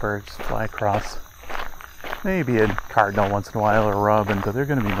catbird just fly across. Maybe a cardinal once in a while or a robin, but they're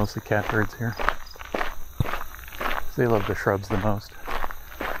going to be mostly catbirds here. They love the shrubs the most.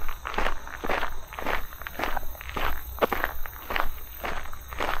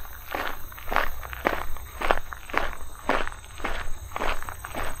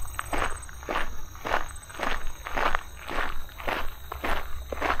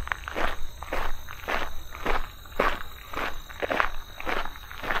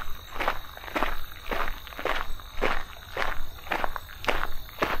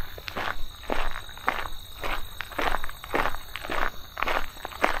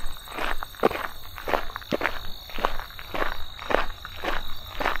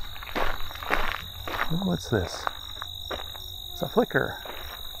 Ooh, what's this? It's a flicker.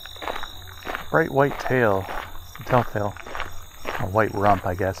 Bright white tail. It's a telltale. A white rump,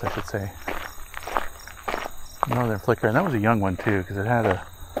 I guess I should say. Northern flicker, and that was a young one too, because it had a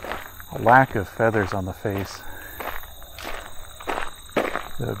lack of feathers on the face.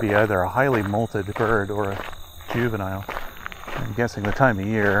 It would be either a highly molted bird or a juvenile. I'm guessing the time of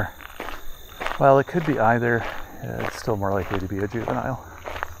year. Well, it could be either. It's still more likely to be a juvenile,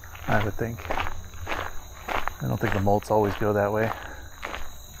 I would think. I don't think the molts always go that way.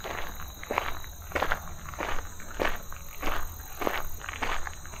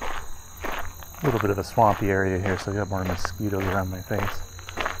 A little bit of a swampy area here, so I got more mosquitoes around my face.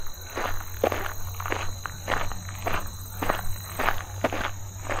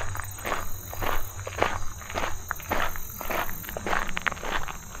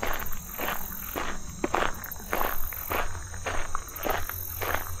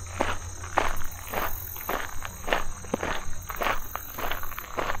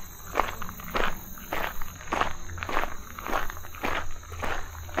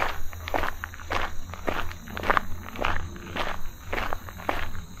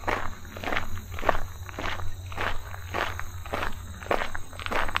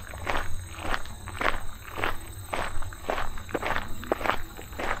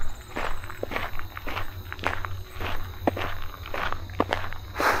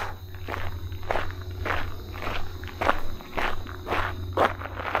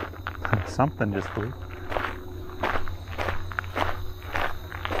 Something just blew.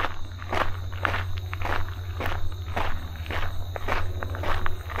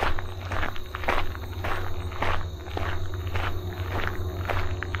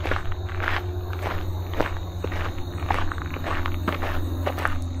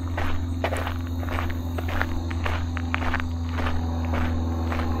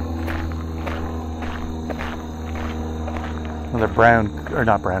 Another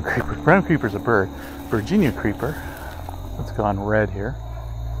brown creeper's a bird. Virginia creeper. It's gone red here.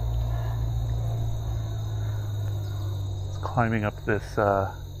 It's climbing up this, is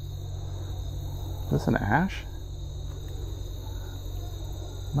this an ash?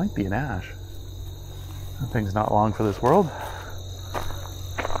 Might be an ash. That thing's not long for this world.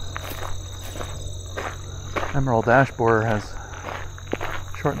 Emerald ash borer has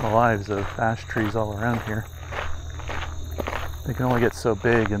shortened the lives of ash trees all around here. They can only get so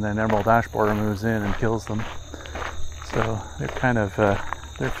big, and then emerald ash borer moves in and kills them. So they're kind of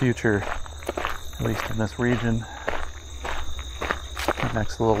their future, at least in this region. The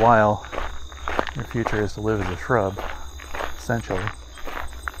next little while, their future is to live as a shrub, essentially,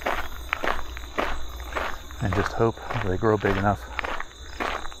 and just hope that they grow big enough,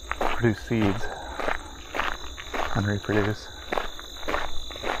 produce seeds, and reproduce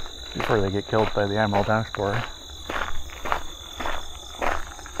before they get killed by the emerald ash borer.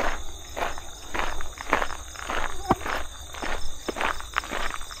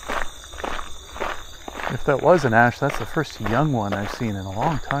 If that was an ash, that's the first young one I've seen in a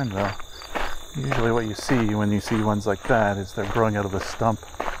long time, though. Usually what you see when you see ones like that is they're growing out of a stump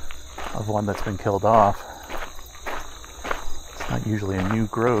of one that's been killed off. It's not usually a new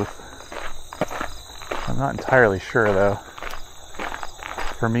growth. I'm not entirely sure, though.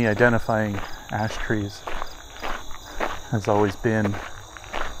 For me, identifying ash trees has always been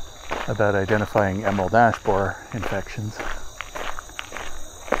about identifying emerald ash borer infections.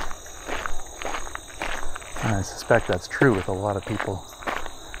 And I suspect that's true with a lot of people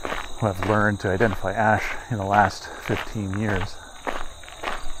who have learned to identify ash in the last 15 years.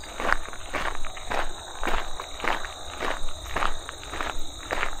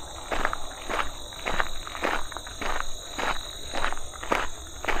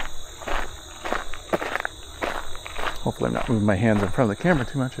 Hopefully I'm not moving my hands in front of the camera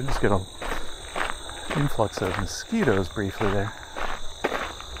too much. I just get an influx of mosquitoes briefly there.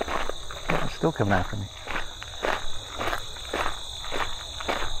 They're still coming after me.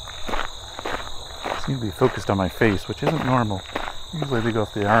 Seem to be focused on my face, which isn't normal. Usually they go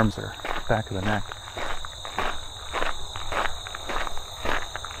off the arms or back of the neck.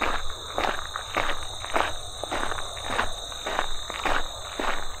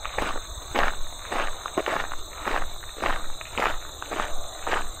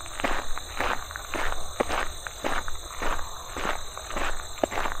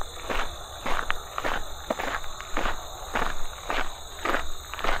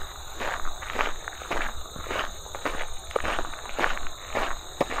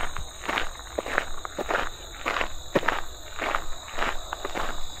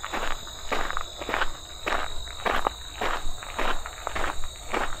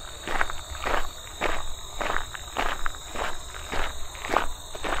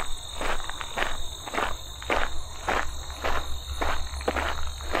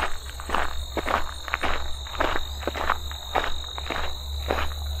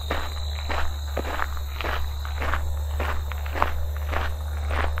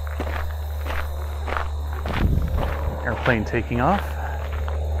 airplane taking off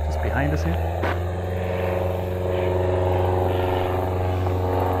just behind us here.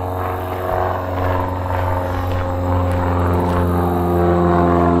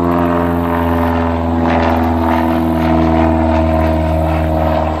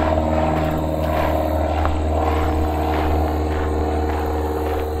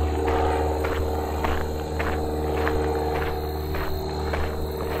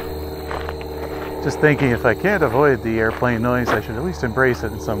 Just thinking, if I can't avoid the airplane noise, I should at least embrace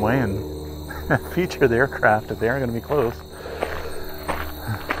it in some way and feature the aircraft if they aren't going to be close.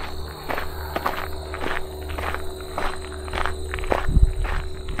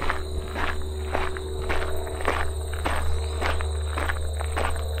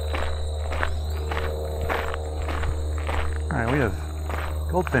 Alright, we have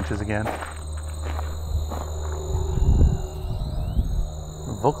goldfinches again.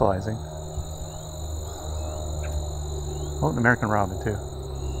 Vocalizing. Oh, an American robin too.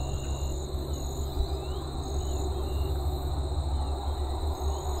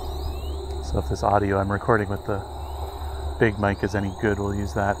 So if this audio I'm recording with the big mic is any good, we'll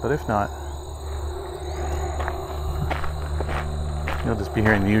use that. But if not, you'll just be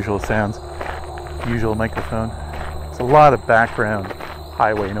hearing the usual sounds, usual microphone. It's a lot of background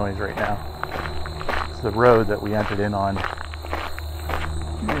highway noise right now. It's the road that we entered in on.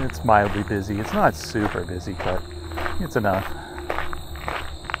 It's mildly busy. It's not super busy, but it's enough.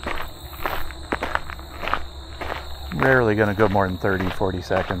 Rarely going to go more than 30-40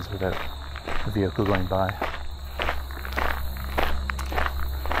 seconds without a vehicle going by.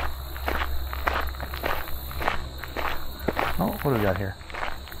 Oh, what do we got here?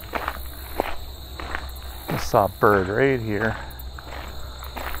 I saw a bird right here,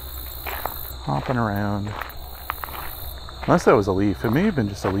 hopping around. Unless that was a leaf. It may have been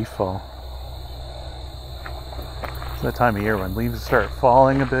just a leaf fall. It's that time of year when leaves start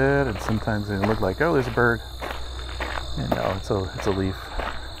falling a bit, and sometimes they look like, oh, there's a bird. And no, it's a leaf.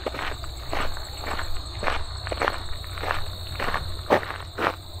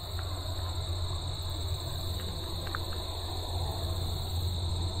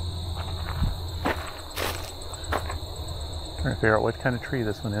 Trying to figure out what kind of tree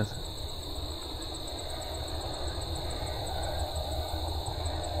this one is.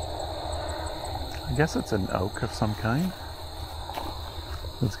 I guess it's an oak of some kind.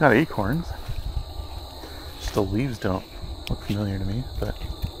 It's got acorns. Just the leaves don't look familiar to me, but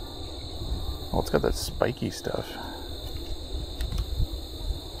well, it's got that spiky stuff.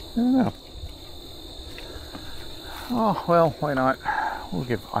 I don't know. Oh, well, why not? We'll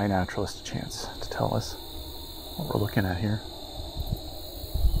give iNaturalist a chance to tell us what we're looking at here.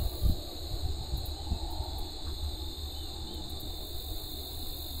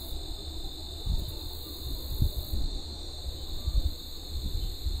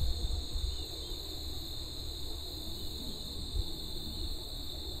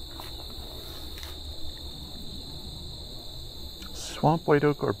 Swamp white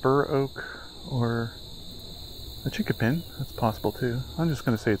oak or bur oak or a chickapin, that's possible too. I'm just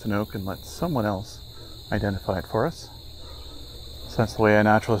going to say it's an oak and let someone else identify it for us. So that's the way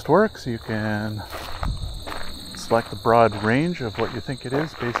iNaturalist works. You can select the broad range of what you think it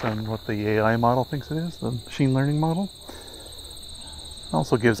is based on what the AI model thinks it is, the machine learning model. It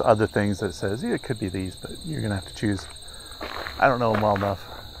also gives other things that it says, yeah, it could be these, but you're going to have to choose. I don't know them well enough.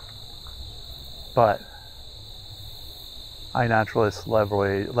 But iNaturalist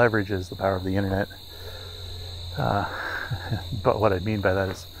leverages the power of the internet. But what I mean by that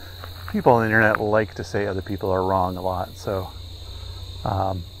is people on the internet like to say other people are wrong a lot. So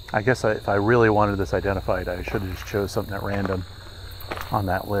I guess if I really wanted this identified, I should have just chose something at random on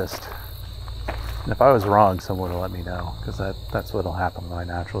that list. And if I was wrong, someone will let me know, because that's what will happen with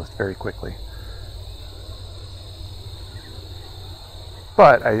iNaturalist very quickly.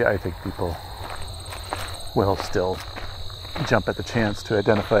 But I think people will still jump at the chance to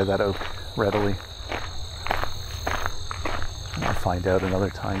identify that oak readily. And I'll find out another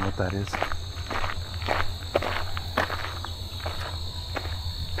time what that is.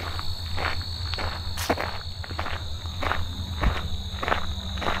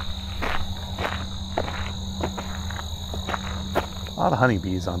 A lot of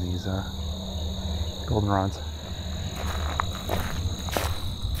honeybees on these goldenrods.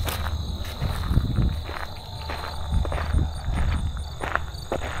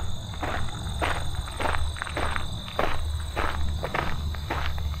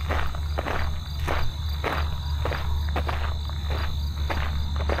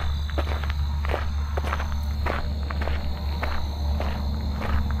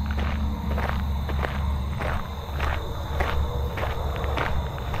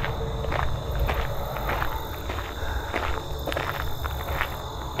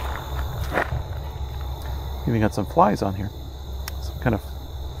 Even got some flies on here. Some kind of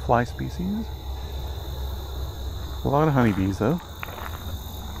fly species. A lot of honeybees though.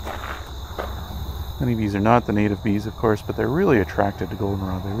 Honeybees are not the native bees, of course, but they're really attracted to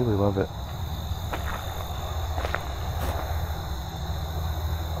goldenrod. They really love it.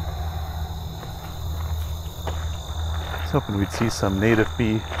 I was hoping we'd see some native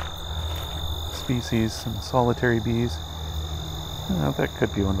bee species, some solitary bees. Oh, that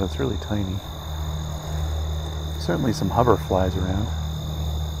could be one that's really tiny. Certainly some hoverflies around.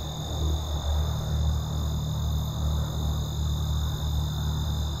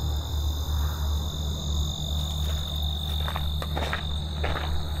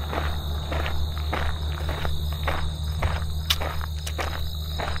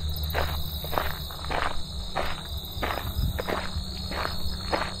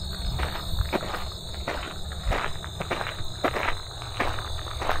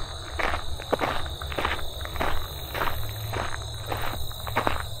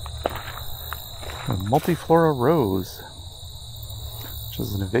 Multiflora rose, which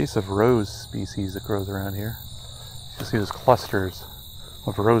is an invasive rose species that grows around here. You see those clusters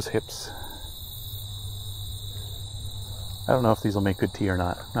of rose hips. I don't know if these will make good tea or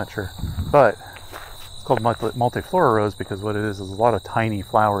not, not sure. But it's called multiflora rose because what it is a lot of tiny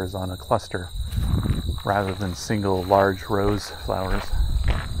flowers on a cluster rather than single large rose flowers.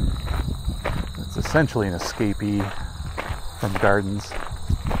 It's essentially an escapee from gardens,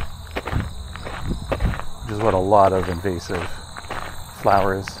 which is what a lot of invasive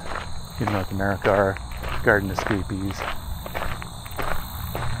flowers in North America are, garden escapees.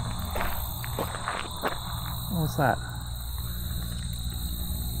 What was that?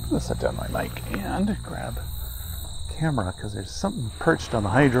 I'm going to set down my mic and grab camera because there's something perched on the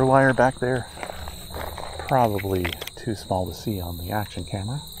hydro wire back there. Probably too small to see on the action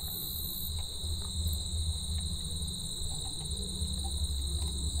camera.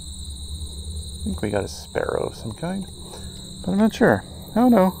 I think we got a sparrow of some kind, but I'm not sure. Oh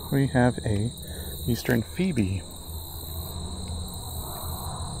no, we have a eastern phoebe,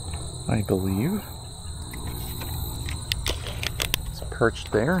 I believe. It's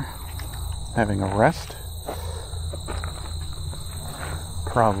perched there, having a rest.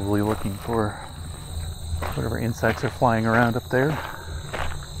 Probably looking for whatever insects are flying around up there.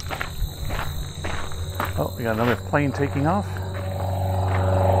 Oh, we got another plane taking off.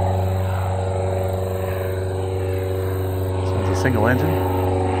 Single engine.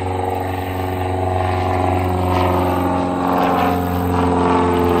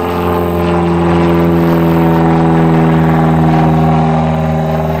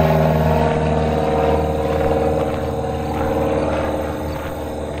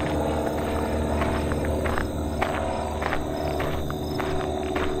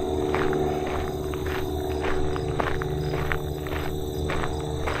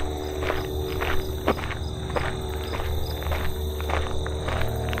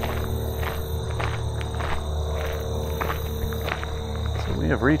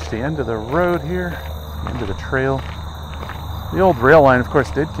 Reached the end of the road here, end of the trail. The old rail line, of course,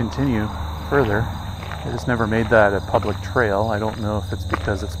 did continue further. They just never made that a public trail. I don't know if it's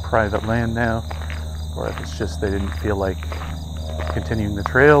because it's private land now, or if it's just they didn't feel like continuing the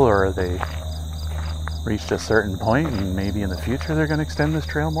trail, or they reached a certain point and maybe in the future they're going to extend this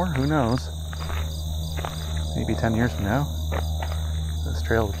trail more. Who knows? Maybe 10 years from now, this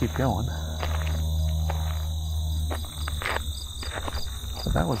trail will keep going.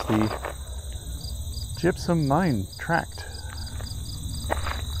 That was the Gypsum Mine Tract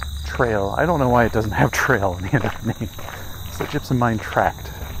trail. I don't know why it doesn't have trail in the end of the name. It's the Gypsum Mine Tract.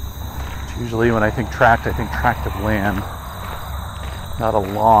 Which usually when I think tract of land. Not a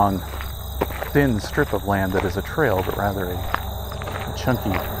long, thin strip of land that is a trail, but rather a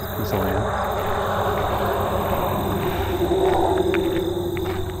chunky piece of land.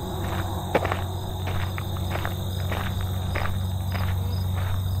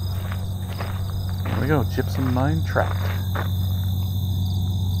 Gypsum Mine Tract.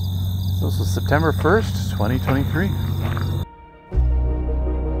 So this was September 1st, 2023.